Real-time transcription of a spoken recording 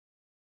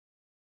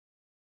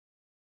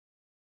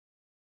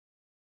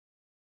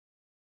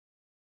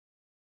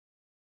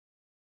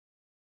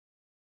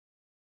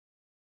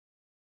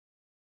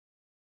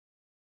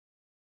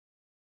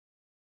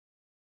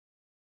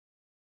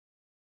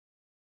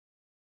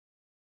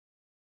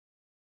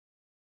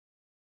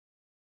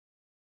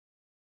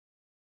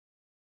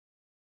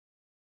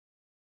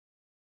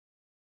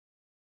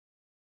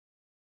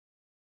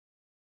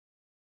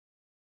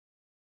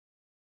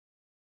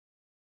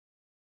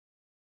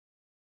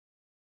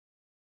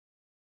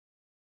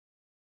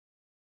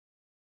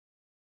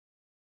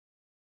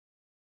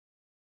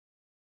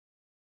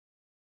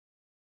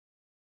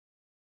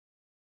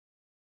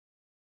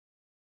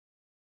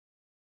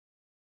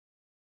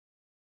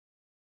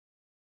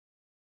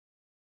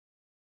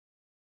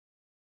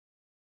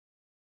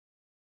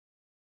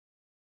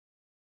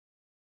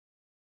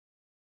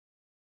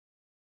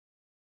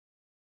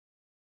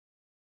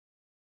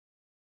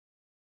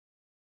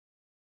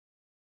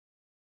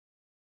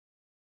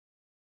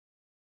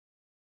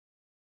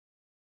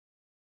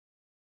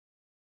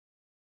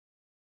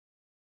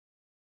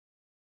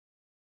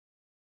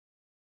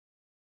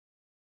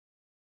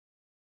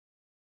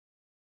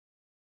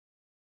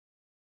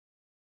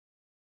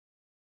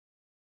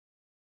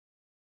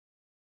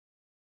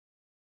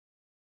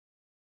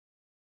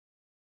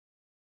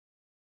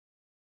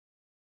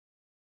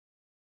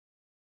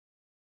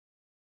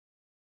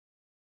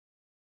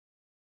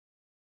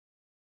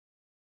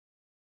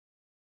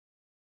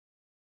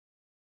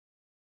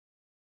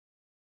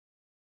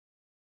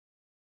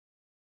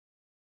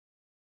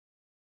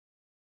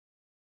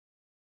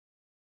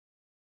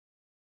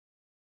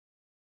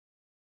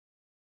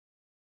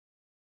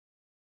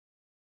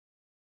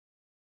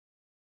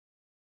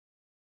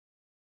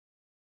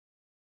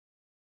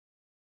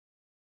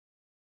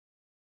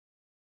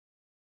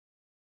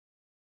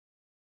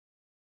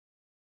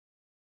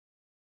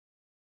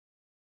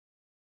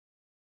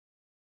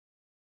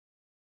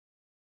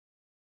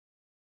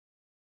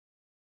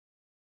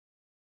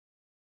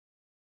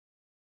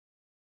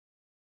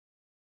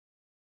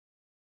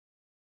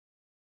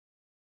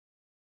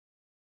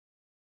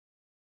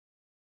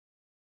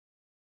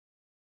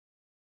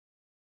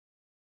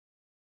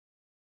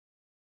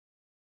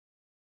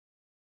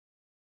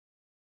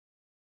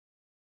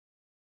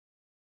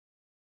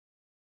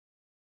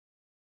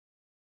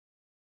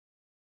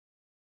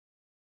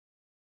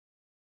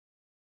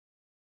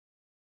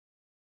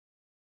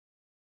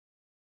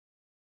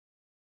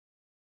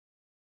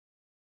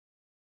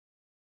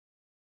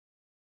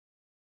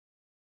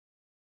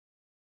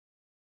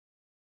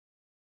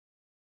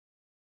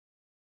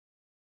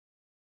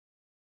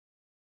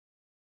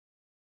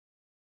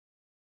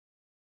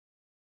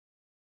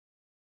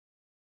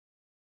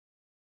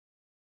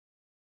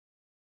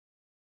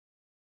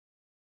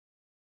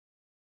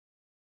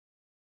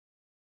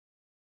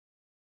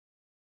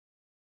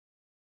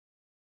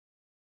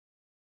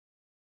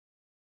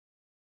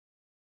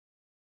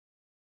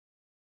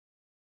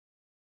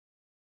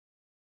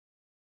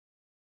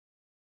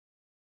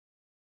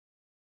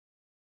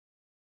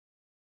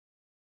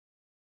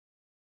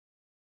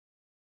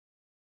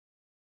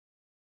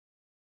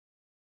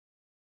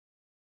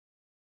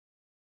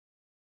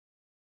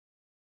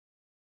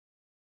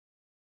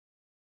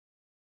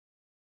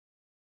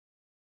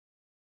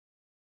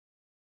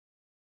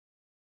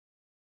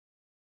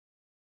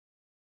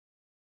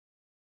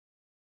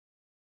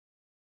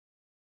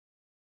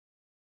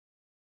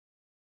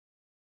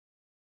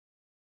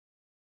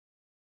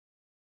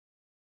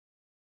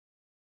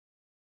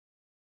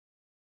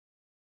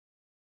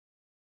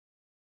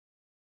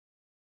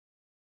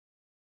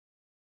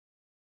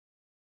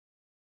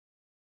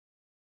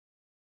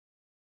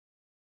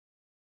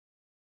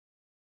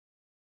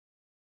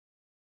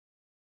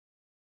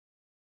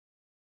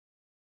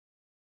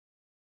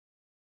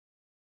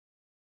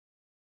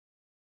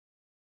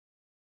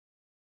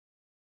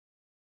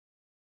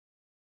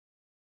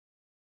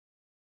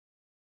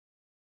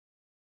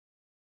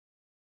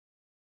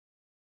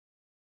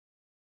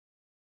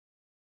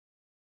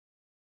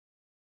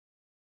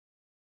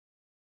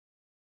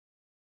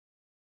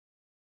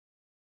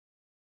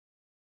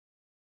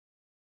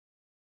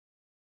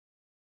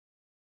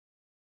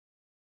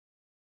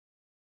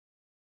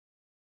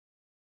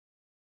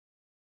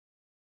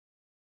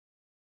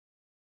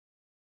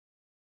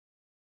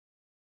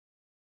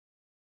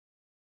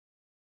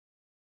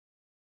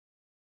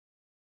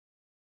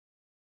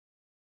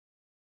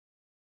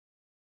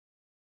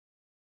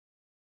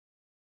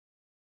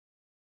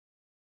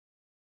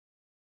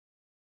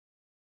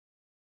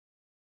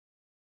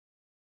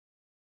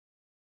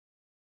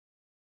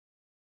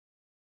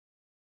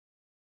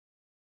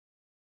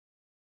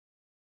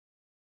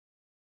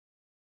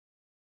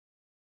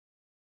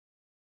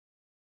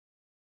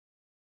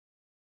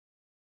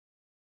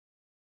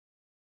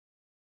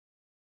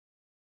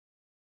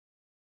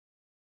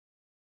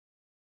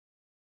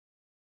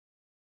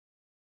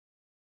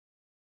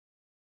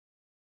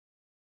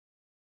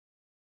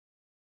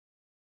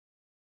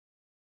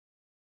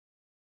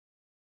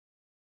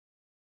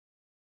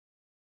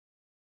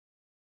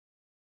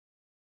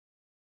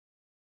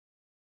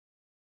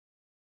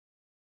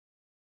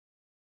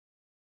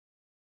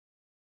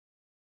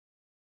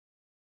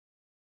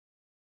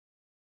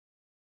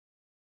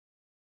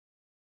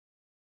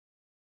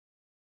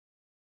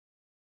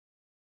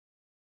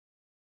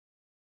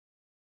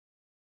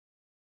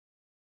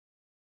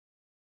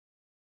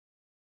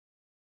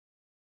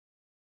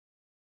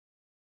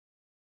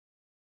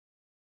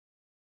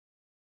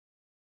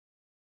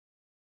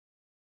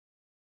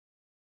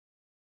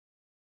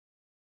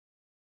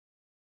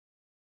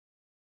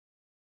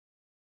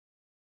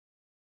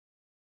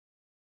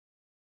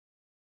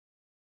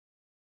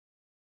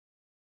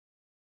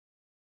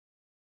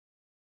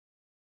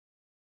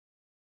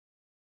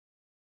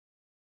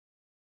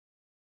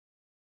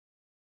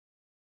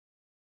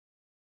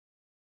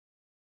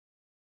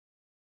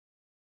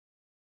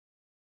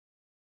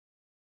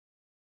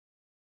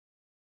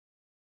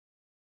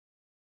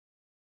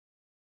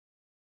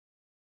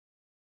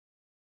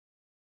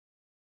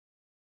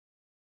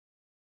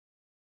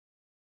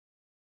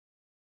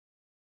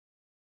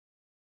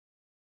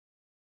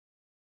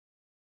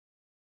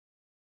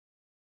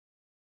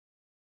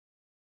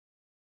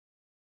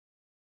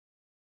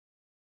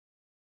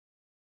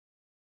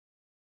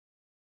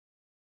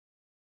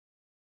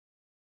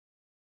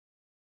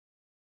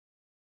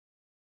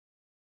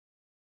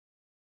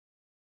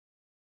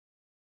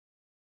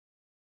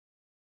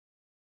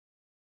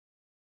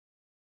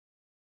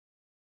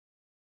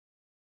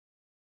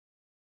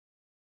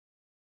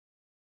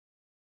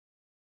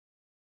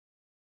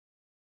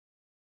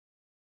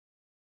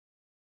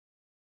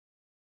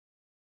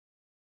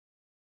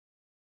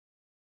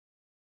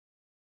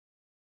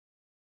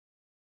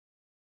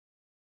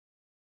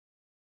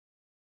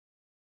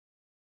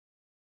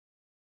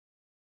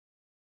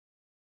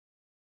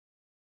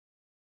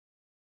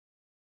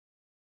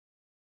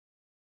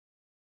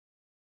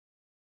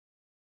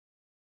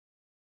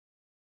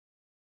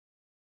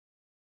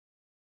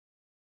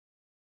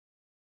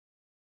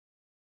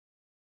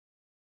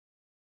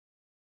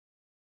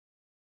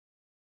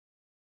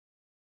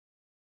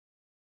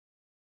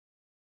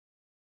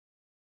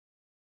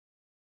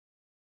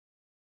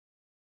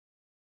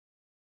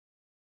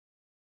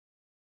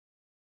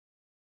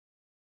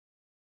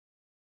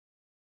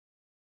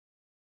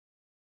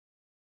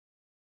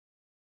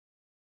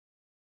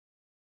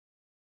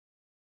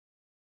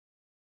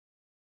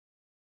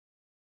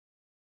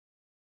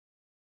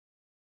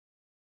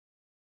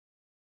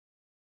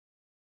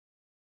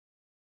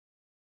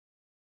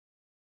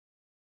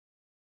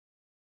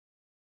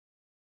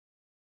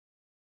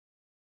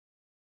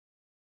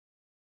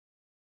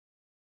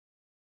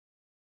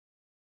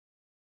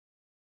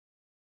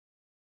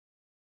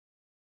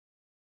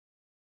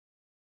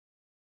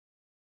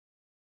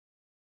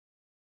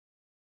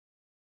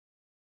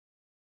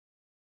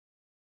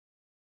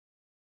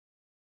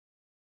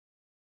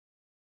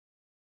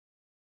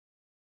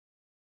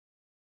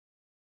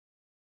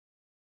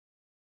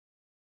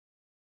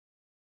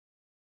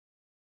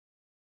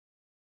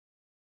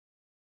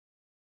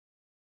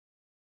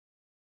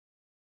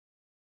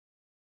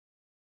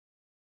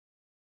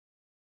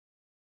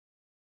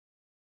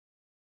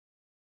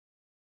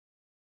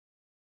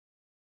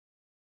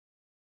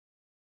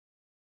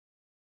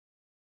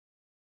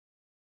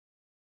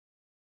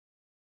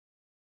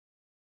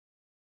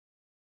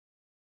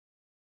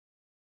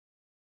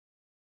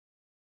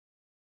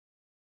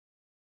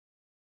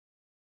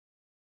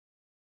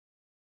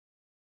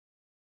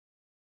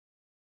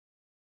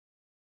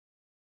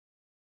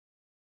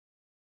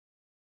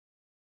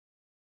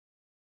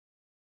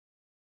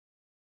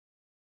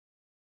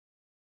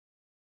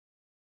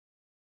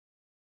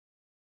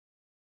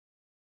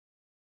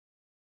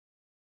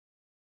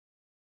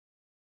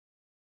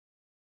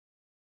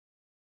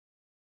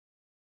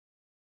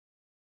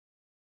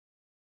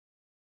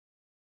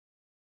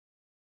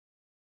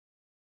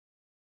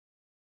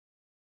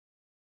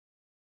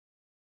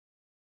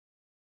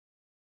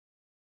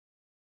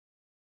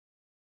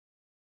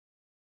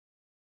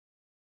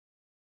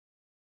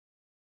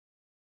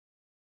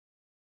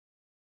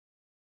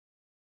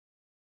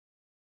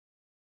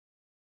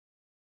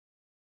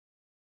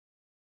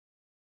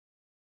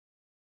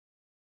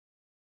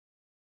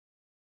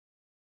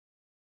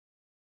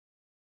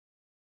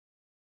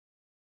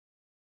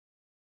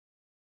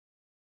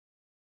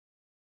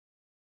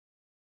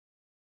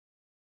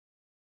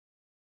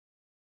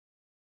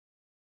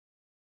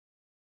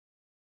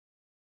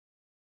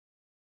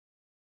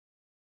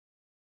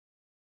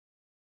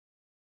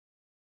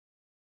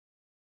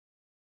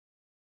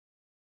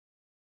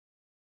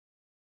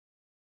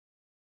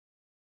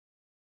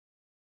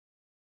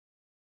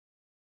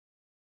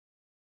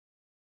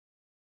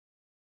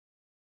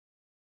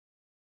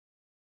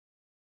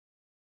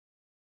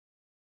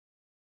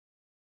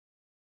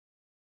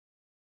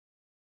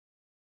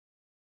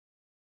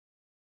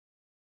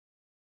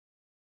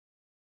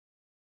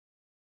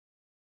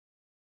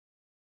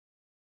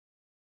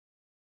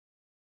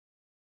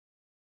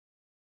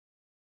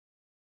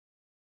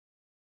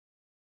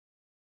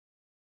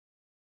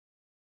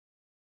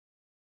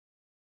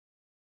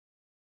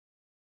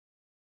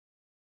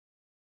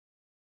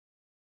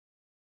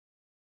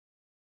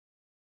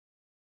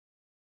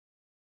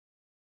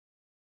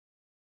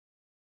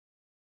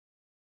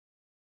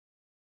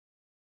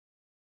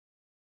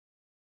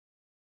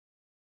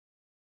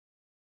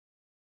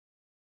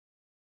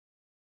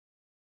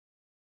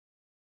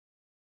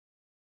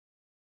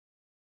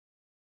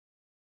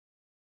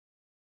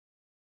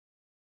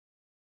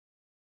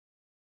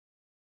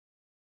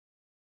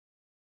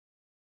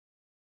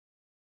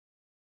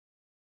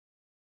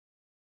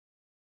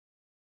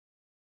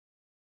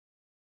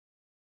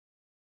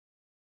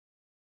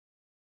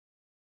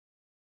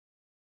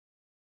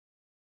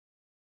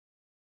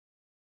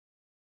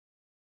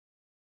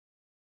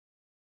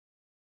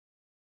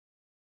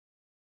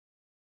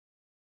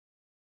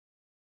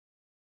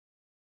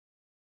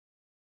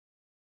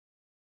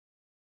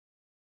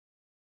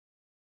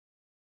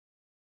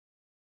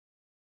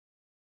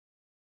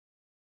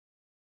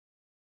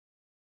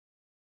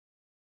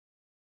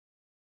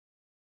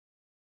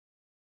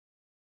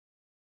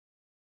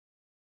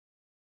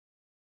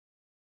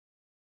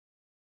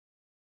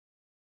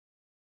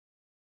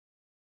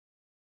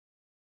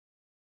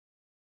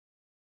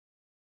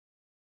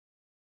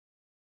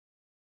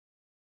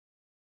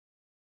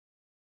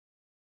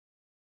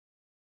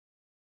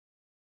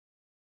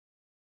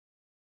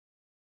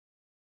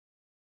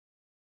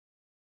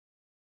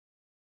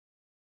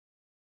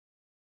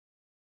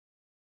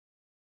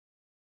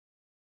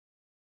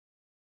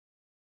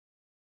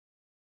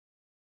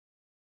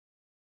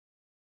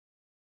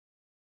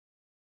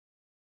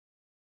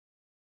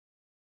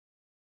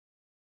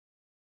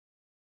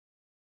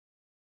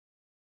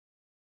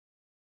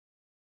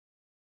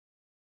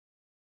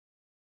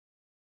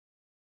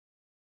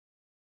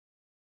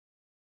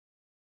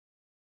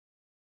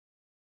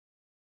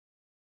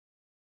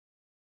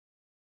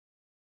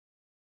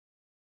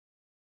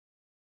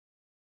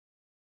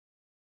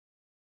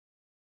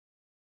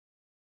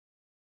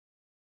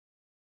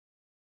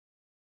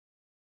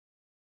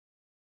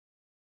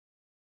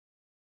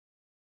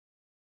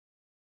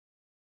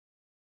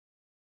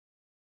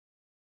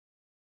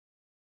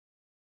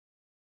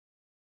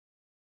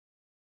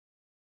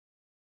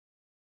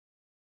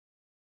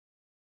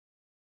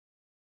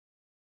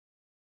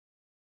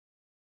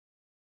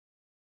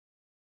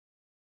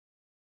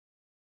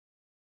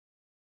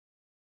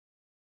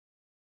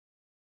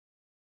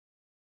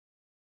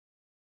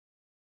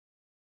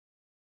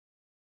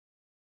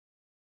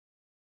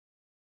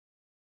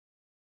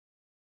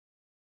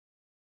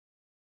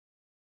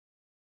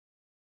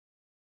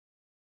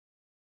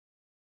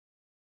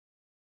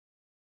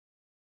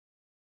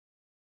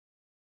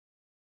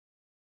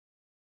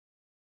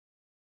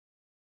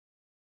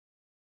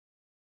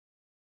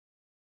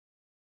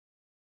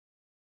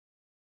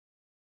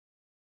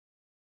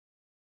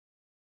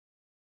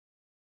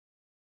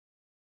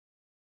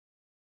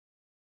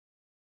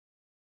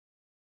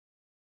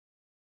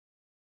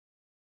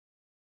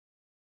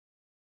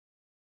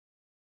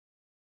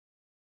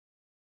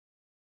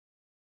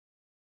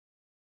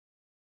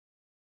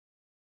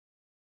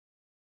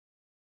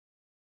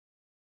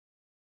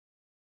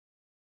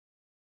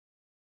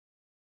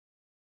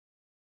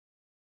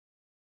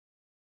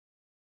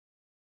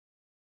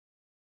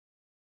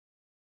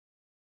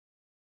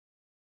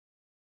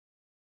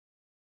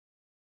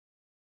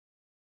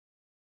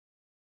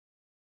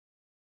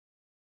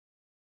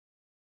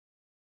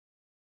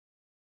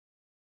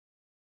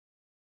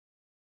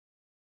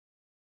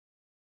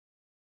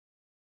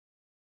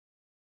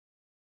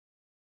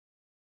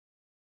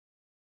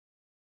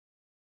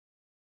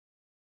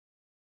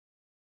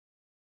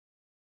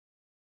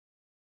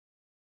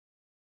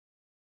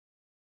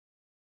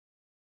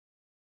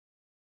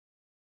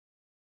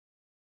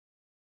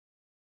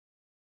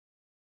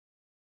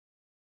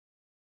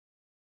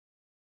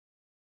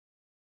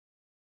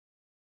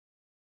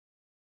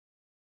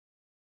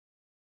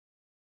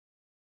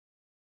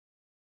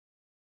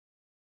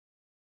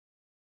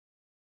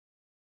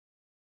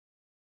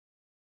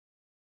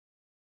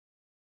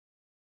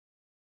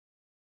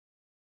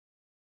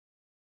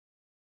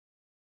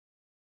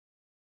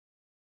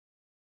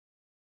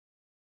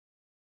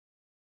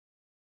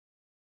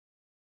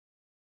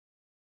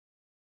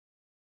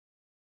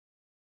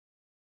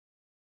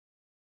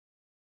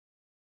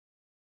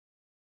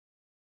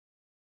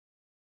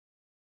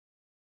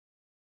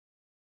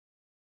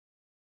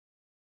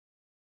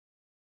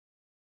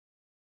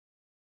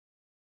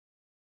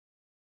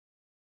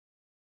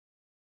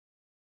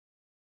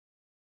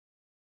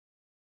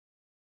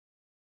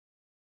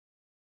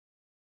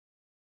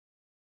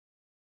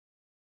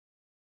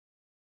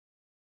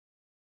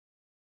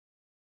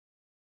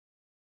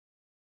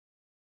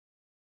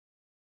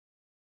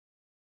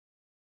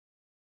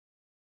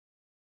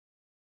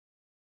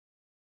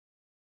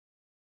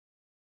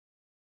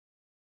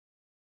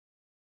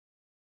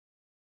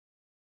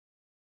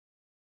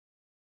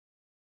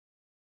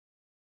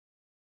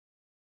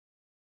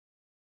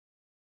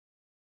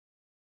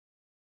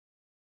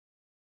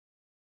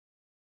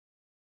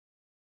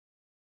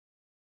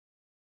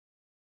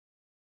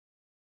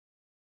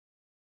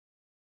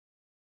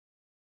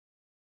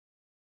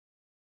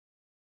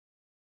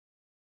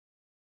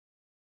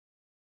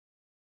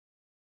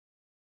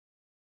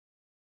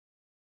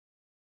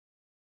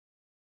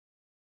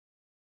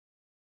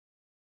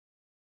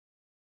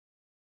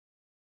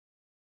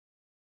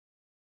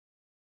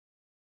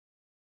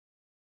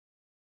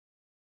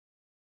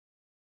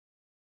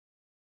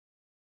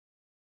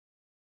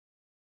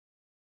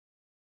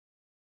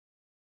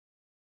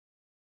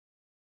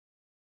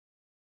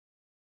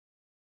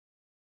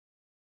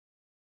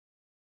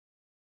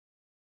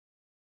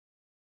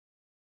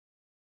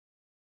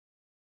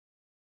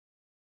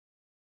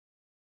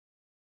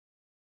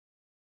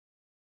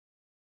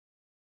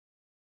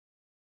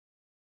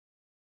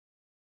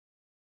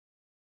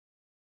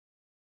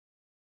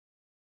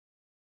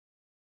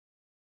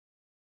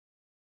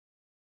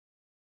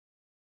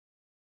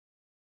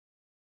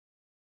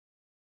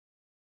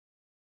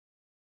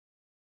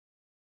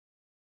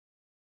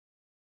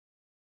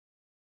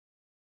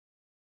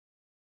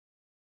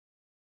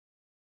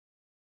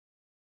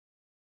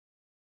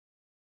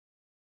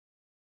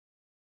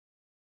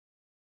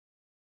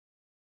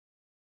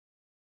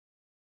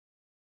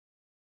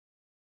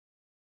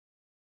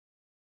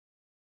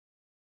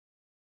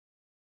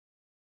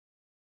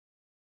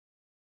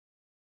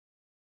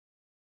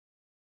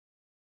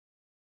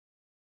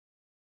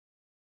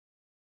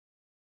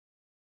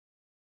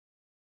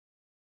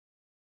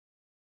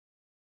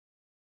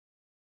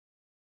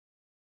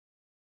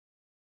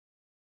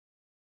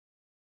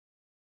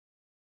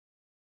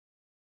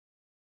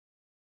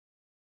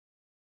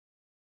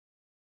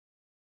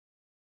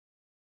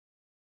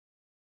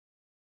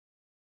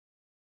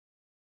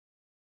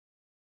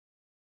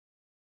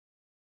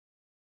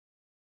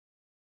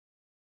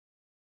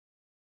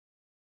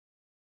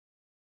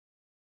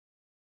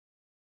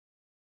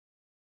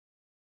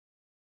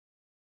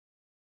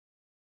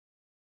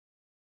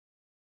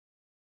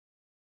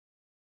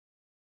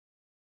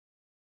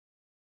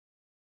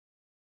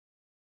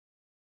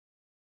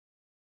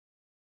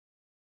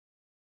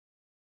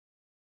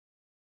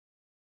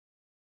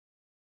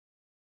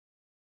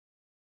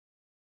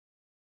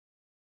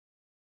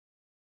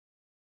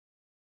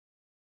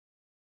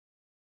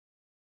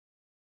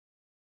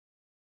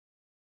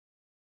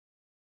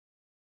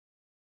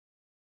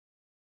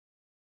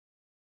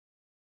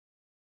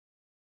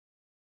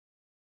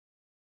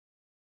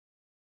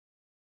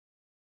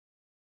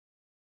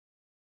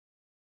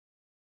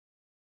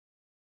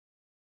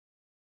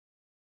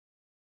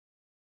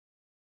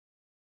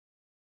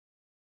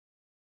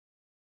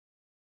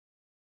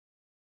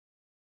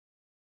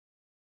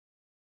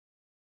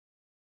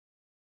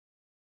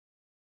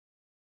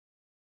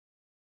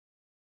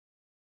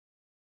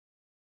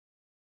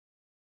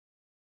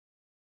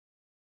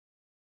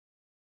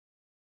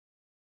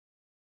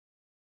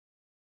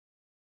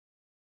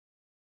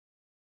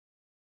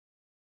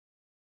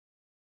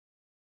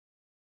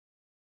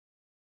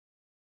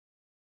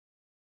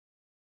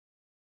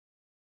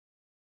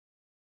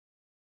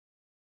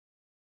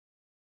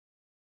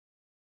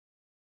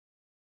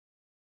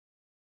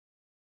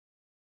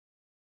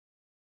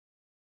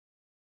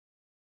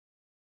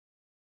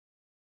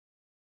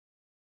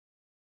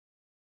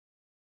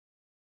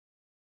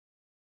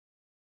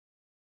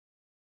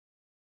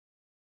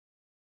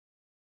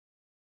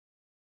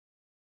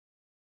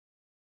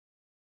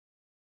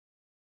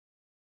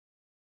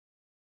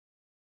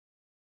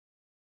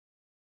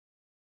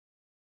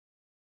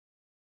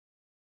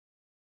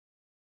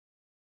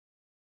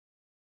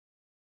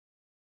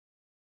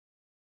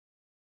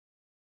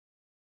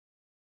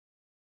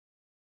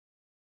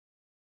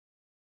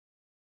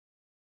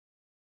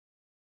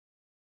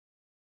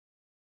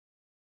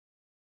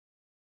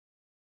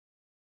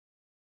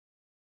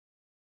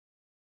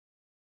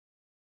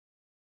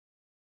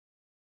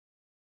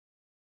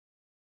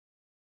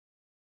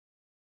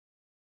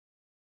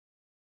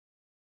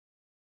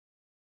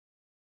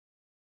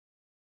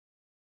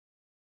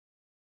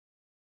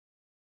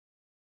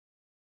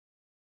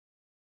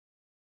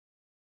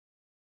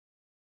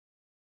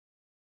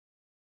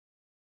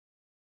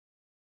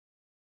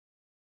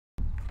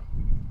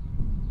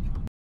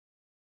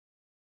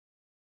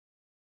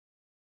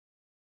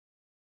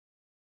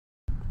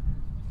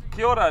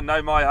Kia ora,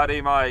 no mai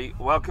haere mai.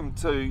 Welcome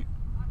to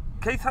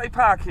Keith Hay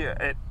Park here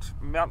at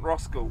Mount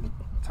Roskill,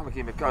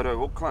 Tamaki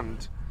Makaurau,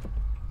 Auckland.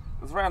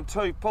 There's round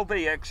 2 Pool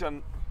B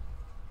action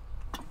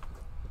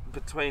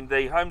between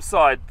the home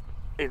side,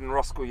 Eden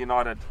Roskill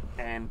United,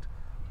 and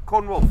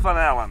Cornwall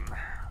Flamingos,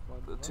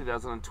 the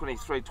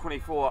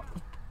 2023-24.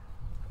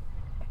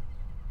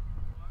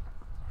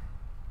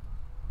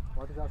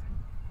 What is asking?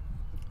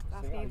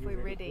 Asking if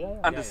we're ready.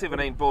 Under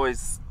 17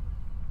 boys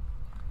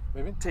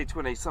Maybe?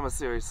 T20 Summer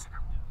Series.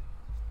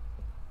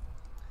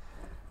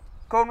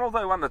 Cornwall,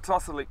 they won the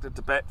toss, elected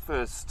to bat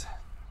first.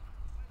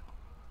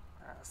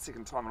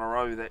 Second time in a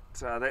row that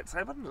that's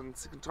happened, and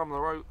second time in a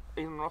row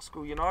Eden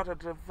Roskill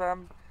United have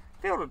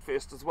fielded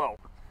first as well.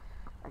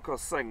 Of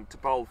course, Singh to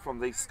bowl from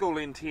the school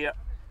end here.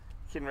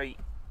 Henry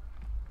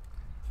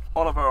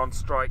Oliver on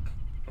strike,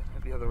 and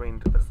at the other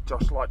end is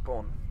Josh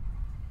Lightbourne.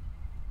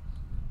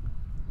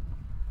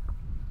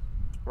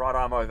 Right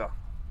arm over.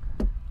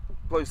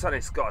 Blue sunny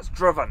skies,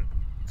 driven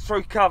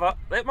through cover.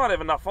 That might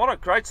have enough on it.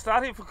 Great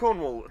start here for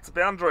Cornwall. It's a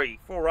boundary,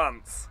 4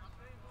 runs.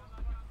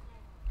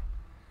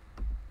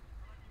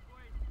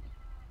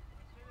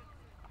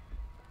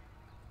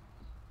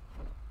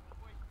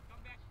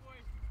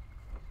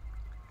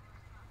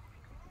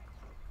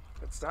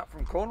 Good start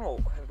from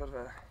Cornwall. Had a bit of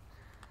a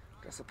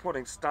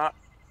disappointing start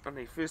in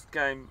the first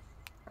game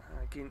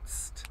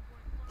against.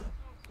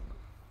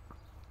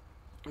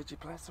 Where'd you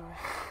play, sorry?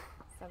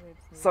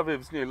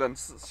 Suburbs Newland,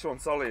 Sean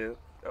Solier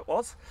it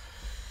was.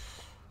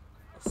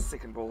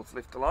 Second ball is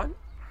left alone.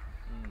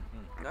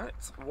 No,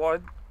 it's a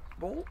wide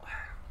ball.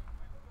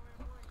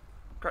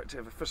 Great to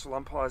have official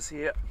umpires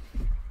here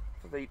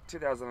for the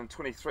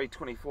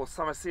 2023-24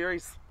 Summer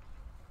Series.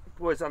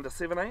 Boys under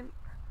 17.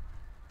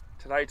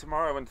 Today,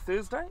 tomorrow and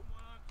Thursday.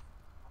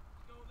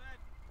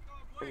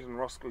 Eden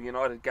Roskill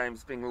United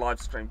games being live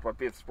streamed by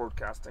Bevs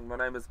Broadcasting. My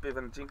name is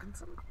Bevan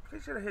Jenkinson.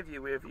 Pleasure to have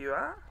you wherever you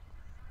are.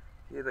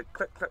 Hear the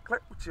click, click,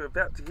 click, which you're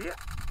about to hear.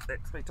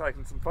 That's me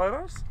taking some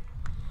photos.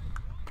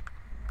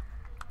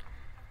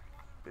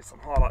 There's some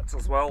highlights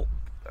as well.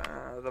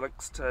 The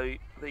links to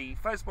the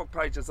Facebook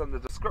pages in the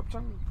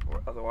description,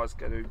 or otherwise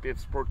go to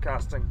Bevs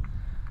Broadcasting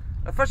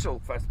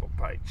official Facebook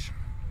page.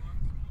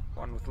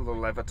 One with a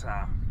little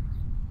avatar.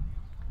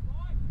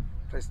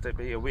 Please do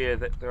be aware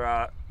that there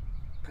are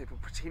people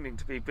pretending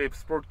to be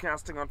Bevs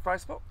Broadcasting on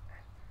Facebook.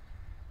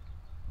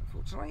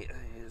 Unfortunately,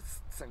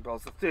 Singh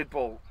bowls the third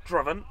ball,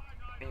 driven,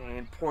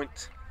 and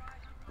point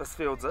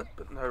misfields it,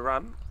 but no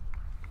run.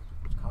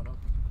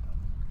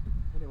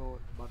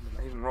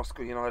 Even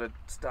Roskill United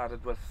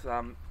started with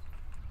the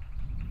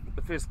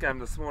first game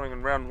this morning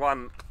in round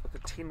 1 with a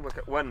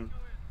 10-wicket win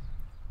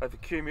over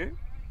Kumu.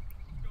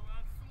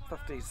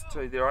 50s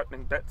to their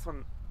opening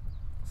batsman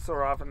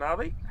Surava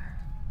Nabi.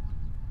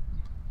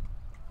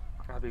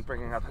 I'll be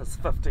bringing up his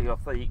 50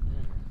 off the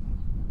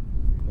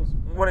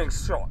winning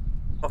shot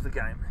of the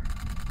game.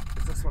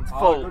 This one's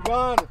full. Good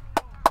one.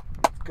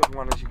 Good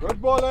one, as you Good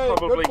could bowling,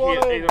 probably good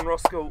hear bowling. Eden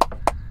Roskill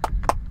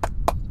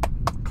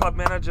club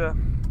manager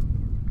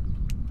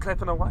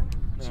clapping away.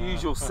 It's the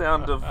usual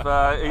sound of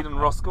Eden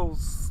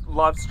Roskill's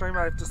live stream,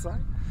 I have to say.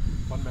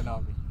 One man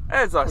army.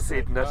 As I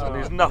said, Nick, and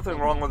there's nothing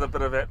wrong with a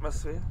bit of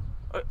atmosphere.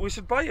 We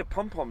should buy you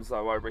pom-poms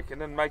though, I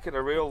reckon, and make it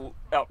a real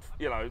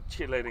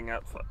cheerleading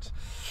outfit.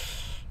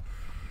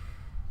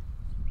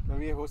 No,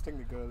 we are hosting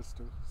the girls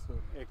too. So.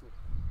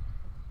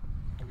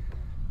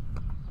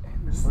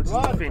 And this is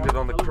defended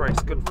on the crease.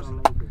 Good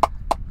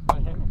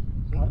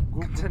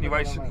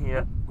continuation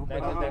here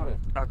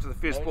after the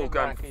first ball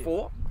going for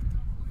 4.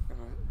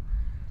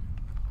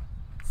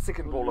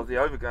 Second ball of the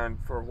over going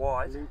for a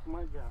wide.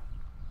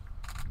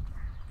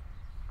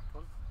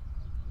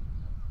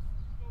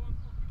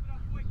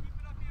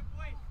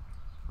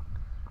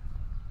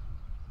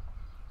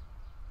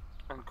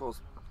 And of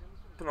course,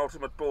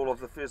 penultimate ball of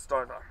the first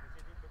over.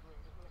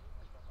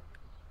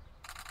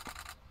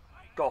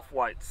 Goff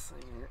waits.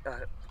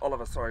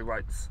 Oliver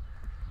waits.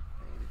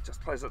 And he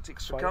just plays it to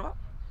extra cover.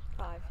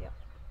 5, yeah.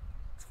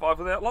 It's 5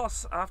 without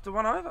loss after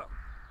 1 over.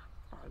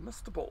 I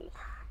missed the ball,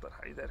 but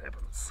hey, that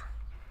happens.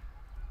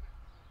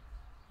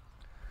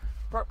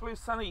 Bright blue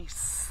sunny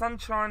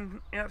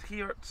sunshine out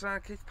here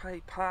at Keith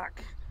Hay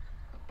Park.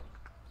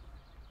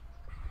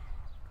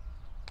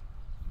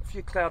 A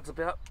few clouds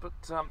about, but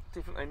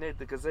definitely need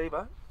the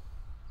gazebo.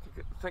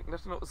 I think,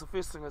 Nitin, it was the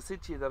first thing I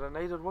said to you that I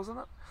needed, wasn't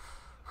it?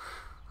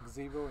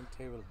 Gazebo and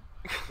table.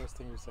 First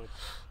thing you said.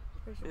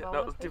 Yeah,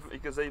 that was definitely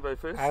gazebo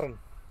first. Aaron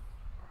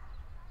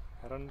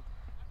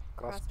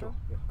Crosto.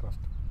 Yeah,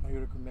 Crosto. Now you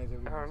recognize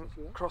everyone. Aaron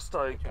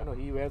Crosto. No,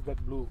 he wears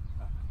that blue.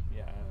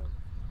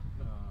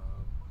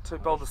 To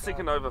bowl the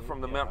second over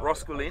from the Mount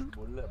Roskill end.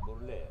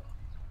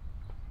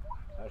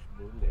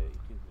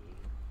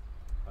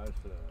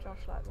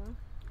 Josh Lightbourne.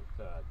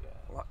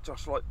 Like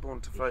Josh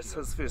Lightbourne to face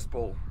his first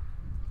ball.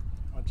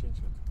 I'll change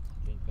that.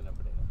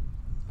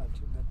 I'll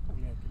change that.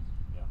 Only I can.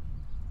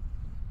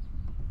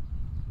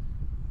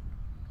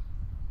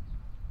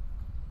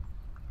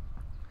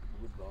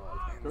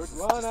 Good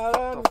one,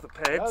 Aaron. Off the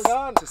pads Well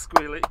done. to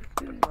square leg,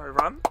 but no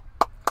run.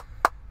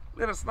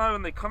 let us know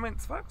in the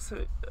comments, folks,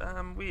 where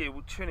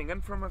you're tuning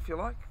in from, if you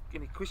like.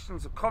 Any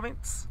questions or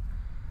comments.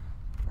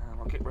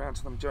 I'll get round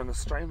to them during the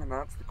stream and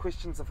answer the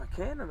questions if I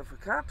can, and if I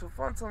can't, I'll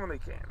find someone who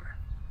can.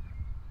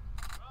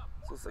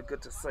 It's also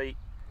good to see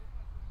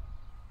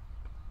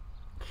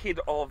head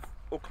of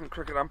Auckland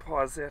Cricket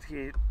Umpires out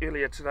here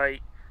earlier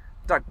today,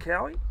 Doug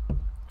Cowie,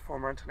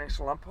 former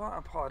international umpire,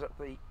 umpired at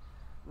the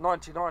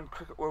 99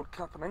 Cricket World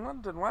Cup in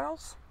England and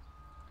Wales.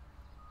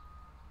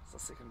 It's the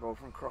second ball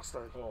from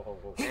Crosto.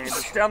 And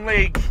it's down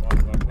leg.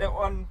 That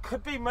one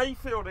could be me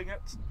fielding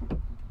it.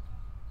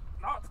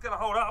 No, it's going to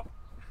hold up.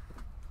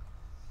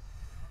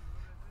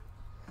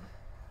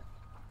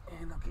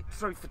 And I'll get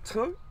through for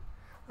 2.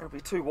 It'll be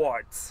 2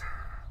 wides.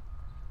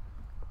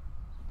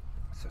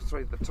 So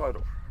 3 the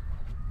total.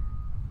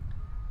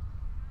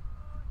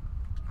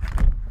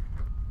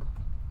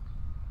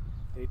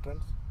 Eight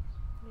runs.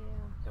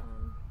 Yeah.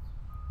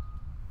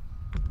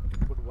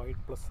 Put wide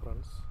plus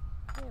runs.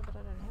 Yeah, but I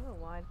don't have a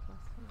wide plus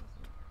one.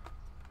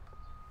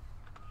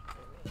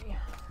 Maybe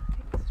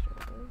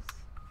extras.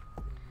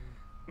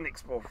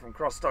 Next ball from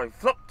Crosto,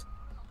 flipped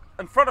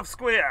in front of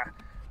square.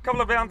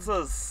 Couple of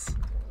bounces,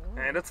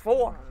 and it's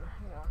 4.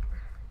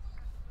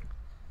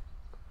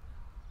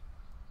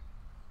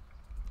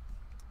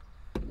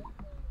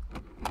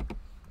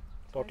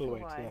 Total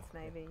wides, wides, yeah.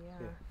 maybe,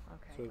 yeah.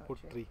 Okay. So we put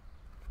you.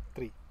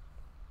 3. It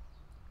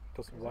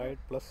was wide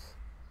plus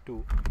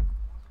 2.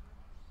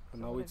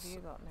 And So now what it's have you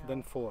got now?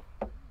 then 4.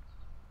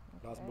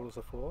 Last Okay. ball is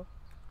a 4.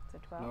 It's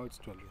a 12. Now it's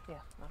 12. Yeah.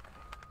 Yeah,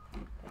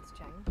 okay. That's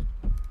changed.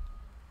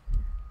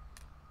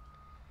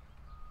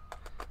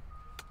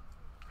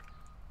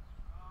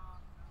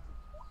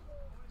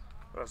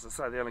 But as I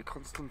say, the only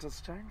constant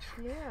is change.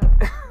 Yeah.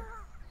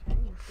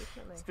 Changed,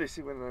 definitely.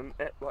 Especially when an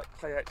app like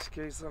Play HQ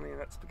is only in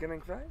its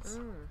beginning phase.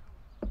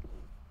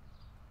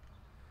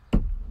 Yeah,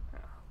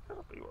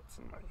 that'll be what's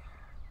in my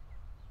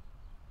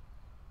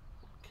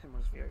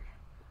camera's view.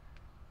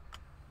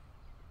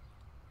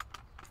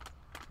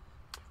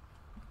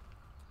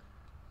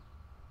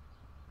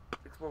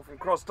 Next ball from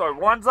Crosto,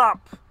 winds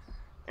up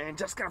and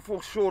just going to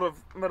fall short of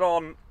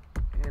mid-on,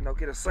 and they'll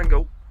get a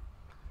single.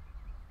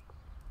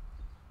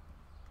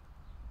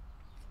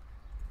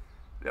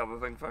 The other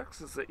thing,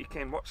 folks, is that you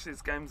can watch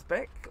these games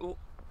back,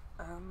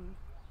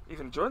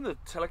 even during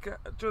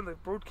the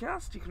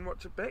broadcast. You can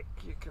watch it back.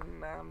 You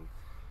can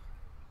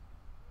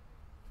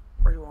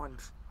rewind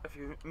if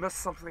you miss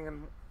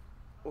something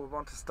or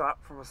want to start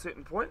from a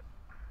certain point.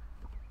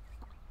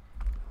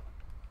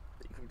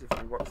 But you can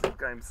definitely watch these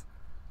games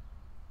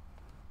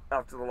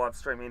after the live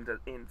stream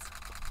ends.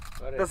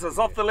 This is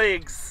off the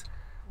legs,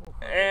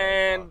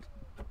 and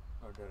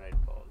Not the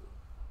right ball.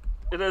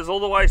 it is all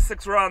the way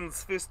 6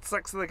 runs, first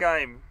 6 of the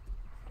game.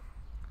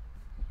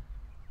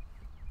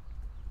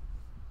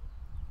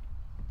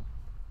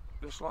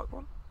 Just like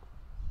one.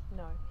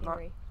 No, No.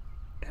 Henry.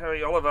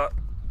 Harry Oliver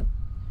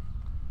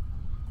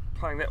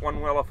playing that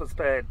one well off his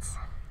pads.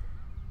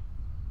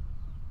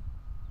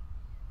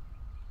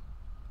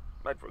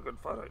 Made for a good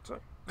photo too.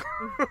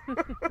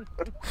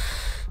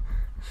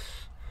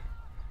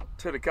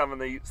 2 to come in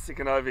the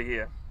second over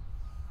here.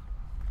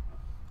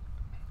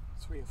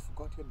 So you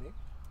forgot your name?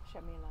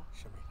 Shamila.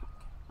 Shamila.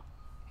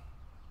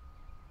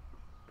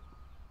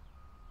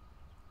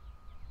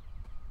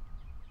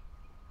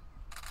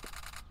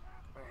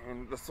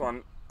 And this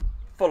one,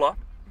 Fuller,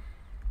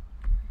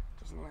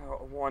 doesn't allow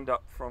a wind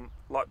up from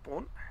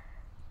Lightbourne.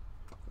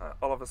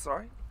 Oliver,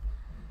 sorry.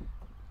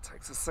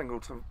 Takes a single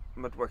to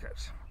mid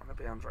wicket on a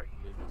boundary.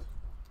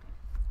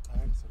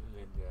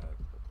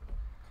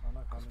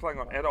 He's playing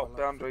on adult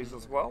boundaries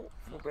as well,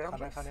 full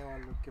boundaries. खाने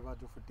वालों के बाद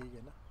जो fatigue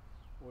है ना,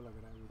 वो लग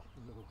रहा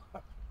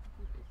है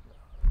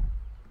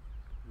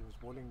He was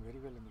bowling very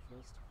well in the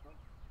first.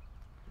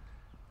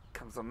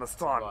 Comes on this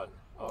time.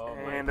 Oh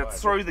And my it's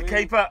God. through the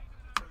keeper.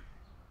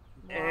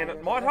 And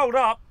it might hold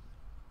up.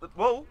 It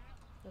will.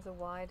 There's a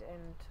wide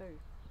and 2.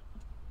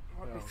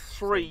 Might be Yeah.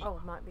 3. Oh,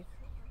 it might be.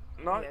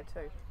 No. Yeah,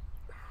 2.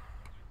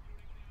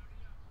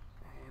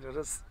 And it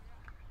is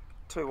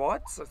 2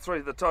 wide, so 3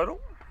 the total.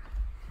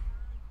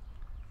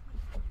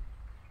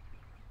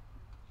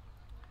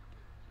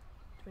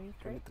 Three.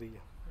 23, yeah.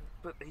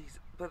 But he's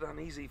a bit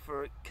uneasy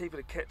for a keeper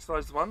to catch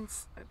those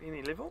ones at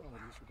any level. Oh,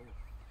 you should have.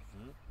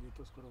 ये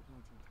तो उसको रोकना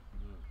चाहिए.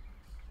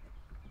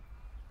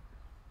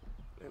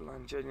 Let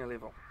alone junior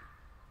level.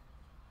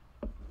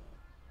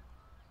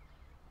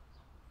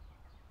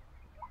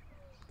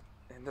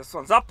 And this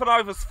one's up and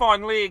over's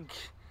fine leg.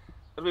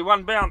 It'll be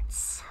 1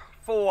 bounce.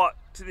 4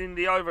 to the end of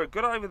the over.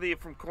 Good over there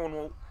from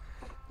Cornwall.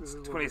 This is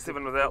what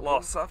 27 they do. without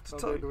loss after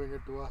Now they're 2. doing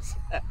it to us.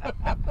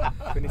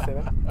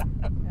 27.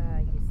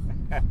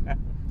 Yes.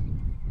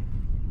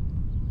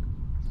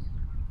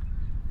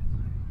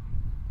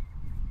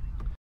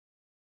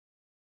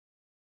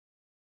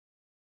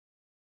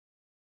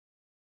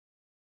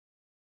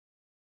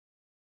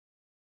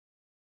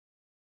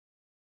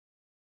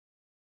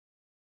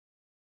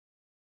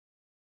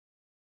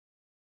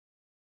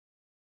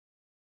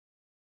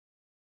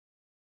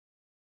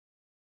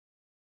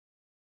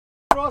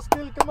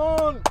 Roskill, come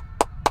on!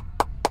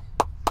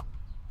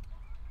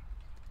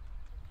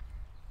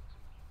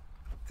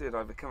 third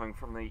over coming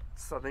from the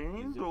southern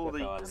end it or the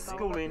Kasawal?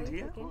 school end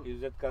here.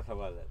 Izzat ka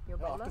sawal hai. Your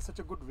bowler? After such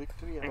a good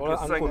victory, And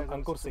Ankur Singh. had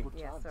Ankur such a good Singh.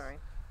 Yeah, chance. sorry.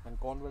 And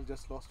Cornwall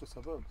just lost to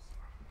Suburbs.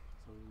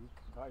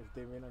 So if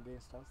they win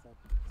against us, that's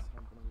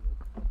not going to be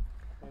good.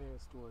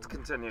 Anyways, too To early.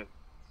 continue.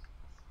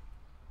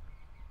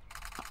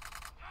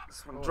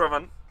 This one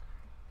driven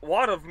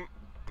wide of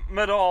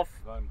mid-off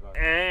Gone.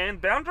 and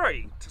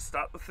boundary to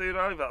start the third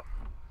over.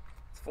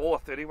 It's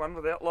 4:31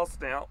 without loss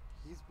now.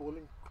 He's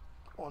bowling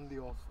on the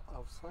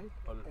outside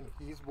All and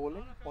he's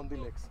bowling on the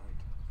leg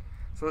side.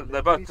 So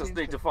they both just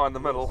need to find the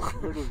middle.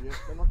 Middle, yes.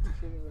 They're not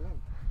sharing the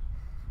length.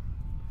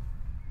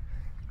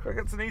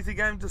 Cricket's an easy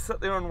game to sit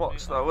there and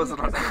watch though, isn't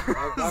it? That's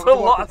It's a what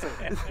lot. to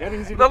say.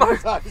 Very easy No, to no,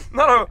 criticize.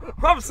 no,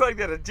 I'm saying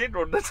that in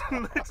general. That's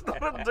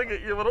not a dig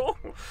at you at all.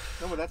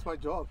 No, but that's my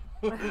job.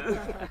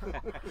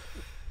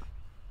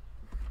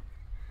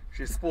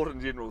 She's sport in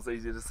general is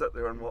easy to sit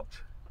there and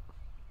watch.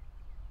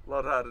 A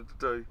lot harder to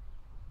do.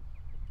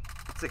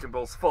 Second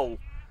ball's full.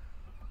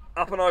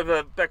 Up and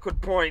over, backward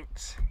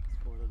point.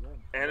 For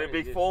them. And it'd What be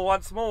is it? 4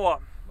 once more.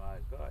 My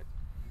God.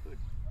 Good.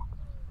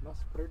 Now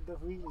spread the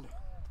field.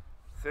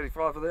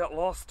 35 without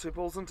loss, 2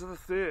 balls into the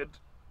third.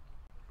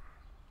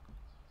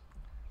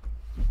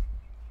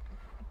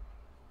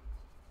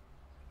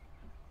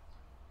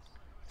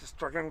 Just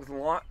struggling with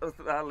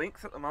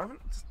length at the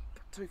moment. Just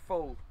too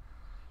full.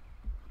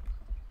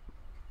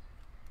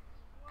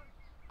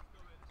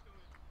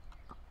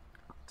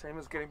 Team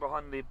is getting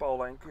behind their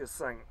bowler, Ankur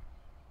Singh.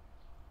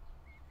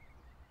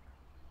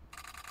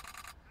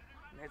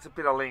 Needs a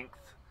bit of length.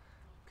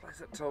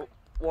 Plays it to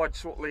wide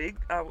short leg,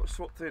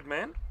 short third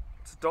man.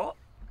 It's a dot.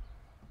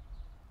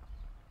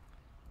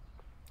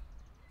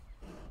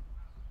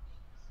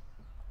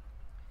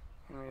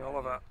 Henry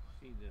Oliver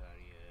See there,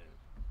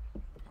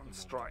 yeah. on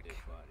strike.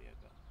 Dekho, Arya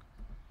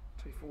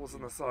ka. 2 fours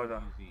in this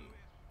over.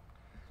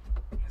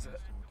 Easy.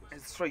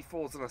 It's 3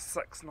 fours and a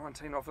 6,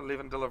 19 off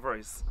 11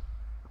 deliveries.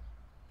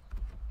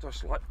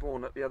 Josh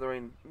Lightbourne at the other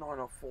end, 9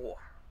 off 4.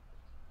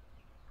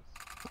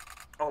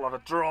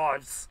 Oliver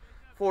drives,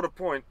 4 to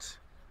point.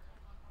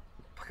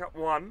 Pick up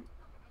 1.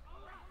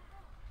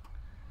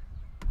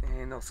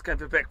 And I'll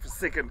scamper back for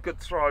second. Good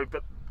throw,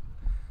 but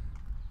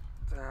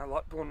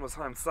Lightbourne was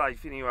home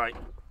safe anyway.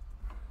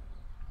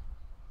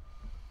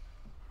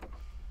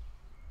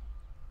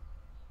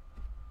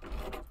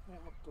 Yeah,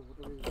 up to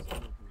whatever is very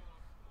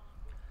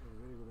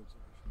good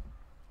observation.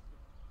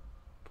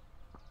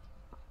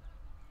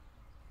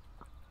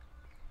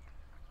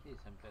 See,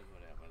 sometimes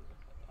what happens,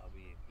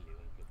 अभी एक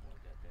level पे पहुंच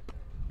जाते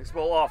हैं. This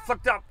ball off,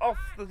 flicked up off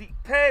the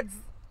pads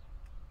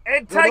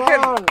and Good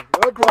taken. one,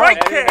 good Great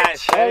one. Very catch.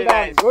 nice, very Well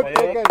done, nice. good Very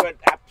taken. good,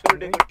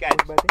 absolutely good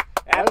catch. Well done,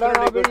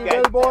 Absolutely good Abhi,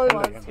 catch. well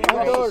bowled. He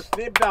Well was done.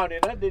 slip down,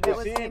 Did That you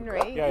was see? Henry.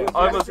 Yeah, yeah.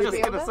 I was The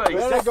just going to fielder. say,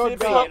 Very good,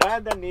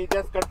 Slipping, then he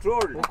just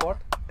controlled. Who caught?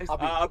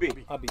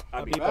 Abhi. Abhi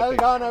Well Patel.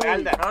 done, Well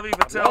Abhi. done. Harvey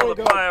Patel, Very the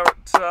good. player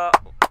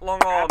at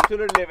Long On,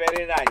 Absolutely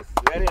very nice.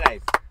 Very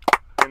nice.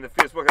 and the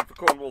first wicket for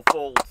Cornwall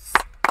falls.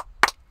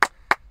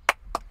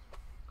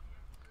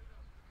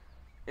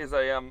 Is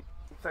a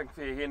thing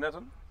for you here,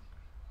 Nitin.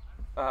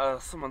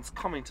 Someone's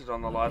commented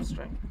on the live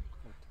stream.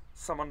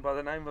 Someone by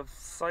the name of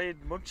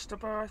Saeed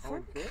Mujtaba, I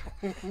think.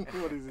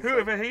 What is it?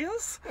 Whoever he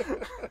is.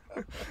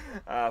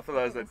 For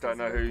those that This don't is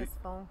know who. Lucas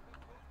Fong.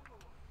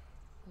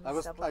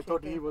 He's double I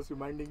thought he checking. was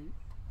reminding you.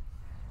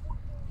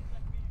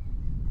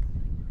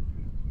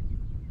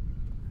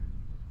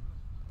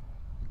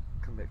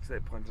 Come back to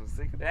that point in a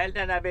second. Well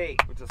done, Abhi.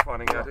 We're just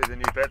finding out who the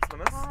new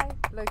batsman is. Hi,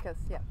 Lucas.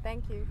 Yeah,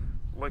 thank you.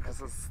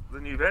 Lucas is the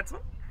new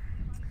batsman.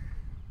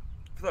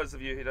 For those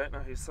of you who don't know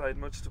who Saeed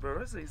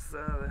Mujtaba is, he's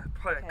the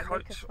player Okay,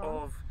 coach Lucas Fong.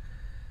 of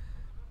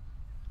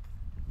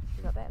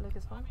You got that,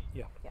 Lucas Fong?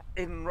 Yeah. Yeah.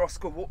 in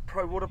Roskill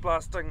Pro Water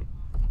Blasting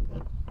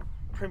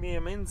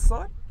Premier Men's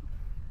side.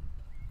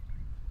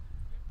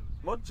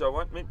 Mudge, I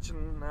won't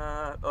mention,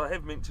 I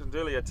have mentioned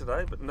earlier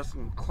today, but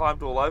Nitin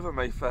climbed all over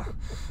me for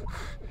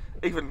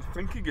even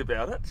thinking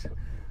about it.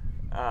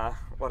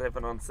 What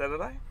happened on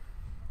Saturday.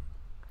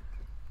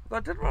 I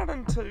did run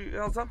into,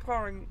 I was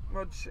umpiring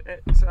Mudge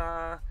at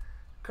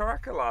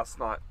Karaka last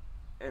night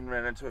and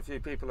ran into a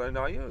few people who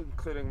know you,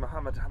 including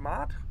Muhammad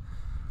Hamad.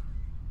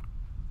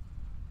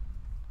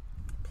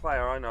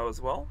 Player I know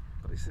as well,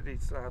 but he said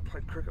he's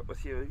played cricket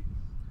with you,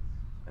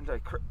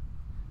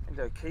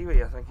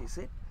 Indo-Kiwi I think he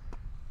said.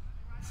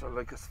 So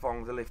Lucas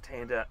Fong, the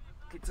left-hander,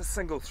 gets a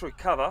single through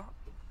cover,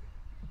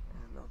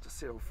 and they'll just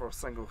settle for a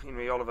single.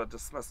 Henry Oliver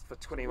dismissed for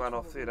 21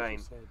 off 13. You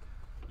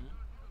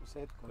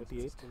said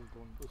 38. still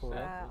don't. For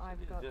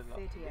I've got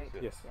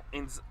 38. Yes. Yeah.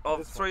 Ends of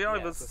This 3 one,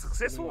 overs, yeah,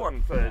 successful this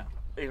one for Yeah.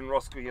 Eden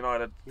Roskill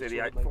United,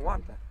 38 for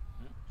 1.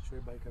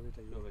 Shoaib bhai ka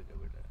beta Go ye. with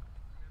it.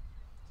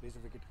 So he's a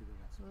wicket keeper.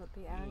 Will it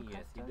be Aaron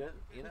Yes, he Costa?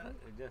 does.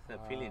 Just a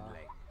fill-in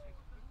like.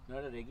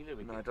 Not a regular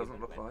wicket. No, it doesn't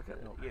keeper, look but, like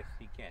it. Yes,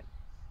 he can.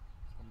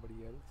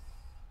 Somebody else.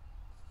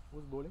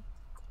 Who's bowling?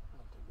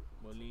 I'll tell you.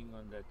 Bowling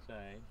on that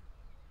side.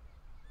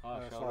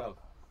 Saurabh. Saurabh.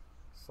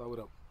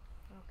 Saurabh.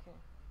 Okay.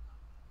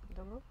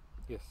 Dungu?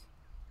 Yes.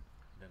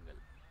 Dangal.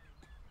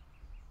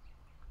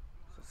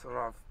 So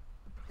Saurav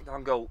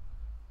Dangal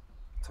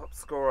top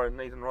scorer in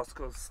Eden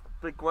Roskill's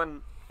big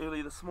win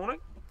early this morning.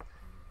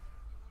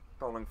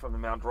 Bowling from the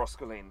Mount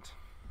Roskill end.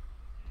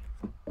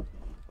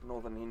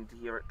 Northern end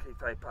here at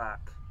Keith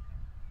Park.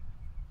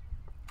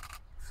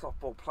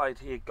 Softball played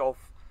here,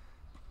 golf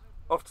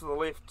off to the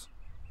left.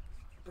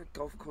 Big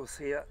golf course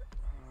here.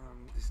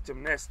 There's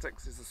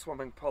gymnastics, there's a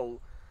swimming pool.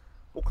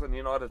 Auckland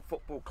United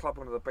Football Club,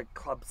 one of the big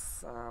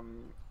clubs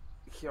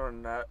here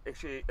in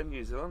actually in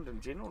New Zealand in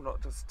general,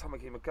 not just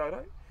Tamaki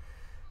Makaurau.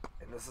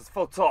 And this is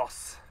full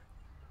toss.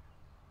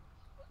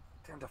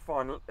 Down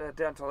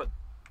to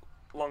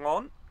long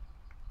on.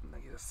 And they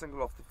get a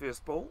single off the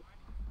first ball.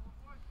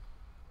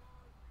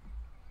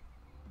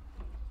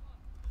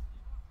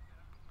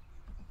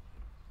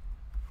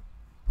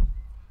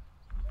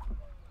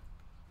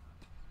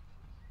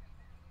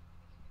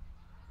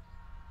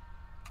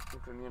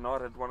 Auckland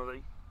United, one of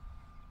the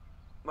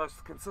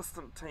most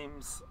consistent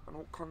teams in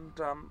Auckland,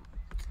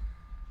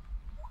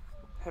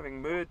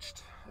 having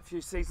merged a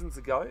few seasons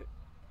ago.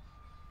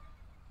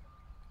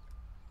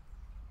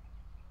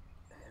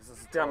 This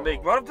is down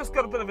league. Right, I've just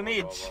got a bit of an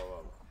edge.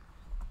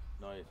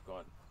 No, it's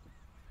gone.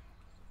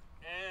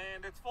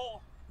 And it's 4.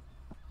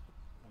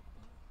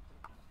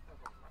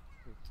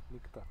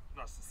 Nikita.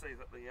 Nice to see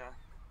that the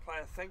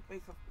player thanked me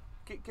for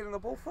getting the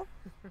ball for.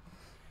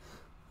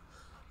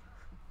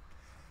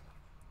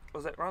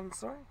 Was that run,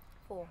 sorry?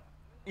 4.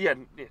 Yeah.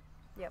 Yep,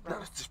 No,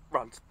 right. it's just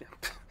runs. Yeah.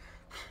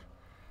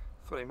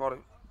 Thought he might have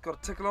got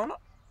a tickle on it.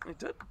 He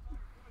did.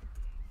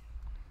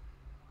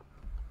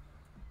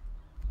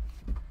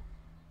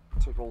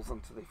 2 balls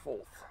into the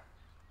 4th.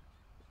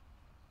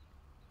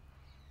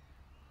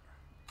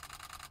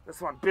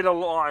 This one, better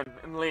line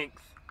in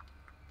length.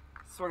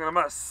 Swing and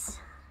a miss.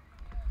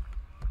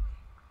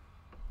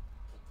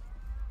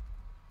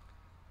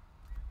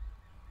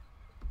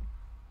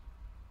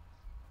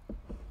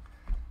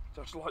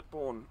 Josh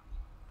Lightbourne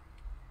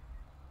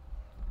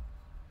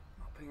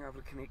not being able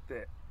to connect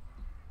that.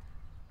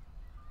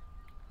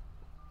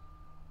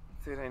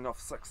 13 off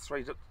 6,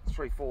 3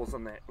 4s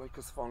in that.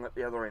 Lucas Fong at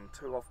the other end,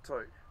 2 off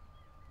 2.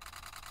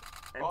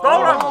 And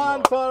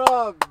bowled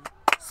him!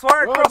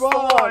 Swung across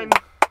the line.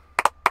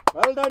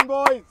 Well done,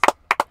 boys.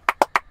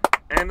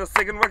 And the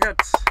second wicket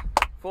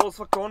falls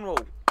for Cornwall.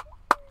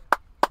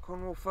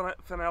 Cornwall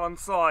Finale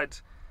inside.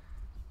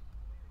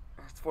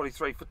 It's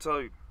 43 for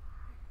 2.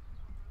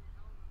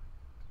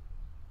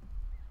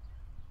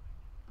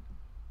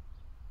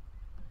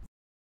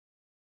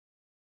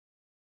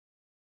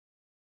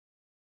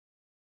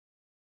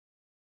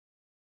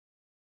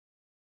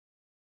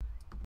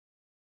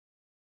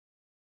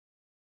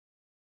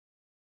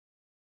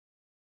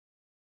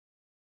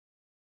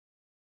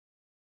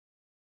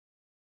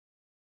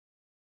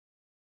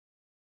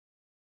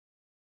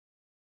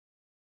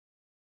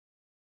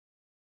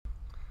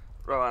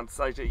 Rohan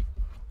Seiji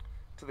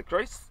to the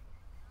crease,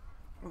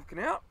 looking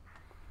out.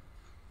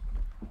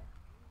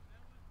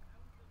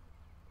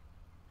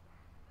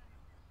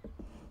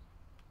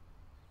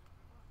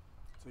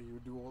 So you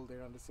do all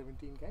their under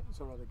 17 games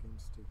or other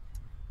games too?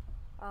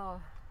 Oh,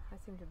 I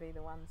seem to be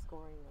the one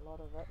scoring a lot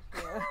of it.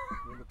 Yeah.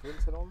 You the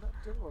prints and all that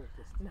too, or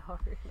just? No,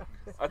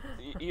 not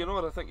You know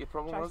what I think your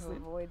problem trying was to then?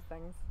 avoid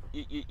things.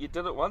 You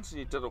did it once and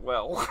you did it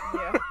well.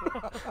 Yeah.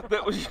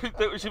 that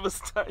was your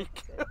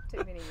mistake. Too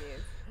many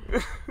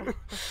years.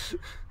 So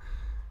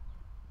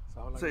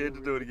how long So you had to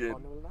been do it with again.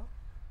 Cornwall now?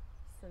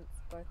 Since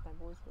both my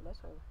boys were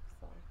little,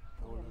 so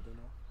How old yeah. are they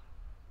now?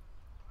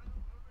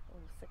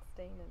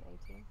 16 and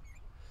 18.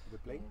 They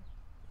playing?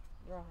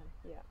 Yeah. Rohan,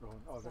 yeah. Rohan.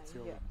 Oh, that's Same,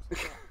 your yeah.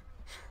 ones. Yeah.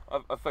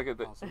 I figured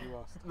that Oh, so you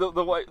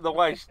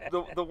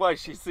asked. the way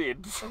she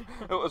said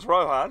it was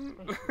Rohan.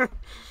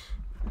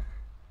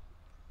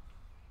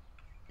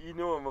 You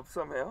knew him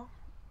somehow.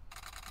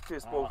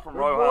 First ball from Good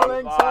Rohan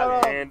bowling,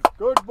 Sarah. and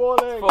Good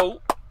bowling.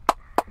 full.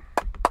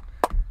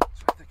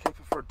 Try to keep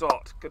it for a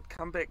dot. Good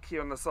comeback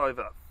here in this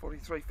over.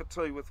 43 for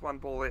 2 with 1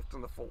 ball left in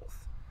the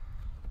 4th.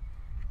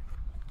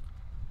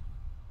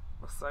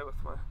 Must say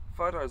with my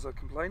photos I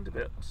complained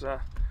about the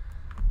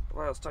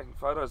way I was taking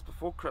photos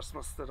before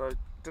Christmas that I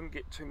didn't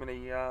get too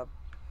many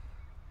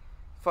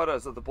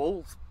photos of the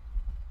ball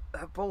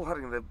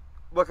hitting the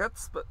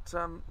wickets, but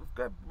we've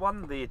got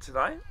one there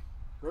today.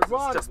 Good It's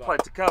one. just played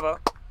to cover.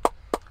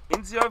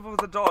 Ends the over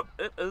with a dot.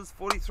 It is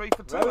 43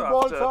 for 2 Well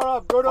bowled, after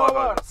Saurabh. Good 5 over.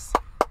 overs.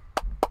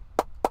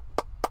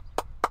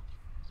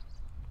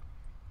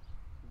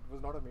 It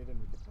was not a maiden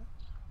wicket, huh?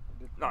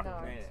 Did No.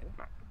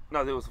 No.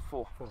 No, there was a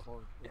 4.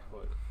 Four. Yeah.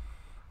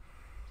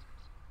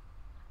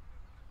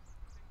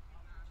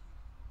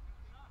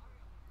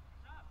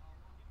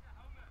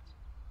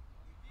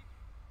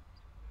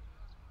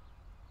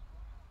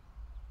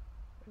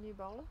 New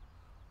bowler?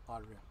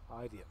 Arya.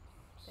 Thank you.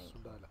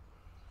 Sudala.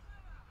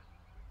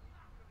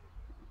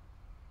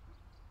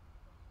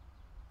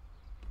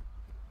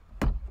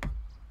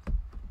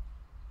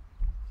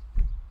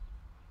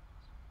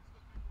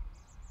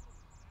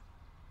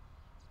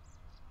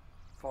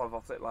 Five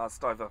off that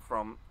last over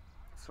from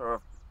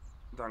Sarah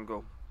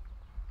Dungal.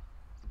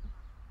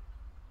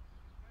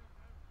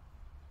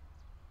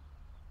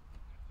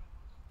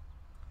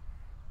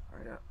 Oh,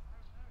 yeah.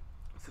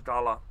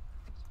 Sadala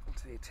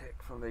into the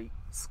attack from the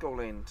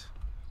school end.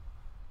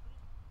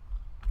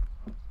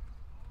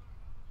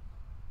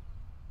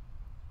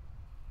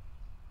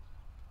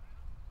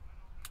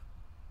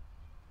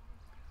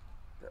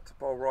 About to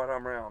bowl right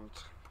arm round.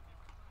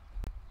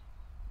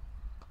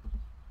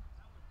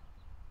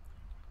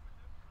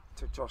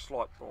 To Josh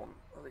Lightbourne,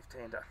 a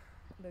left-hander.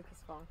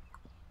 Lucas Fong.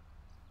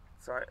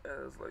 Sorry, it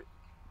is Luke.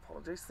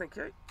 Apologies, thank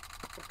you.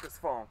 Lucas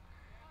Fong.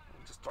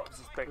 And just drops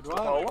us back Good to the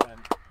one. bowler.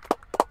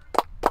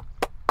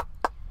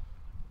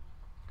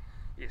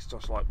 Yes,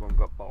 Josh Lightbourne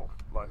got bowled,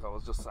 like I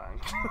was just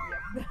saying.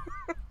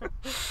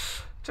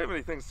 Too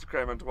many things to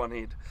cram into one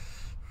head.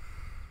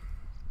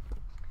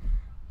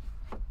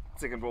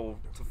 Second ball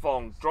to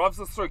Fong. Drives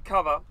us through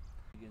cover.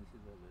 You can see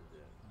the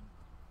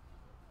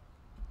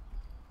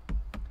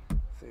there.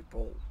 Third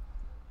ball.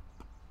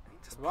 He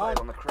just Good played one.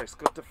 on the crease.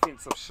 Good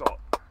defensive shot.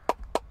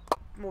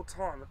 More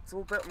time. It's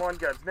all about mind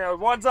games. Now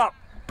he winds up.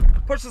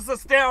 Pushes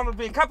this down. It'll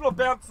be a couple of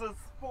bounces.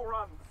 4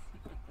 runs.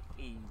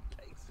 He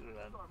takes the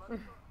run. The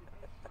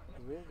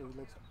way he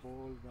likes to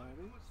bowl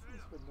Gary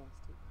is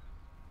fantastic.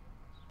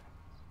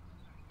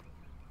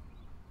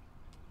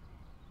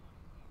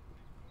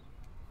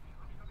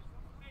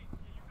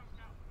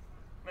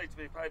 Need to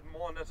be paid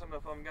more Nitton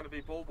if I'm going to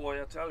be ball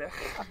boy, I tell you.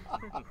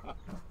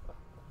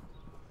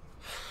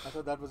 I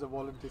thought that was a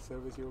volunteer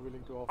service you were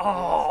willing to offer.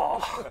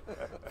 Oh,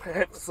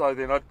 perhaps so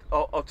then.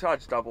 I'll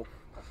charge double.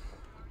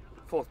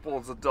 Fourth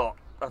ball's a dot.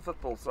 Fifth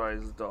ball, sorry,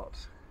 is a dot.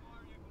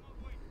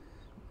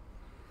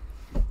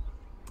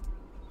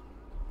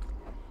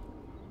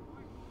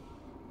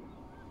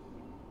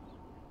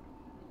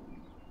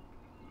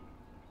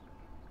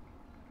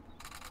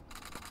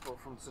 Ball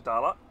from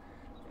Sadala.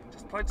 And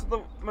just played to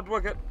the mid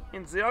wicket.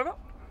 Ends the over.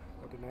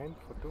 49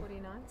 for 2.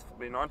 49.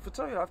 49 for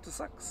 2 after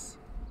 6.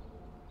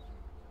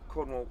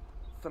 Cornwall,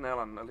 Finn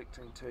Allen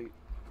electing to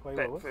Five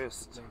bat overs.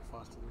 first, Playing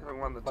faster than having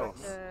won the five.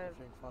 toss.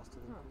 Playing faster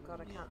than Oh God,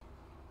 I can't.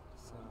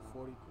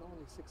 40, no,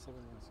 only 6, 7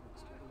 years.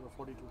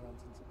 42 runs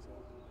in 6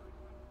 hours.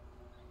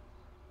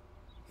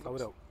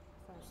 Covered out.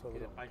 So,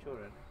 Get a 5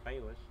 run.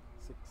 5 overs.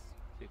 6.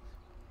 6.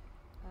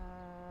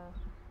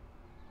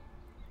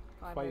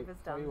 five Five- overs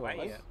done. five overs.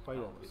 Five, yeah. Five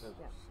No, overs. because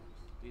Yeah.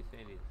 this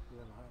end is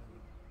Even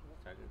higher.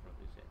 started from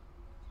this end.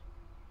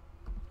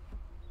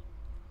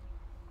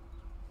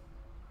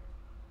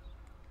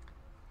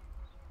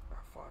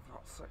 Five,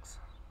 not 6.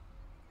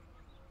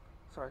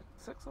 Sorry,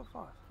 6 or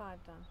 5?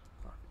 5 done.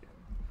 5, yeah.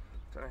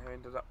 Don't know who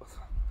ended up with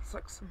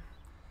 6.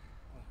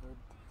 I heard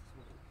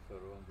So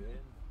wrong there.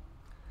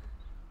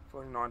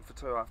 49 for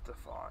 2 after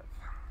 5.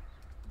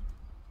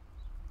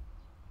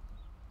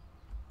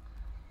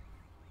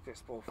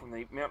 First ball from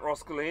the Mount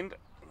Roskill end.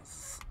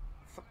 It's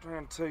flipped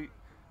around to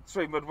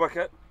 3 mid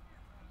wicket.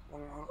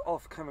 Long one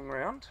off coming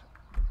round.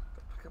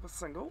 Pick up a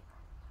single.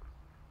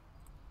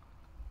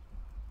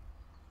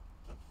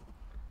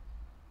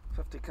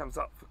 50 comes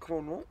up for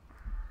Cornwall.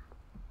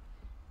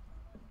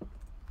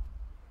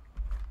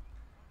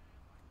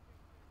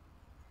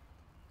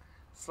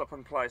 Slip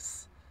in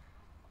place.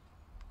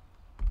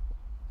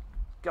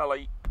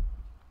 Gully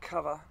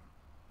cover.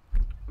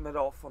 Mid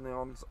off on the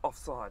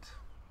offside.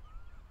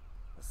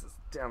 This is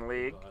down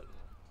leg Got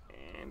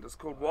it. and it's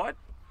called wide.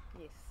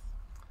 Yes.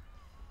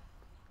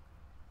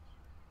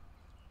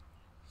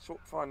 Short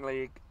fine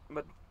leg,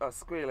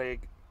 square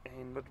leg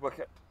and mid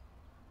wicket,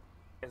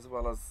 as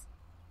well as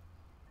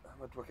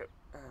mid wicket,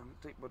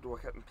 deep mid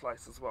wicket in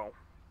place as well.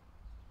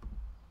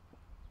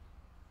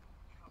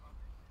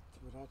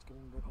 Viraj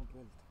coming back in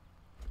 12th.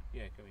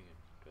 Yeah, coming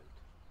in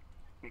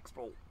 12th. Next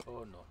ball.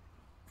 Oh no.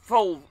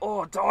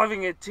 Full,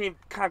 diving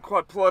attempt, can't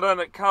quite pull it in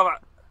at cover.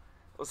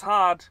 It was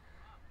hard.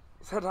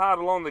 It's hit hard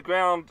along the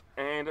ground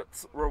and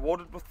it's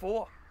rewarded with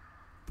 4.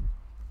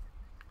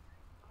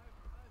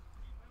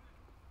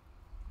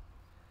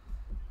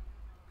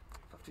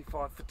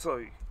 $55 for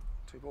 2.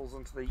 2 balls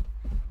into the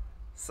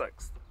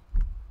 6th.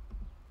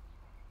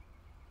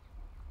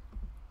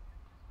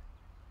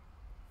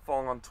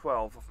 Fong on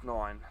 12 of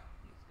 9.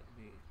 It's going to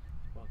be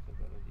sponsored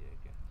by the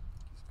again.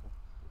 He's got.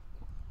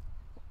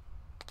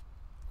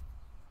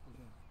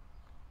 Okay.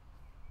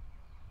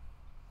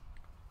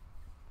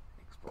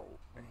 Next ball.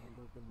 And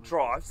Local invoice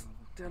drives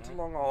first down to Yeah.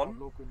 long tomorrow. on.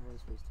 Local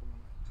invoice first tomorrow.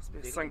 Just be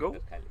a Take single.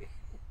 it Kali.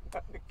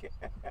 Okay.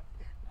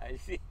 I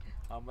see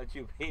how much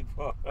you paid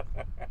for. And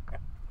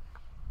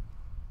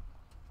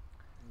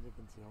you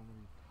can see how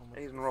much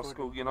Eden effort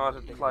Roskill and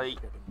United getting play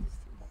this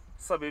thing back.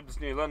 Suburbs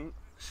Newland,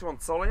 Sean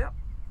Solia.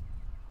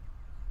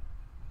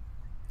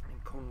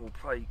 And Cornwall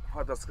play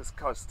Hibiscus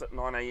Coast at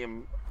 9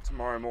 AM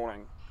tomorrow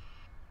morning.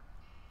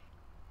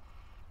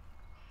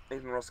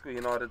 Eden Roskill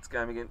United's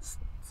game against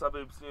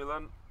Suburbs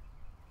Newland.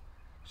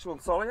 Sean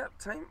Solia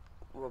team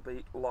will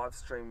be live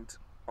streamed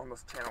on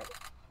this channel.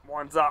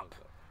 Winds up.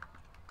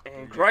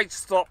 And great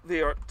stop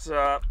there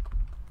at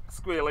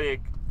square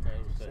leg. Who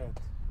Said. said?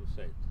 Who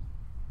said?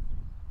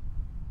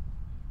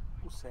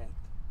 Who said?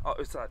 Oh,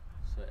 Usad,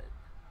 Said.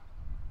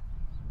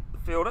 the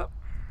fielder.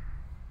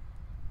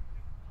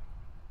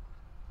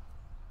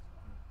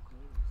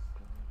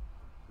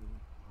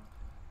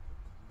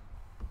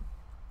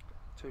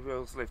 2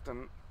 wheels left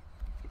and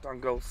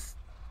Dungill's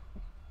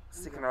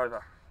second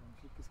over.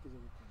 किसकी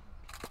जगह पे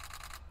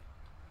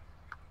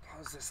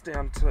Close this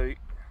down to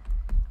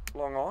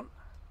long on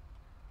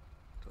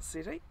to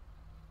Seti.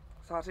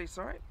 Sati,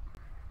 sorry.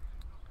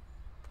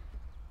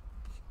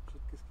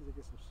 किसकी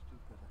जगह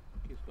substitute कर रहा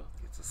है किसको?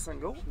 Gets a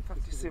single,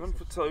 57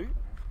 for 2.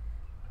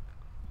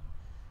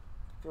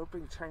 Field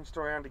being changed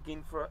around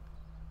again for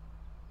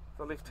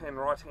the left hand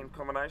right hand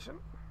combination.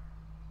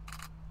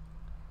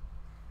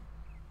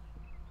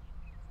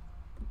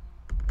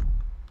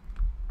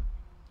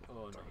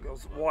 Oh, no.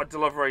 Goes wide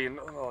delivery and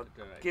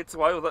gets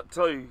away with it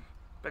too.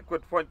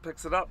 Backward point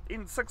picks it up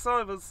in 6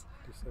 overs.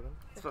 57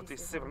 It's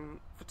 57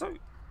 for 2.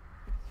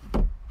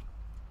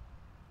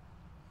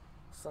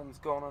 Sun's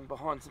gone in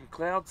behind some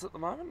clouds at the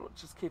moment,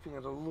 which is keeping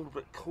it a little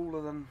bit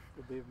cooler than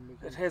तो they've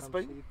making it has some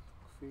been. sheet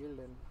field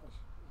and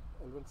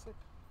Elvin set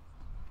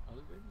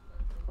Alvin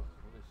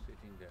was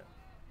sitting there.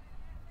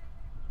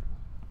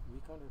 we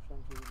can't have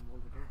some field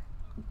involved at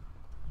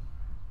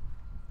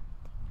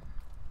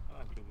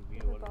all क्योंकि we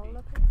The already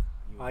bowler,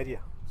 please.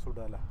 Arya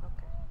Sudala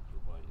Okay. 2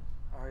 balls.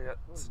 Oh yeah,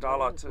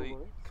 Sadala to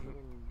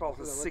bowl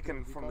his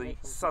second from the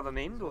southern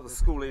end or the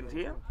school end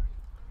here.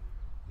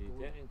 Is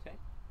there inside?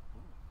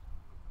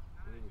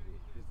 Where is he?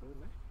 is there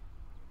no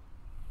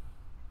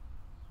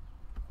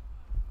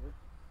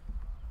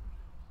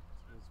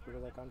it's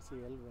because I can't see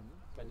Elvin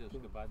अच्छा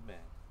उसके बाद में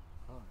है.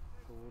 हाँ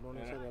तो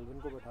उन्होंने शायद Alvin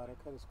को बैठा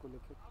रखा है इसको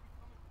लेके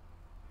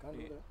कहाँ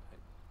ले रहा है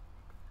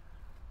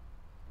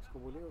इसको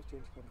बोलिए वो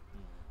चेंज करें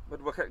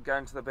Mid wicket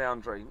going to the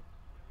boundary.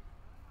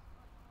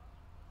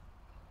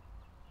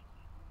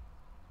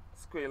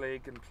 Square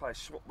leg and play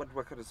short mid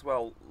wicket as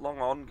well. Long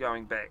on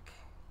going back.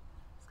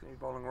 It's going to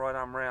be bowling right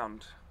arm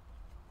round.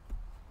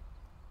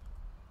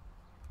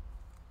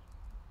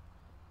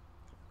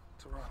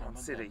 To Rohan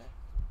Seti.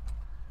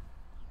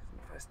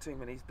 Hasn't faced too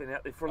many. He's been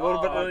out there for a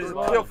little bit. Oh, He's good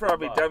appealed ball, for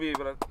good RBW,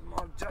 but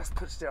I've just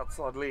pitched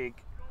outside leg.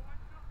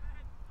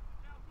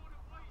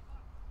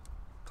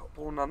 Top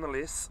ball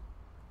nonetheless.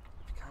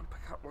 If you can't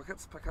pick up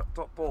wickets, pick up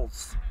top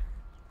balls.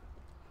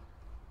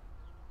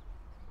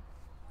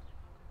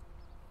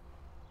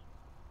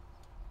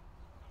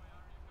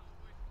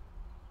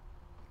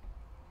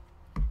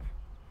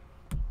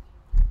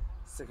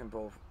 Second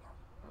ball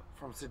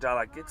from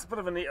Sudala. Gets a bit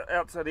of an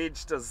outside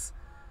edge, does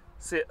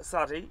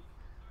Sati.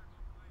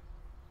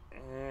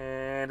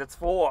 And it's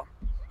 4.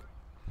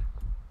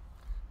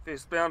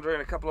 First boundary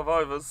in a couple of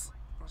overs.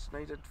 Much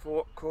needed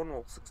for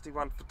Cornwall.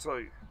 61 for 2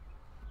 in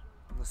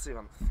the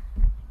 7th.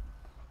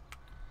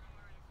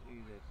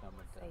 He's a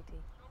Samantha.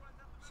 80.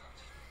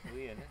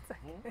 वही है ना?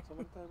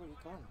 समझता है but he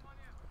can't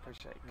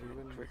Appreciate you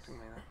Elvin correcting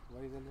me there.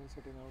 why is Elvin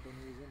sitting out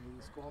any reason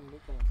इसको हम नहीं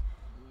करा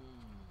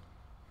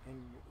सकते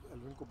and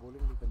Elvin को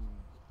bowling भी करनी है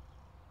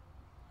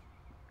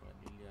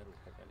नील यार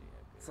उठा चली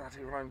है.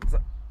 Sati runs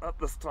up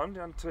this time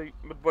down to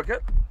mid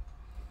wicket.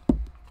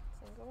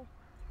 Single.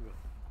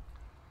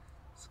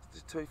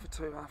 62 for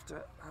 2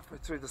 after halfway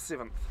through the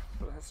 7th.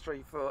 Bit of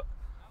history for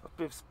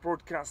Bev's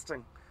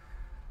broadcasting.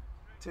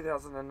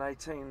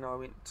 2018 I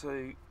went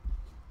to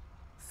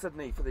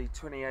Sydney for the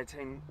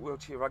 2018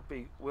 Wheelchair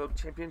Rugby World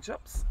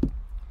Championships.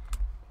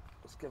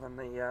 Was given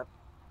the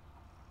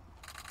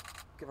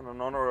given an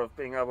honour of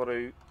being able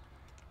to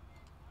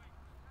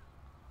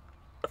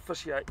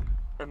officiate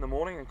in the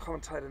morning and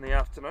commentate in the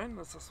afternoon.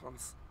 This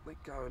one's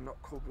let go and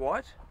not called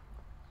wide.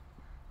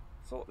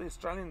 Saw what the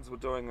Australians were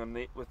doing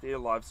with their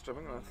live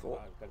streaming, and I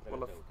thought,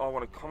 well, if I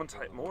want to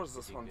commentate more, as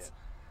this one's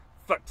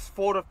flicked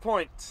forward of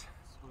point.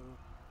 so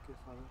okay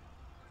father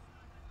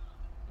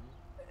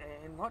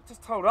And might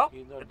just hold up.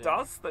 He's not It there.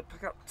 does. They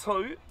pick up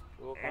 2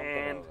 वो काम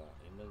कर and रहा होगा.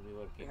 He must be they're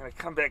working. going to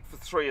come back for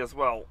 3 as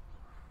well.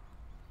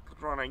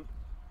 Good running.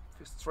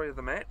 First 3 of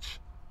the match.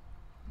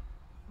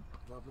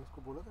 तो आपने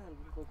उसको बोला था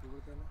Elvin को बोल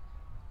देना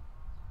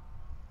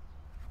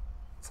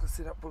So I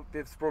set up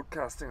Bev's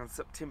broadcasting in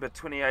September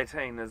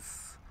 2018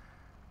 as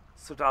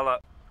Sudala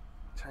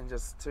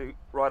changes to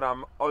right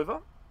arm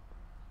over.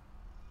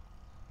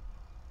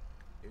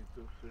 एक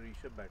तो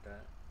ऋषभ बैठा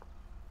है.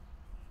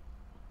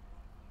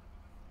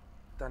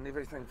 Done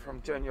everything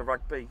from junior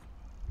rugby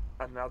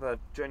and other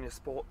junior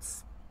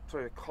sports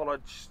through to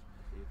college,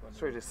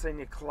 through to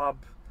senior club.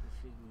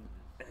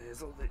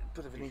 There's all the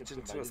bit of an edge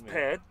into his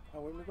pad.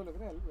 हाँ वही मेरे को लग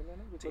रहा है Elvin है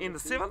ना To end the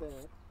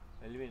 7th.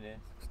 Alvin है.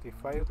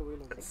 65 तो वही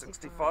लग रहा It's है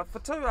 65 for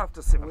 2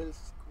 after 7.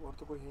 Wells और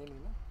तो कोई है नहीं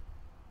ना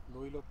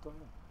 2 ही लोग तो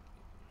हैं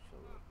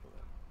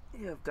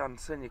Yeah, I've done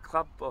senior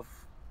club. I've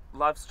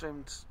live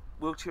streamed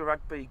wheelchair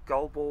rugby,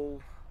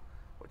 goalball,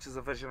 which is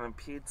a vision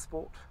impaired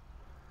sport.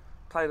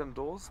 Played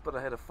indoors, but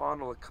I had a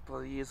final a couple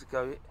of years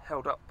ago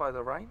held up by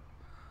the rain.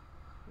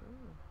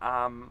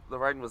 The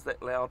rain was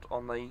that loud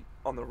on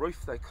the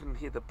roof they couldn't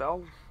hear the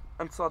bell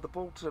inside the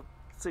ball to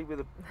see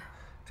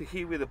to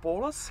hear where the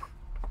ball is.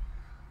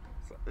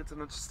 So it's an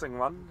interesting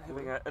one,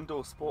 having an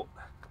indoor sport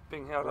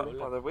being held up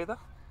by the weather.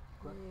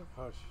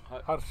 Harsh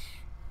Harsh.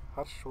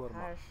 Harsh Verma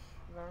Harsh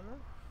Verma.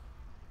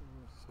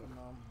 so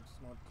नाम it's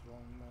not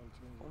wrong I'll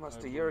change it.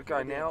 Almost a year ago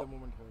Maybe at now. the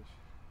moment Harsh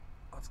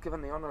I was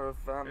given the honour of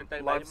ત્યારે live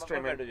બાજુમાં કોણ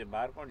streaming બેઠું છે?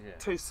 બહાર કોણ છે?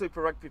 2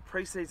 Super Rugby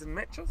pre-season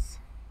matches.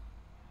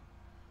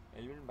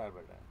 Elwin બહાર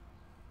બેઠા.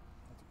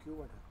 तो क्यों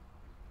बैठा?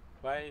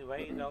 Why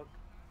is out?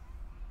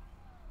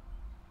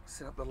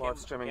 Set up the live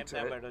streaming Came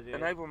down better, to yeah.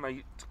 enable me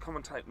to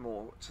commentate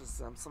more, which is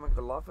something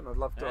I love, and I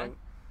love doing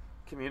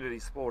community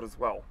sport as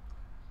well.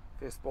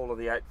 First ball of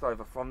the 8th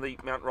over from the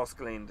Mount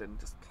Roskill end and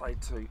just play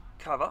to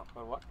cover.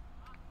 For what?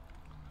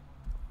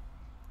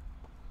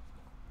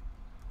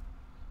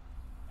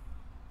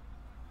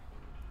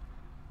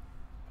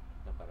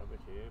 બરાબર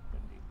છે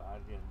પણ બહાર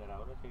જે અંદર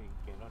આવેલો છે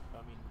cannot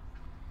come in.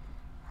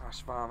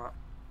 Harsh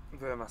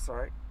Verma,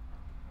 sorry,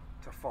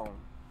 to Fong.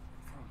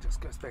 Fong just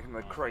goes back in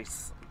the crease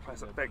and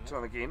plays it back to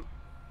him again.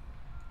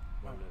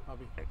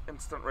 अभी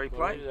Instant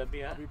replay.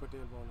 અભી હા अभी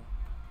पटेल बॉलर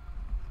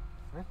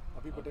है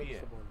अभी पटेल अभी से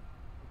है। बॉलर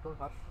तो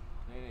हर्ष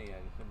નહીં નહીં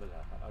યાર इसमें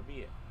બધા અભી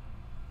है.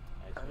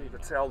 Avi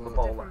Patel, the It's a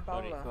bowler, different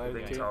bowler. Sorry.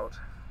 being told.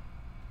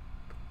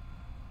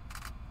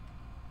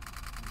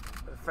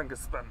 A finger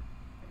spin.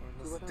 And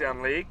this is down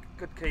leg,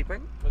 good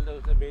keeping. બોલતા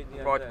उसने भेज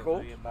दिया Right अंदर, call.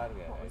 तो ये बाहर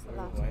गया. What was the I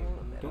last don't know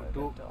ball? why. Two- That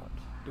two- dot.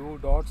 2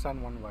 dots and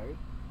 1 wide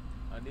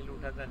Anil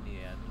उठाता नहीं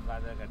है. अनिल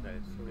बाधा करता है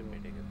इसके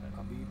बेटे के साथ.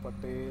 अभी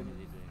Patel What is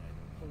he doing? I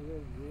don't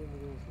know. ये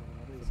मुझे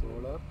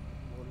bowler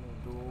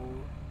 2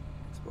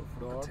 It's ball from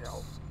dots Patel.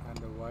 and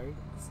a wide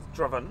This is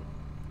driven.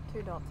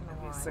 2 dots and a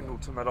He's wide. single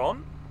to mid on.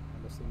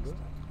 and a single.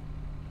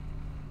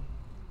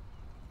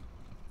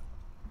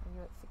 Are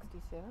you at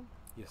 67?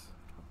 Yes.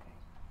 Okay.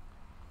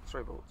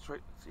 3 balls. 3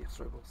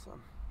 balls.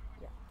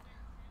 Yeah.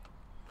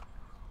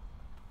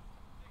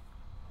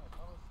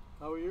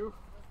 How are you?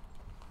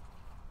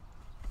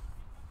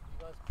 You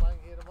guys playing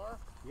here tomorrow?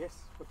 Yes,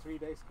 for 3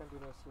 days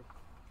continuously.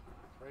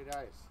 3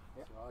 days.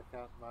 Yeah. So I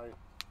can't know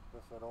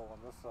this at all on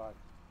this side.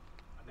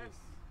 Yes.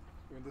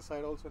 In this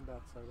side also and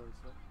that side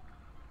also.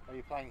 Are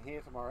you playing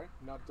here tomorrow?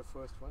 Not the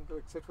first one,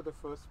 though, except for the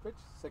first pitch,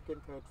 second,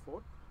 third,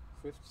 fourth,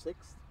 fifth,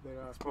 sixth. There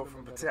are It's ball from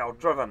tournaments Patel, that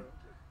are driven. playing,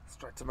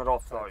 Straight to mid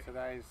off So though.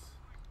 today's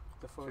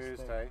the first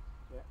Tuesday. Day.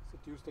 Yeah, so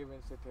Tuesday,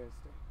 Wednesday,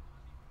 Thursday.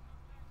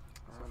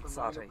 So And from 9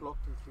 Saturday. o'clock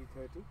till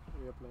 3:30,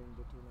 we are playing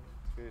the tournament.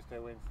 Tuesday,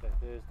 Wednesday,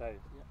 Thursday.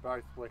 Yeah.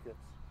 Both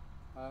wickets.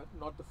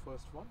 Not the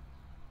first one,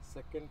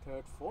 second,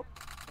 third, fourth,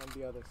 and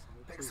the other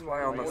side. Backs So if away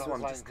you on play this that, one,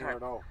 Playing just here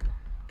can't at all.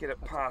 get it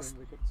that's a past pin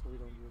wicket, so we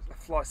don't use a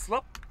it. fly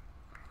slip.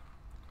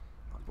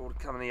 One ball to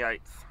come in the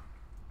 8th.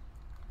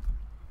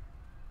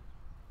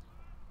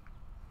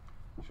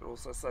 Should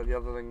also say the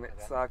other thing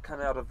that's come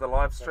out of the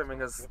live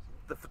streaming is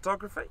the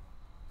photography.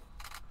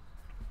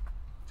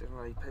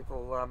 Generally,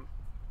 people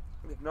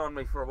who've known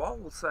me for a while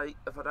will say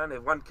if I don't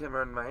have one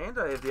camera in my hand,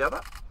 I have the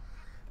other.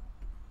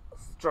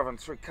 This is driven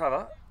through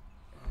cover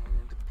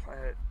and play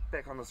it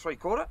back on the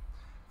 3/4.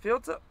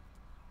 Fields it.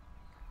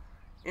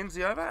 Ends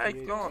the over,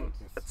 8 gone.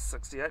 Yes. It's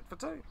 68 for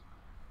 2.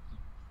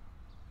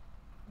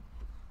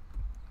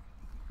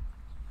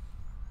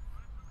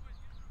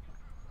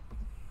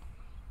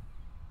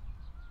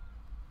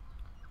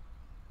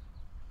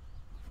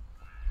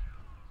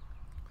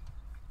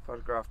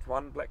 Photographed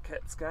one Black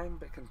Caps game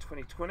back in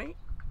 2020.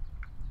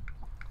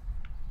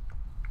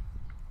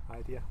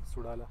 Idea,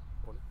 Sudala.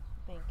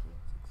 Thank you.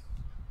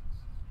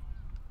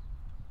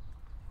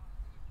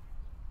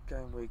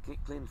 Game where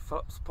Glenn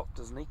Phillips popped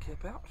his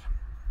kneecap out.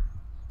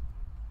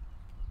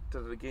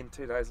 Did it again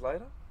 2 days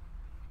later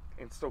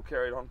and still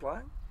carried on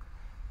playing.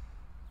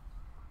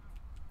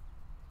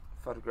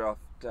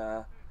 Photographed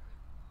the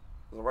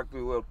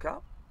Rugby World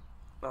Cup,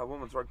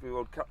 Women's Rugby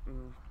World Cup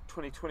in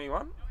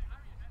 2021.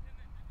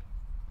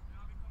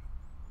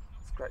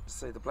 It's great to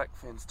see the Black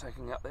Ferns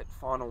taking up that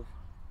final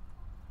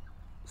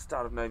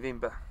start of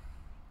November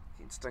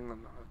against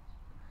England.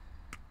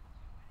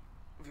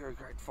 A very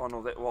great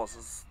final that was.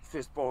 His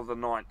first ball of the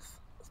 9th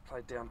was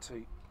played down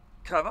to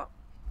cover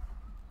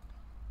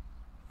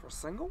for a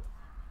single.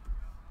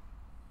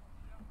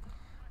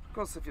 Of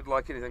course, if you'd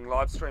like anything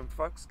live streamed,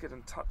 folks, get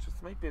in touch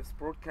with me. Bev's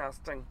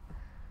Broadcasting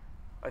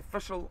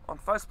Official on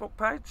Facebook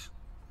page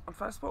on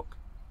Facebook.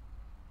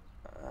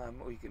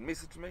 Or you can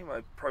message me.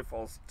 My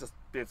profile's just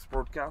Bev's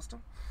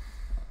Broadcasting.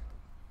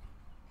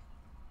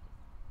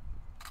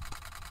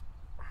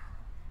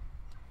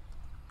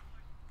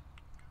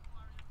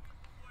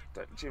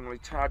 Don't generally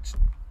charge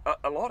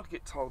a lot. I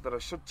get told that I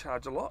should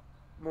charge a lot,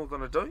 more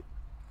than I do.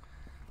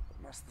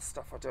 But most of the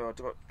stuff I do it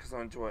because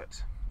I enjoy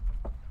it.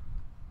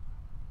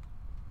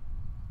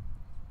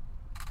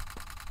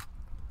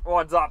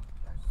 Winds up,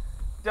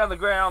 down the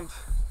ground,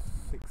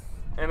 6.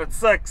 and it's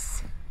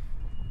 6.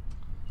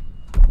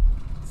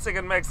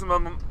 Second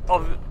maximum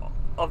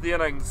of the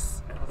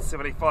innings.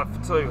 75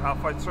 for 2,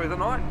 halfway through the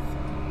 9th.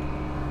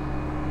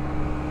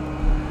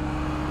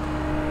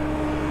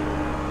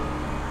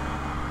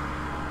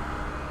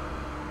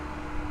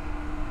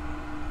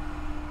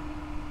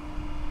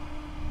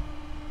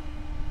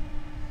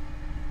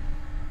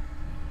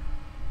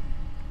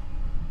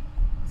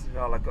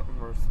 I got in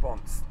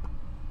response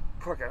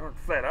quicker and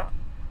flatter.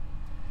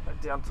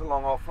 Down to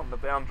long off on the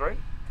boundary.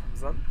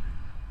 Comes in.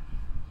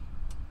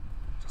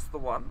 Just the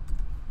one.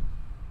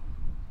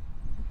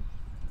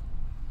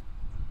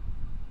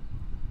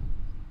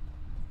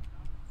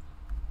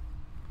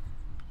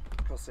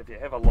 course, if you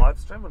have a live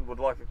stream and would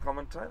like a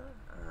commentator,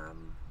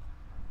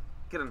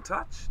 get in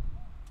touch.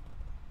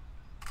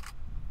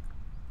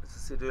 As I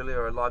said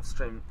earlier, I live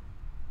stream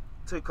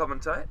to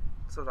commentate,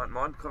 so I don't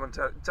mind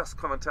just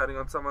commentating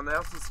on someone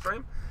else's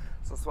stream.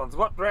 So this one's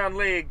whipped round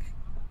leg,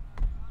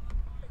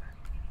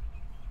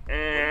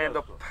 and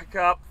I'll pick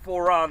up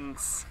 4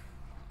 runs.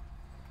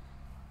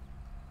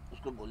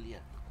 उसको बोलिए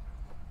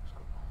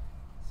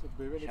So,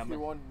 Bevan, if you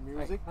want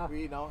music,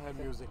 we now have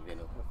music. You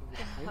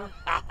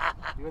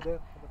were there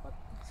for the party.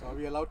 So, are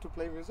we allowed to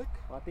play music?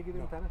 Party ki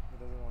din tha na? He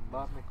doesn't want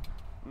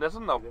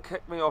Nitin, they'll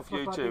kick me off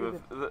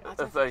YouTube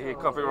if they hear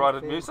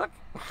copyrighted music.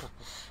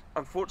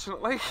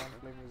 Unfortunately.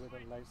 Can't play music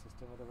on live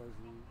system, otherwise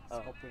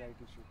it's copyright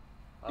issue.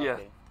 Yeah,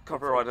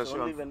 copyright It's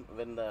issue. only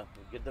when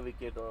get the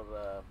wicket or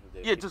they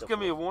Yeah, hit just the give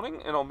me a post.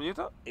 warning and I'll mute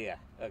it. Yeah.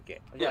 Okay.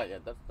 Yeah.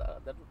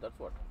 That's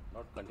what.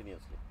 Not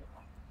continuously.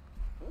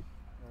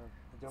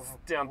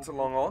 Down to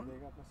long on.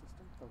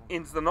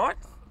 Ends the night.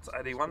 It's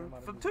 81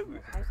 for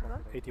 2.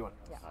 81.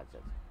 Yeah.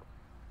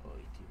 Oh,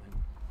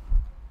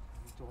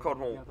 81.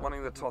 Cornwall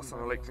winning the toss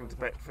and electing to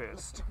bat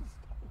first.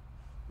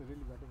 They're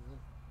really batting well.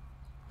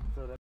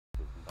 So that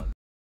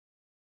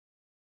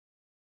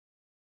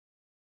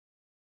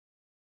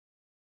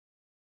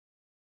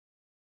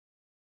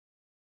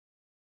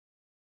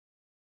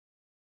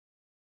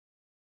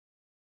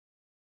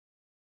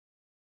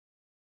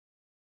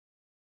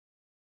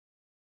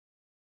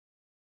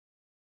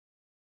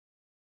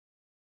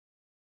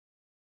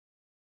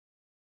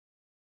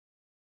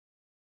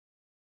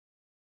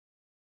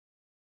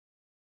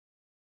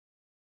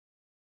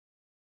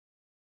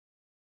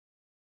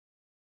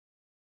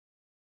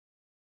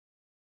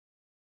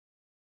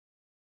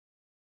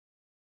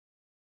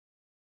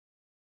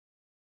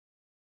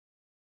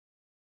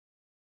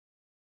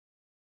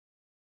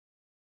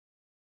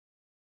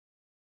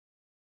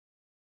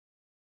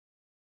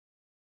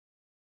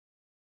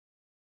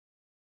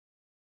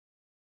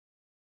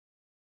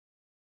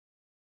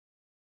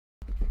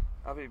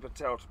Avi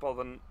Patel to bowl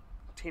the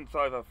 10th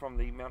over from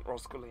the Mount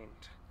Roskill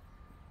end.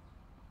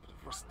 Bit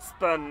of wrist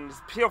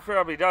spins, peel for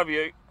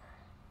LBW.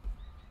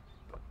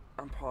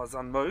 Umpires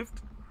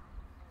unmoved.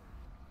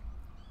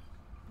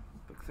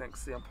 Big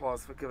thanks to the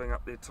umpires for giving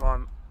up their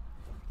time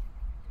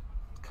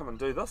to come and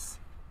do this.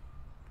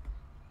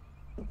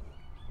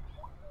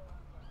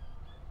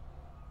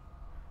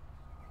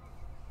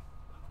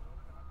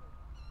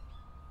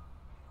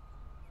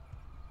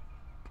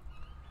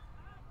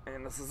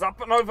 And this is up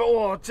and over.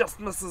 Oh, just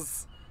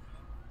misses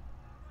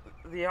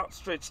the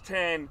outstretched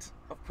hand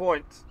of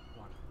point.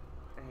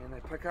 And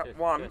they pick up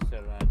one. Just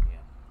a run,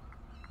 yeah.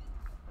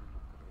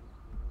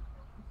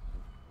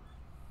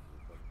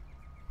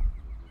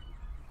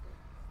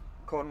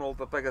 Cornwall,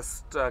 the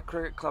biggest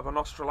cricket club in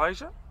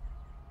Australasia.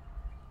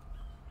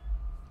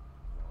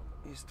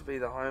 Used to be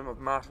the home of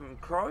Martin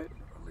Crowe,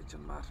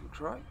 legend Martin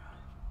Crowe.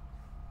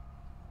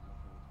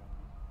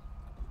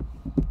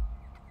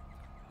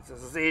 This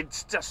is his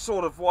edge, just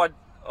short of wide,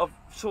 of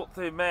short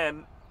third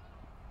man.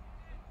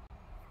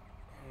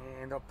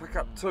 And I'll pick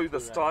up 2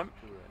 this time.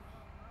 2 runs.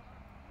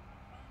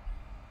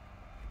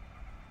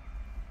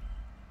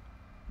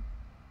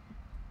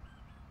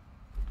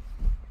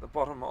 The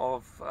bottom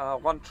of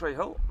One Tree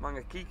Hill,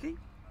 Mangakiki.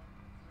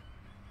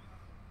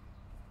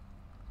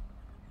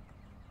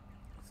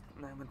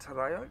 Name in Te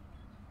Reo.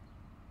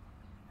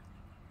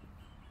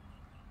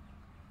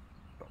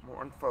 Got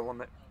more info on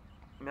that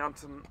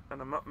mountain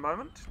in a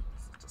moment.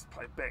 So just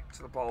play back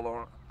to the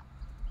bowler.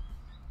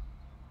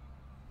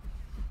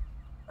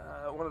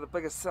 One of the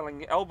biggest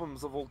selling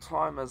albums of all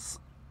time is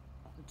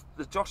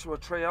the Joshua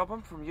Tree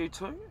album from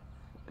U2,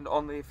 and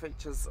on there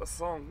features a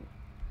song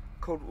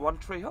called One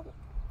Tree Hill.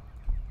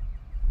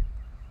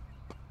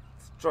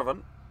 It's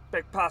driven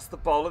back past the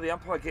bowler, the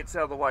umpire gets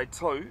out of the way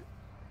too,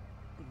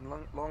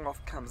 and long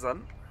off comes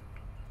in.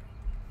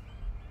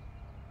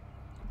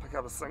 Pick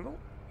up a single.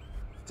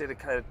 It's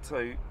dedicated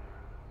to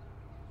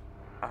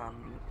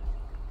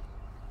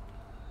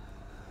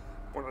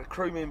one of the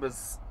crew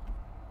members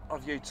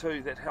of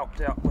U2 that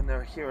helped out when they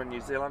were here in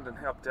New Zealand and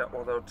helped out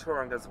while they were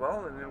touring as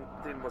well, and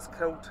then was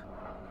killed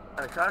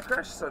in a car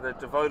crash, so they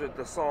devoted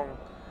the song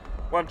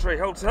One Tree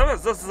Hill to him.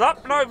 As this is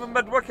up and over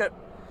mid-wicket.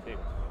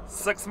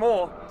 6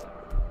 more.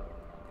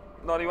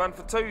 91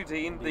 for 2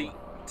 to end the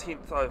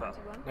 10th over.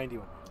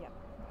 91. Yeah.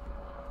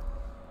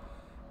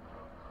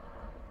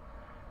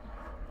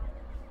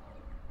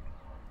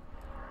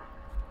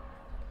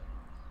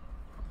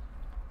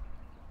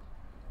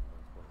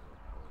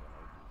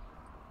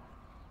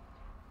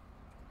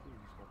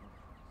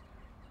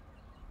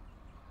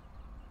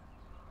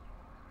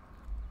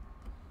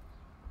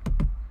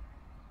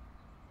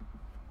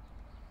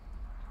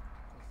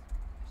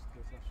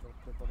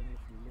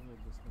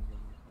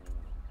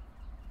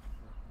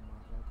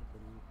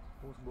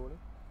 Who's bowling?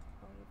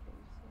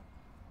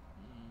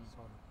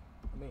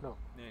 No.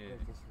 Yeah, yeah.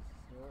 This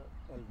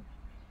is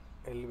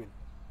Elvin.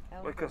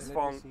 Lucas Let me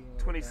Fong, see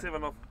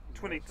 27 of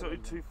 22,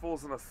 2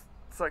 4s and a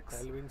 6.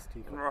 Elvin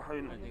Steve. And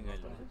Rahun I think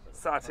I'll lose.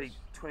 Sati,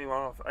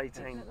 21 of 18,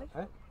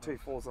 Definitely. 2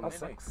 4s and a Okay.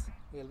 6.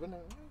 Elvin.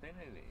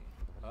 Finally.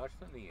 हर्ष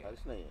तो नहीं है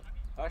हर्ष नहीं है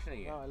हर्ष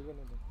नहीं है No, Alvin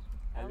is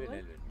there. Alvin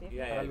Definitely.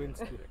 yeah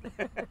Alvin's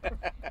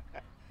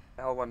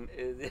Alwyn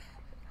is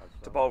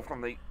to bowl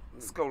from the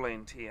school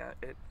end here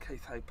at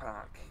Keith Hay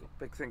Park.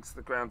 Big thanks to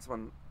the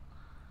groundsmen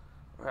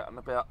who are out and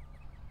about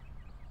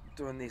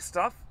doing their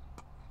stuff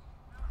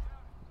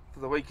for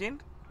the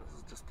weekend. This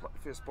is just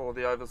first ball of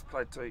the overs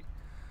played to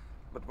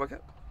mid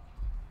wicket.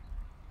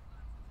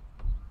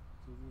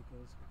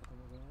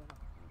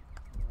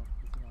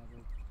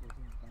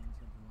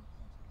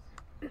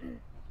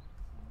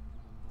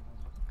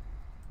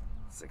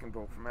 Second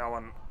ball from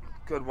Alwyn,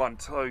 good one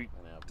too.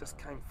 Just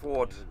came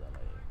forward.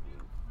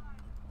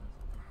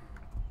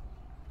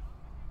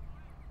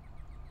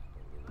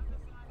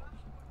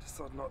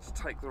 Decided not to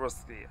take the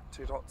risk there.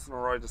 2 dots in a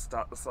row to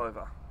start this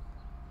over.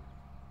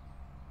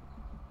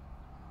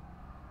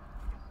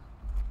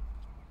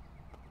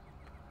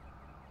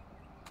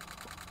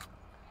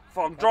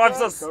 Fong drives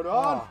us Go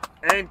on.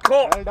 and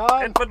caught Well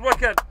done. at mid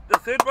wicket. The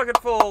third wicket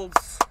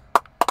falls,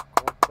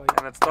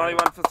 and it's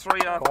 91 for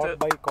 3 after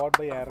Caught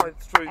by Aaron. halfway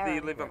through the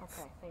Aaron. 11th.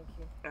 Okay, thank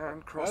you.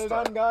 Aaron Well Crosto.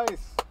 done, guys.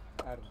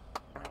 Aaron.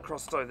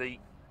 Crosto, the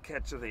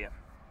catcher there.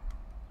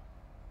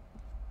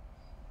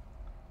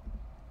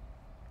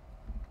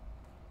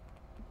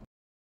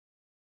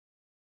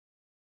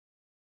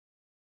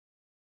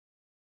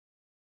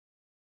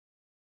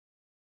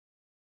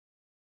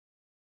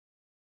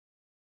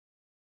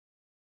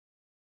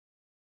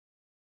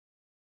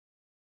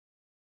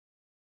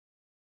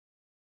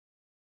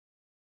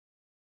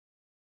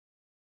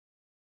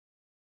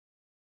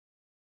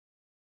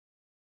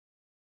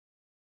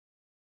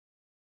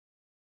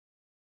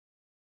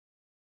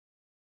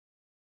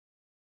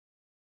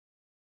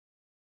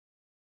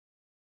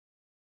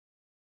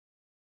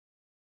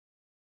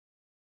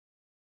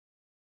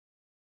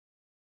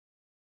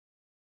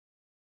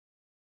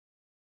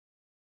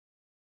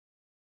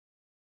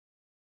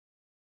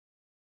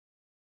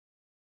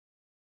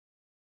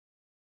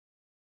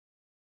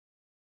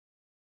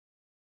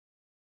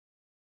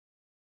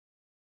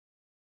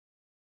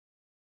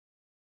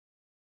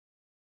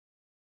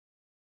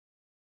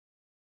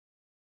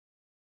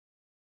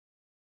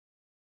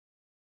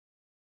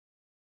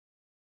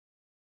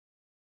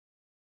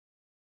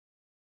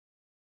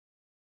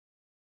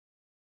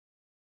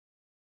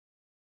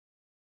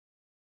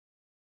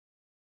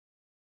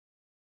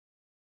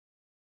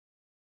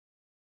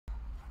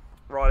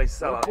 Riley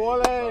Seller, Good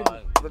bowling.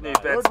 the new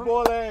Good batsman.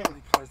 bowling.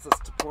 He plays this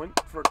to point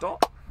for a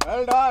dot.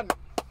 Well done.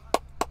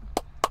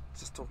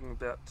 Just talking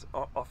about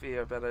off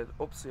air about an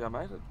oopsie I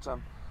made.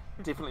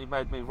 It definitely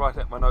made me write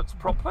out my notes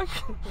properly.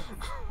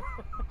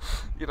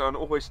 You know, and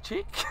always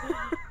check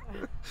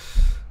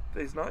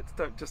these notes.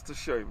 Don't just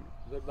assume.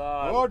 good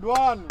ball Good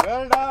one.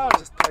 Well done.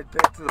 Just played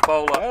back to the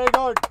bowler. Very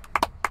good.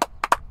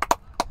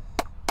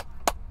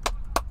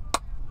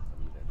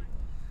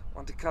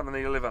 One to come in the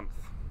 11th.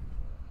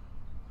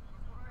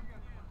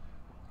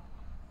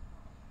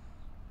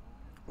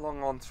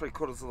 Long on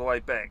 3/4 of the way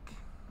back.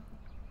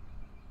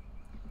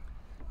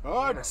 And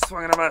Good. a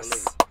swing and a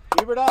miss.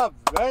 Keep it up.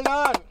 Well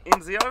done.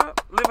 Ends the over.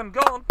 11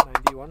 gone.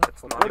 91.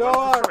 It's Good 91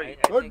 over. for 3. I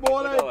Good think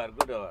bowling. good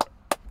over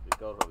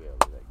recover हो गया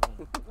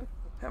अभी तक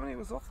How many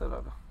was off that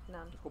over?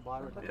 None.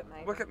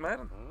 Yeah, wicket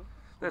maiden.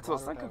 That's what I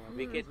was thinking.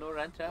 wicket no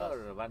runs है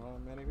और one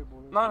मैंने भी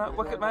बोला No,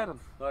 wicket maiden.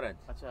 no runs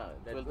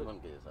अच्छा That's 12th good. one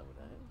के जैसा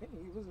मिला है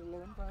he was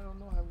 11th. I don't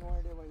know. I have no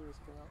idea why he was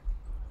still out.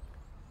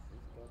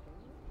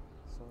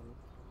 Sorry.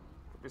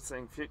 We're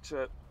seeing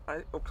future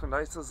Auckland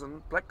Aces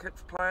and Black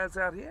Caps players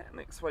out here.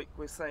 Next week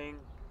we're seeing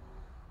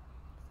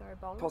Sorry,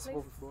 bowler,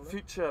 possible please.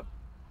 future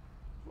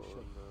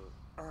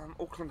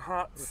Auckland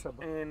Hearts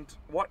and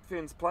White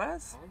Ferns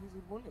players. How is he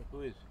bowling?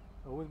 who is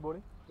Who is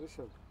bowling?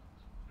 Rishabh.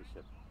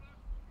 Bishop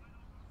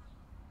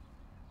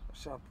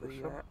Sharp, the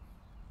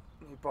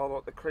new bowler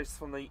at the crease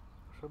from the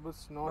Rishabh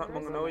is Not not.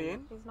 Wanganui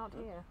end. He's not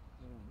here.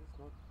 Yeah, he's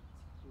not.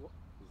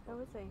 Who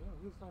is he? Yeah,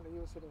 he's not. He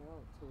was sitting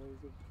out. So why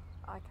is it?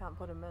 I can't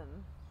put him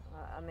in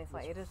unless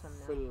I edit him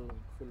now.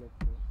 Fill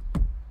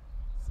up.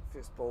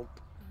 First ball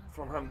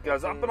from him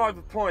goes up and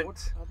over point.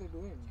 What are they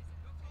doing?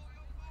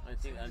 I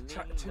think Anil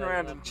turn does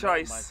around not and know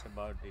chase. much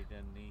about it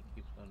and he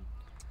keeps on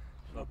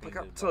I'll dropping pick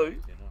up the two.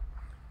 balls, you know.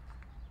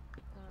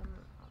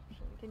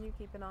 Option. Can you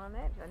keep an eye on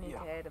that? I need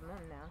Yeah. to add him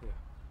in now. Yeah.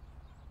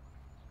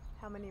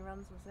 How many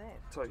runs was that?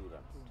 2.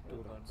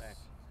 Two gone back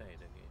side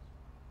again.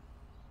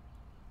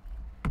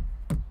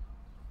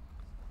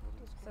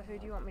 So who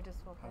do you want me to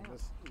swap out?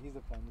 He's the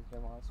prime minister.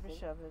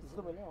 Rishabh is. This is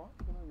the winner, huh?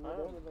 You were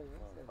there with the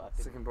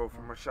yes. Second ball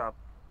from Rashab.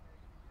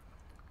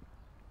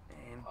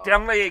 And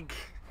down leg.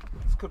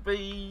 This could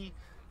be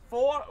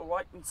 4.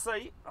 Wait and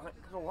see. I think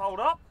it'll hold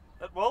up.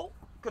 It will.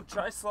 Good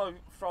chase though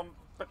from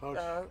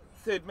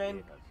third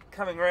man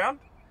coming round.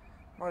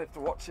 Might have to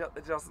watch out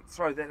that he doesn't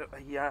throw that at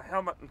the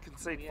helmet and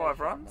concede 5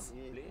 runs.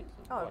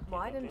 Oh,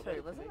 wide and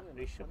 2, was it?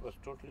 Rishabh was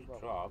totally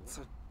dropped.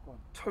 So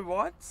 2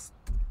 wides.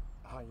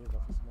 Ah,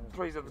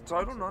 3 to the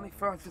total.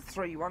 95 for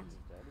 3. 1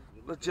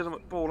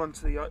 legitimate ball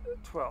into the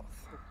 12th.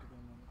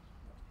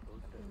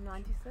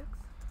 96?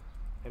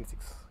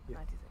 N6. Yeah.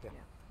 96, yeah.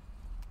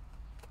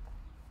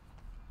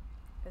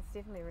 It's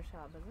definitely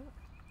Rishab, isn't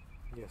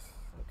it? Yes,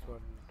 that's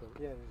what.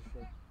 Yeah,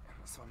 sure.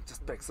 This one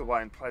just backs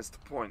away and plays to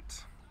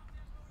point.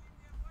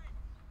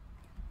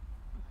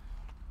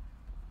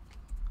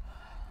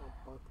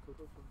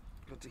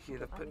 Good to hear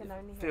the I can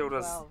only have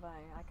fielders 12,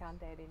 I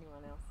can't add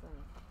anyone else in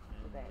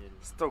to that.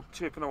 still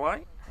chirping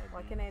away. Well,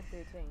 I can add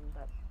 13,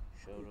 but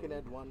You can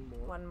add one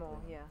more. one more,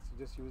 yeah. So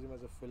just use him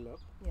as a fill-up,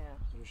 Yeah.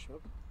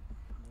 Rishabh.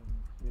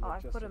 Oh,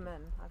 I've put him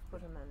in. I've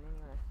put him in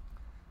anyway.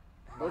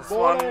 Good This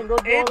bowling, one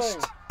good edged.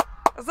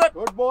 bowling. Is it?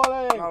 Good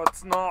bowling. No,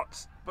 it's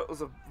not. But it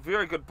was a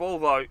very good ball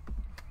though.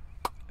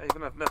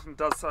 Even if Nitin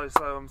does so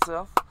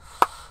himself.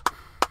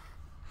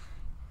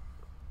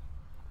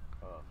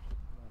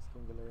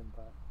 Asking the leg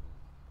impact.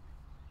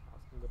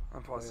 Asking the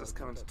Umpire's just player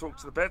coming to impact. talk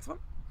to the batsman.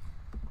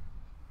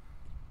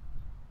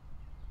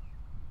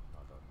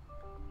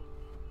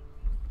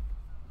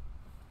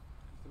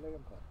 The leg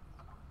impact.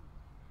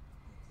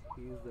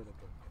 He is the leg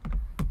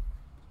impact.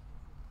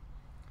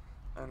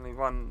 Only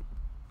one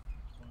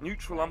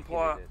neutral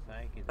umpire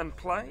in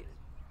play.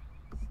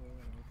 7, 8,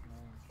 9,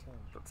 10.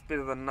 That's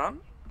better than none.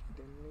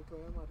 10 नहीं तो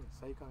है हमारे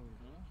सही काम है.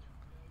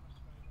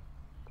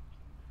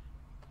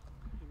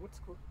 What's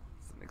good?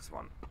 It's the next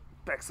one.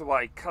 Backs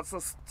away, cuts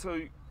us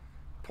to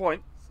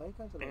point, सही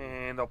कहाँ चला?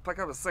 and I'll pick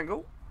up a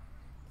single.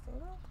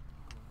 Single?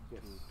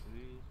 Yes.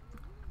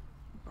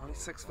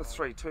 96 for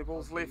 3. 2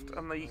 balls left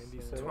in the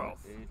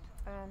 12th.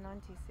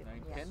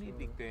 97. 10 ही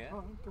दिखते हैं.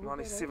 हाँ, तो वो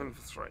 97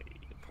 for 3.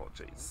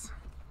 Apologies.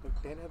 तो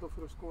 10 है तो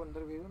फिर उसको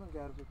अंदर भेजो ना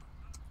 11 पे.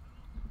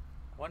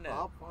 One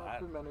आप वहाँ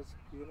पे मैनेज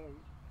किए ना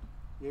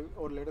ये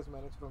और let us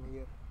manage from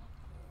here.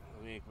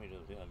 अभी 1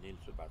 मिनट से अनिल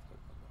से बात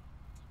करता हूँ.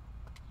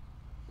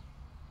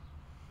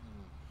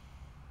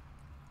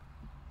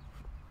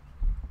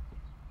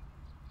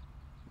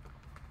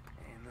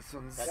 And this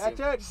one's Catch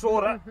it.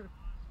 shorter.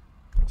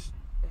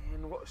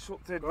 And what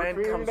short third man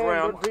Good comes fielding,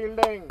 round, good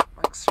fielding.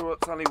 makes sure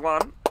it's only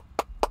one.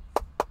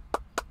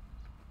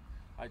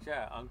 अच्छा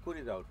अंकुर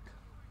is out.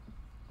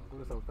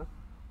 Ankur is out, huh?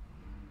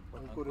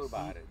 अंकुर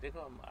बाहर है. देखो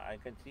I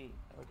can see.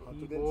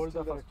 He bowled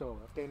the first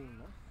over. 10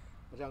 ना.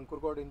 अच्छा अंकुर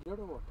got injured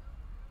or what?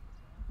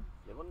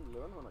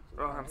 11 होना चाहिए.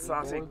 Rohan He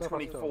Sati bowled the first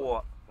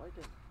 24. Why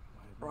 10?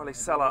 Riley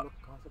Salah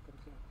कहाँ से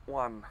करके आए?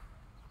 1.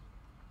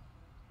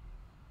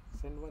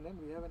 Send one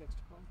and we have an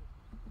extra point.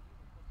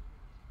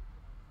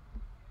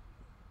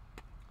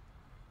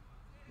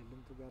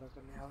 Fielding to 11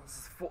 करने Now this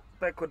is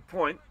backward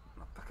point.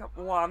 I'll pick up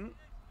 1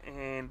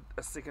 and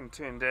a second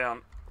turn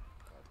down.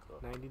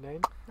 99.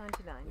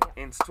 99,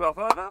 yeah. Ends 12th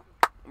over.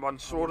 One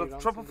short How of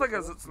many triple runs in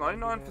figures. this It's over?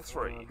 99 for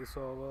 3. This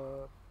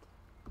over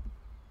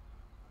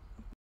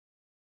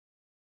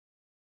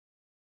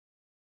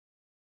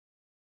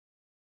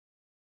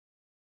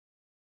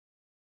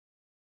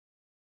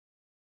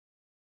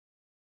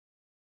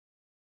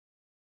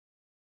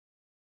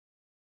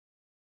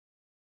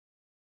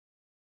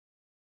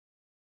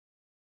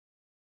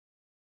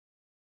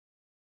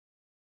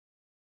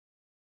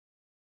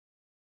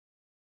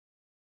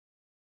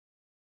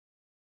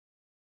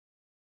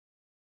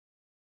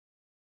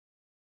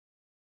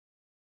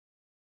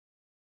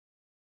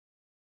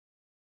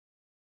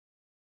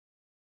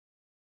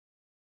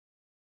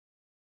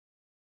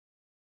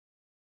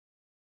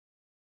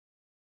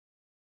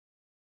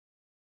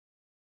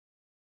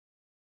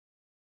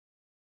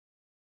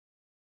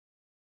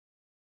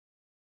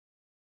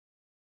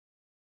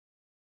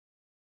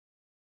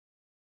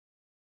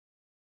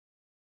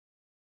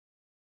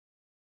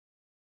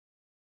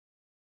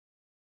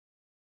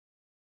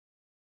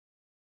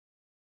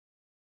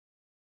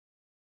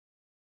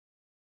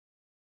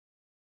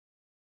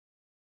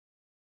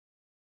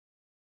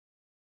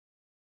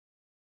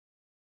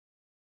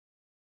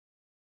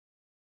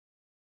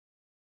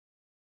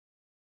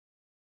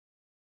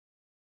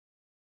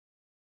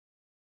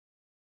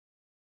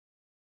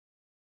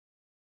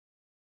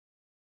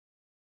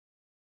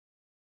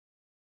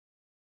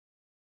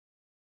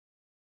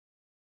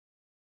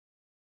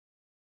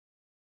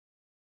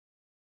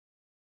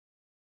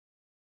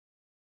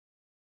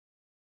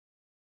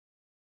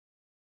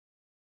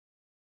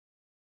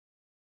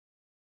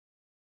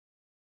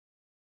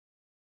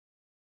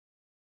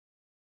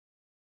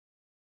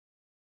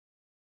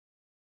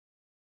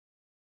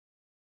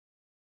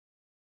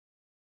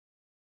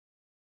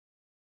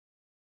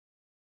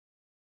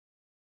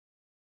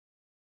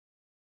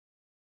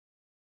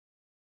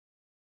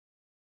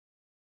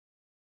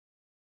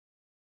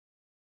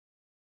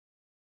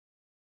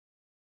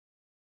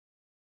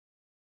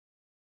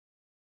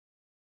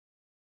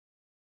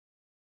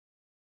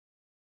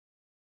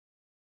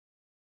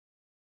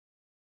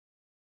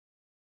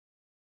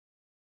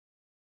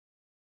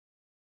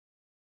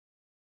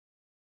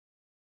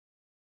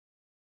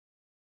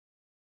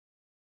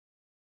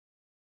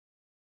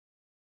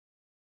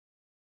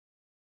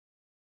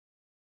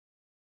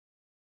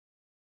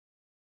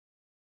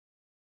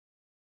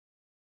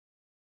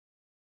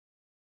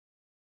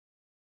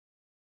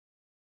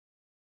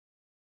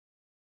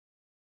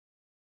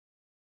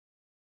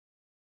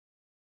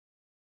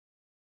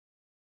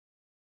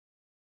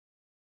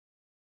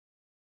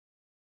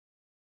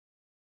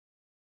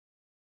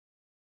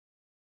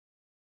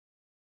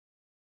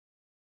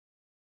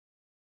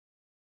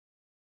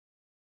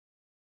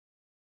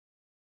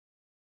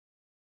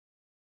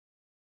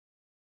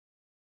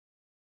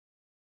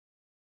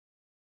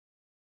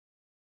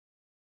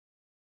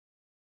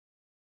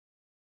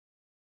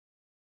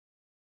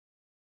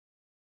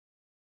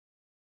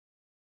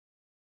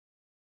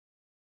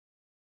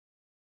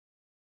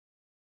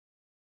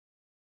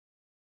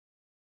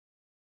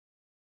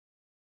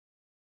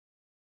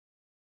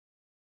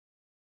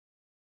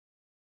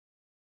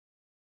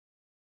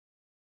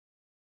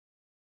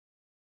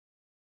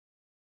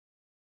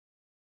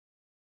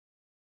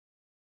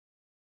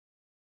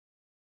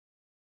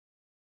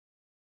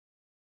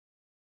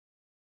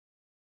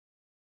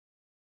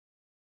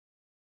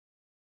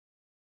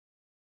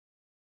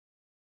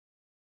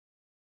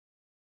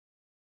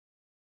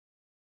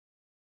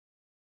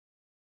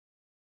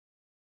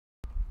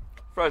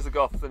Fraser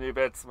Goff, the new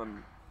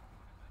batsman,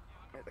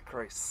 at the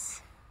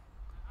crease.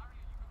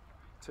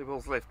 2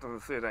 balls left in the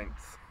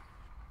 13th.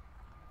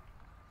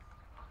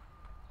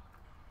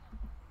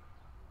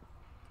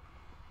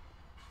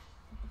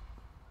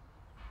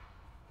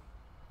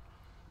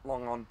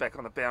 Long on, back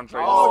on the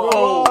boundary. Oh,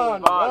 good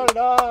one. Well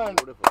done.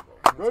 Beautiful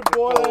ball. Good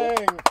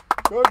bowling.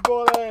 Good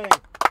bowling.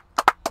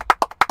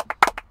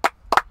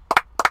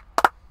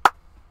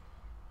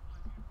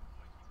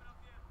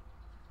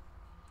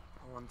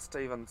 Alan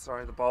Stevens,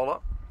 sorry, the bowler.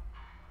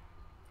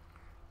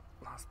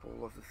 Last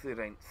ball of the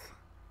 13th.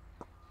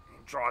 He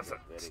drives it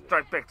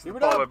straight back to Give the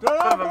it bowler. up, Bit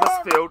of a give it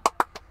up.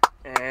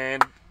 misfield.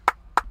 And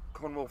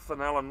Cornwall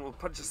Finallen will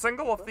punch a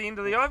single off the end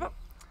of the over.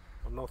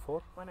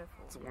 104.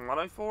 104. It's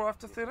 104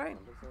 after 13.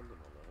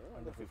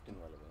 Under 15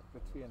 wale.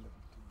 With 3 under 15.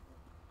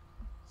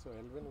 So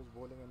Elvin was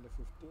bowling under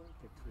 15,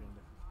 pick 3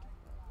 under 15.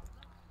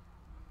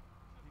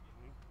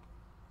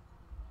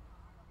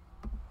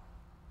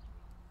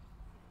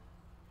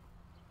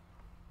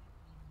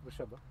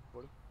 Rishabh,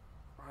 bowling.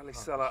 Riley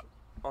Seller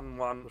on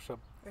 1. Rishabh.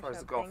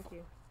 Fraser Rishabh, Goff thank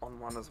you. on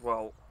 1 as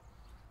well.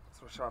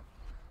 So Rishabh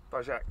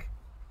Bojak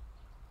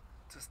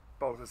just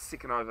bowled his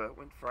second over,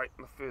 went for 8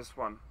 in the first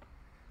one.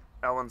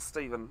 Alan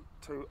Stephen,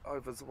 2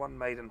 overs, 1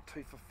 maiden,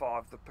 2 for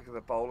 5, the pick of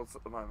the bowlers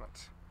at the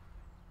moment.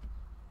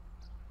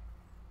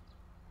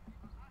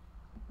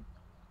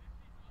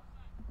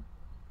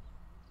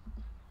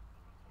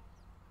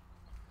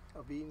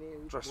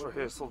 Dress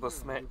rehearsal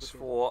this match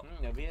for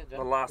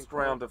the last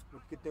round of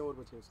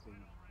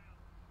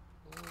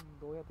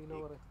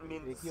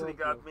men's City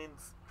Guard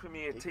Men's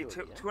Premier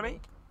T20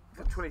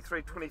 for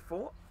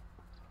 23-24.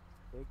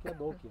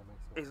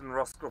 Eden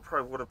Roskill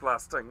Pro Water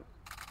Blasting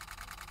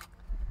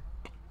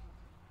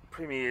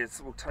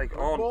Premiers will take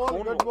on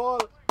Good ball.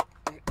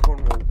 at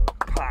Cornwall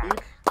Park.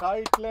 Keep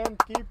tight, Len.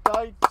 Keep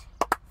tight.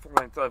 Full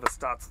length over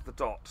starts at the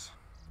dot.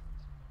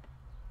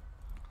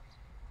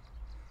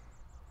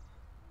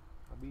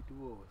 Abhi 2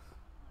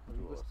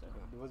 overs.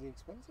 Was he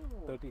expensive?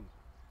 Or? 13.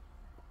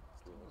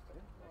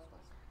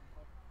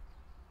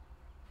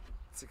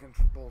 Second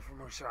ball from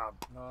Rishabh.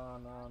 No.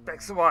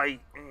 Backs away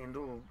and it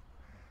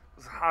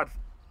was a hard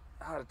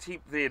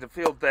attempt there to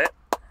field that.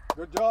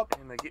 Good job.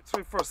 And they get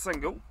through for a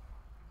single.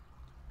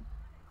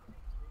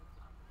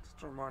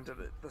 Just a reminder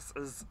that this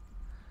is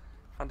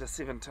under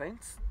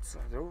 17s, so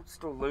they're all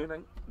still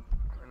learning.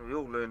 And we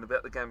all learn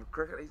about the game of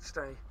cricket each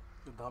day,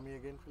 तो Dhami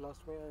again for last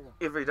में आएगा.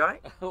 every day.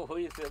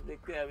 वही सब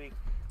देखते हैं अभी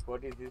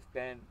what is his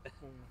plan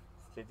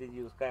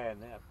strategy उसका है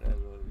ना अपना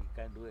we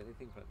can't do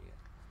anything from here.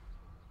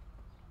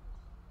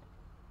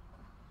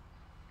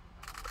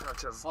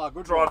 Crutches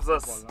Good drives ball,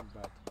 us good ball, not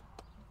bad.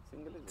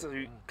 Single is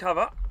to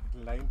cover.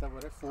 Line था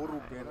बड़े 4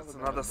 रुक गए ना. It's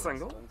another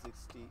single.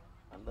 160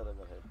 under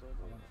अगर है तो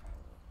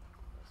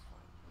that's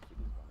fine. If it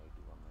is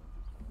 180,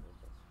 190,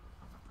 that's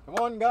Come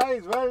on,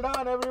 guys. Well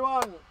done,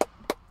 everyone.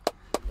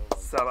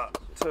 Salah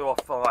 2 off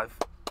 5.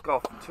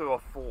 Goff 2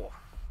 off 4.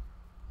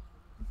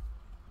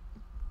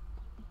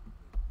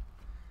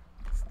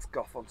 It's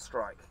Goff on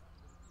strike.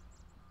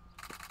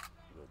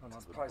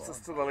 Places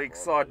to the leg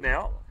side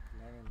now.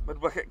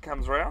 Mid wicket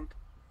comes round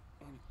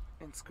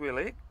and square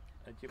leg.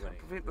 Can't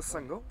prevent the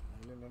single.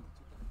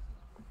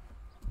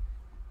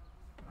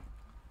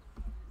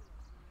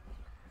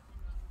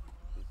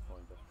 this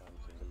point of time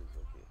single is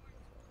okay.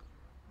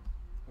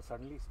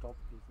 Suddenly stopped.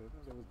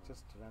 There was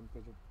just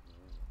rampage.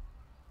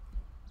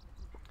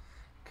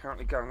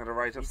 Currently going at a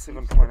rate of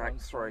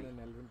 7.83. And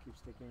Elvin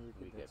keeps taking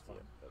wicket. Wickets, That's fine.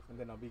 yeah, that's And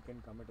then Abhi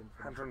can come it and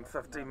finish.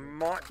 150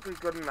 might be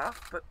good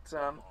enough, but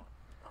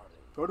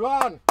Good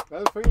one.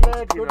 Well fielded.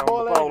 depending Good on the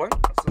bowling. bowling.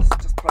 This is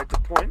just played to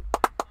point.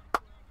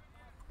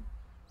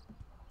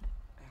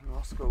 And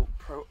Roskill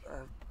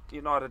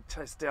United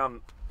chased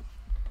down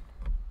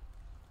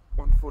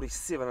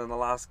 147 in the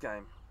last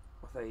game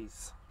with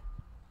ease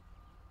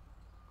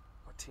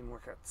by 10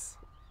 wickets.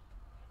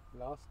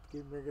 Last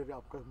game में अगर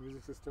आपका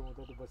music system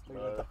होता तो बचता ही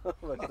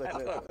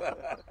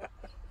रहता.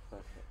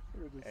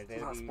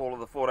 Last ball of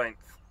the 14th,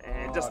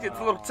 and just gets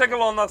a little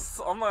tickle on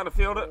this. I'm not going to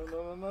field it,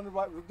 No,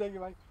 रुक जाइए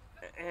भाई.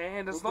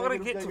 and it's not going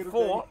to get to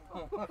 4.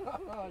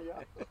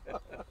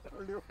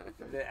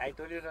 I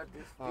told you that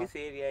this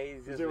area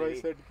is just Vijay bhai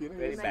very, said कि ना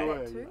very ये Make slow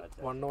that है.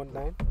 2.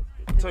 119.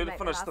 2 to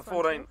finish the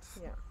 14th.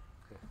 Yeah.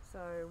 So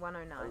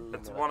 109.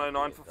 It's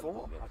 109 for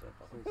 4.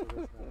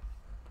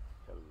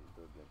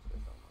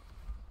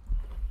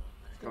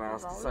 Can I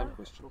ask the same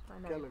question? I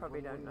know you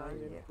probably don't know.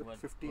 Yeah.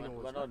 15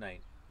 overs. 109.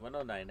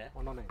 109 eh?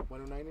 109.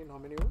 109 in how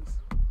many overs?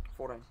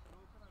 14.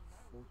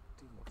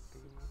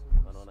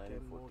 109 10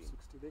 and more 14.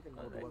 60. They can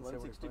go to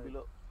 160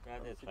 below. Yeah,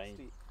 that's fine.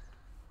 160.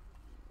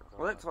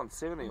 Well, that's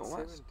 170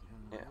 almost.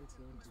 170. Yeah.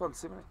 It's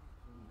 170.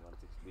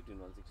 160, between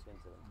 160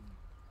 and 70.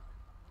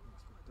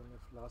 Then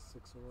if last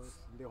 6 overs,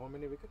 they how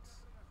many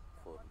wickets?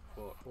 4.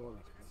 4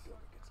 wickets.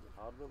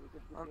 Harbour wicket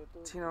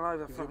 10 and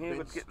over from here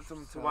would get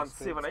them to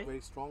 170.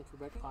 Very strong for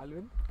batting.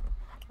 Alvin.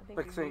 I think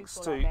Big we thanks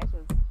use all to- our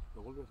batters.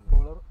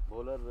 Bowler.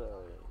 bowler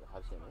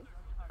Harsha, right?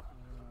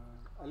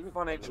 Alvin.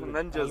 Financial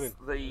Ninjas,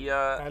 the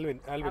Alvin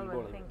Alvin,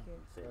 bowler. thank you.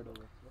 Same. Third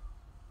over.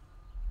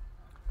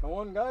 Come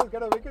on, guys,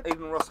 get a wicket.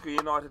 Eden Roskill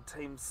United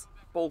team's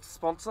ball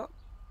sponsor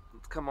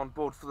to come on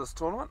board for this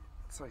tournament.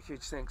 So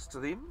huge thanks to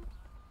them.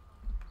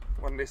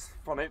 One less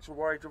financial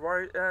worry to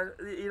worry.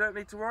 You don't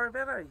need to worry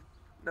about, eh?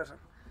 Nothing.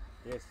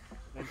 Yes,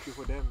 thank you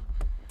for them.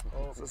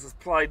 So this is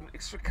played,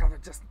 extra cover,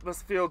 just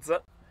misfields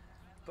it.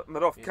 But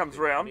mid-off comes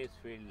round,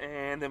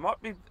 and there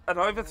might be an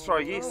overthrow.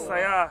 Yes,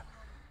 they are.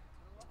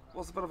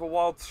 Was a bit of a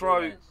wild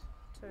throw to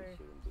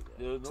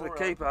the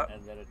keeper,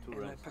 and they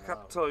pick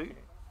up 2.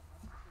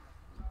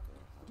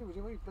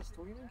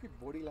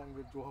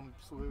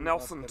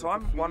 Nelson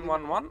time,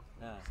 1-1-1.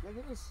 Had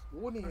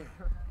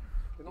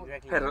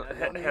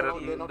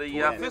it in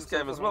the first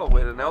game as well,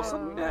 where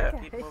Nelson. Yeah.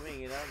 Keep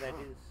moving, that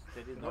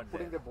is not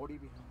putting there. their body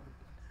behind.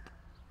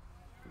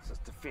 He's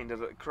just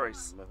defended at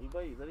crease.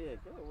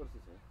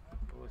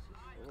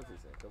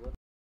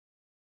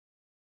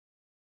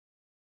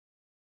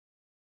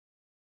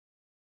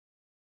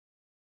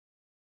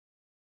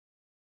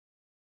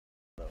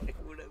 It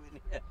would have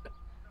been here.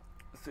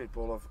 The third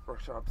ball of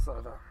Rishabh's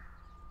over.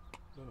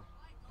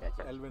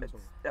 Elvin's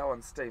It's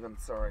Alan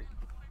Stevens, sorry.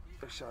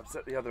 Rishabh's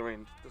at the other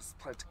end, just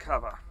played to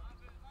cover.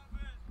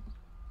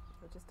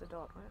 So just a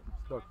dot,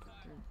 right? Dot.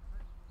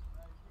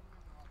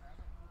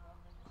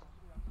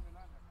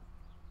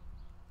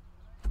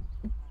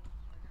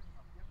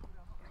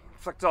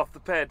 Flicked off the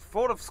pad,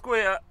 forward of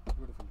square,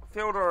 Beautiful.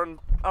 fielder and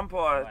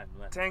umpire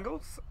 1-1.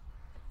 tangles.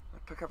 They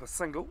pick up a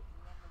single.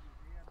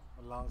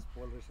 Last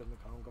ball Rishabh ने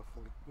काम का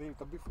 4. नहीं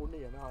तब भी 4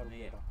 नहीं है ना हार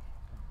नहीं है.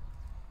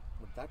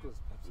 But that was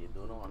ये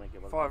दोनों आने के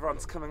बाद 5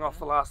 runs coming off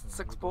the last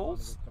 6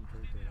 balls.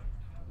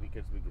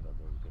 Wickets भी गिरा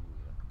 2 विकेट भी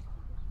गिरा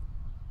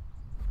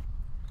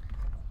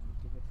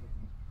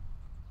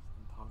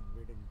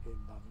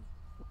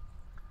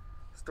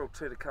Still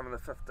 2 to come in the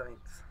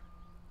 15th.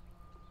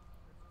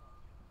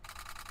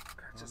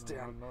 Just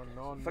down.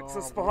 Fix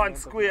this behind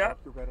square.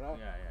 Yeah.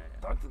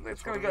 Don't think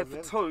that's going to go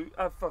for 2,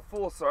 for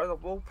 4, sorry. The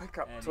ball pick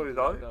up And 2 it's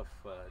though. out of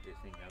this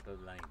thing, out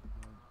of line.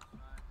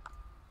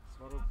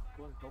 Go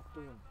and talk to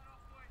him.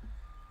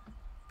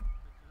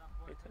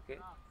 It's okay.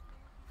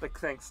 Big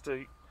thanks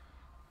to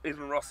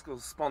Eden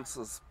Roskill's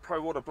sponsors,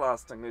 Pro Water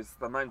Blasting, who's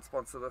the main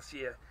sponsor this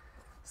year,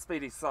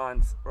 Speedy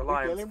Signs, Tell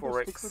Reliance him to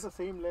stick to Forex, the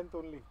same length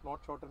only, not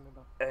shorten it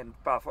up. and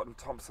Barfoot and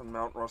Thompson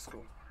Mount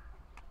Roskill.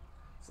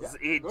 This is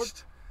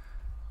edged.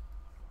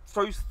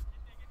 Through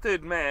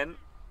third man,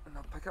 and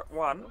they'll pick up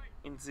 1,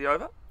 ends the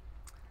over.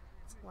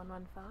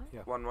 115.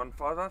 Yeah.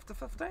 1-1-5 after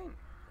 15.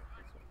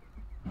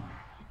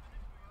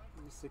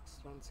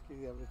 6 runs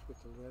की average पे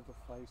चल रहा है तो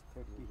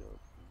 530.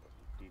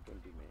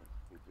 T20 में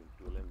between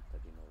 12 and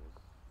 13 overs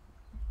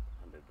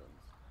 100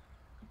 runs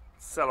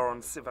Seller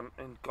on 7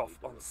 and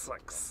Goff on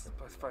 6.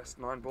 Both faced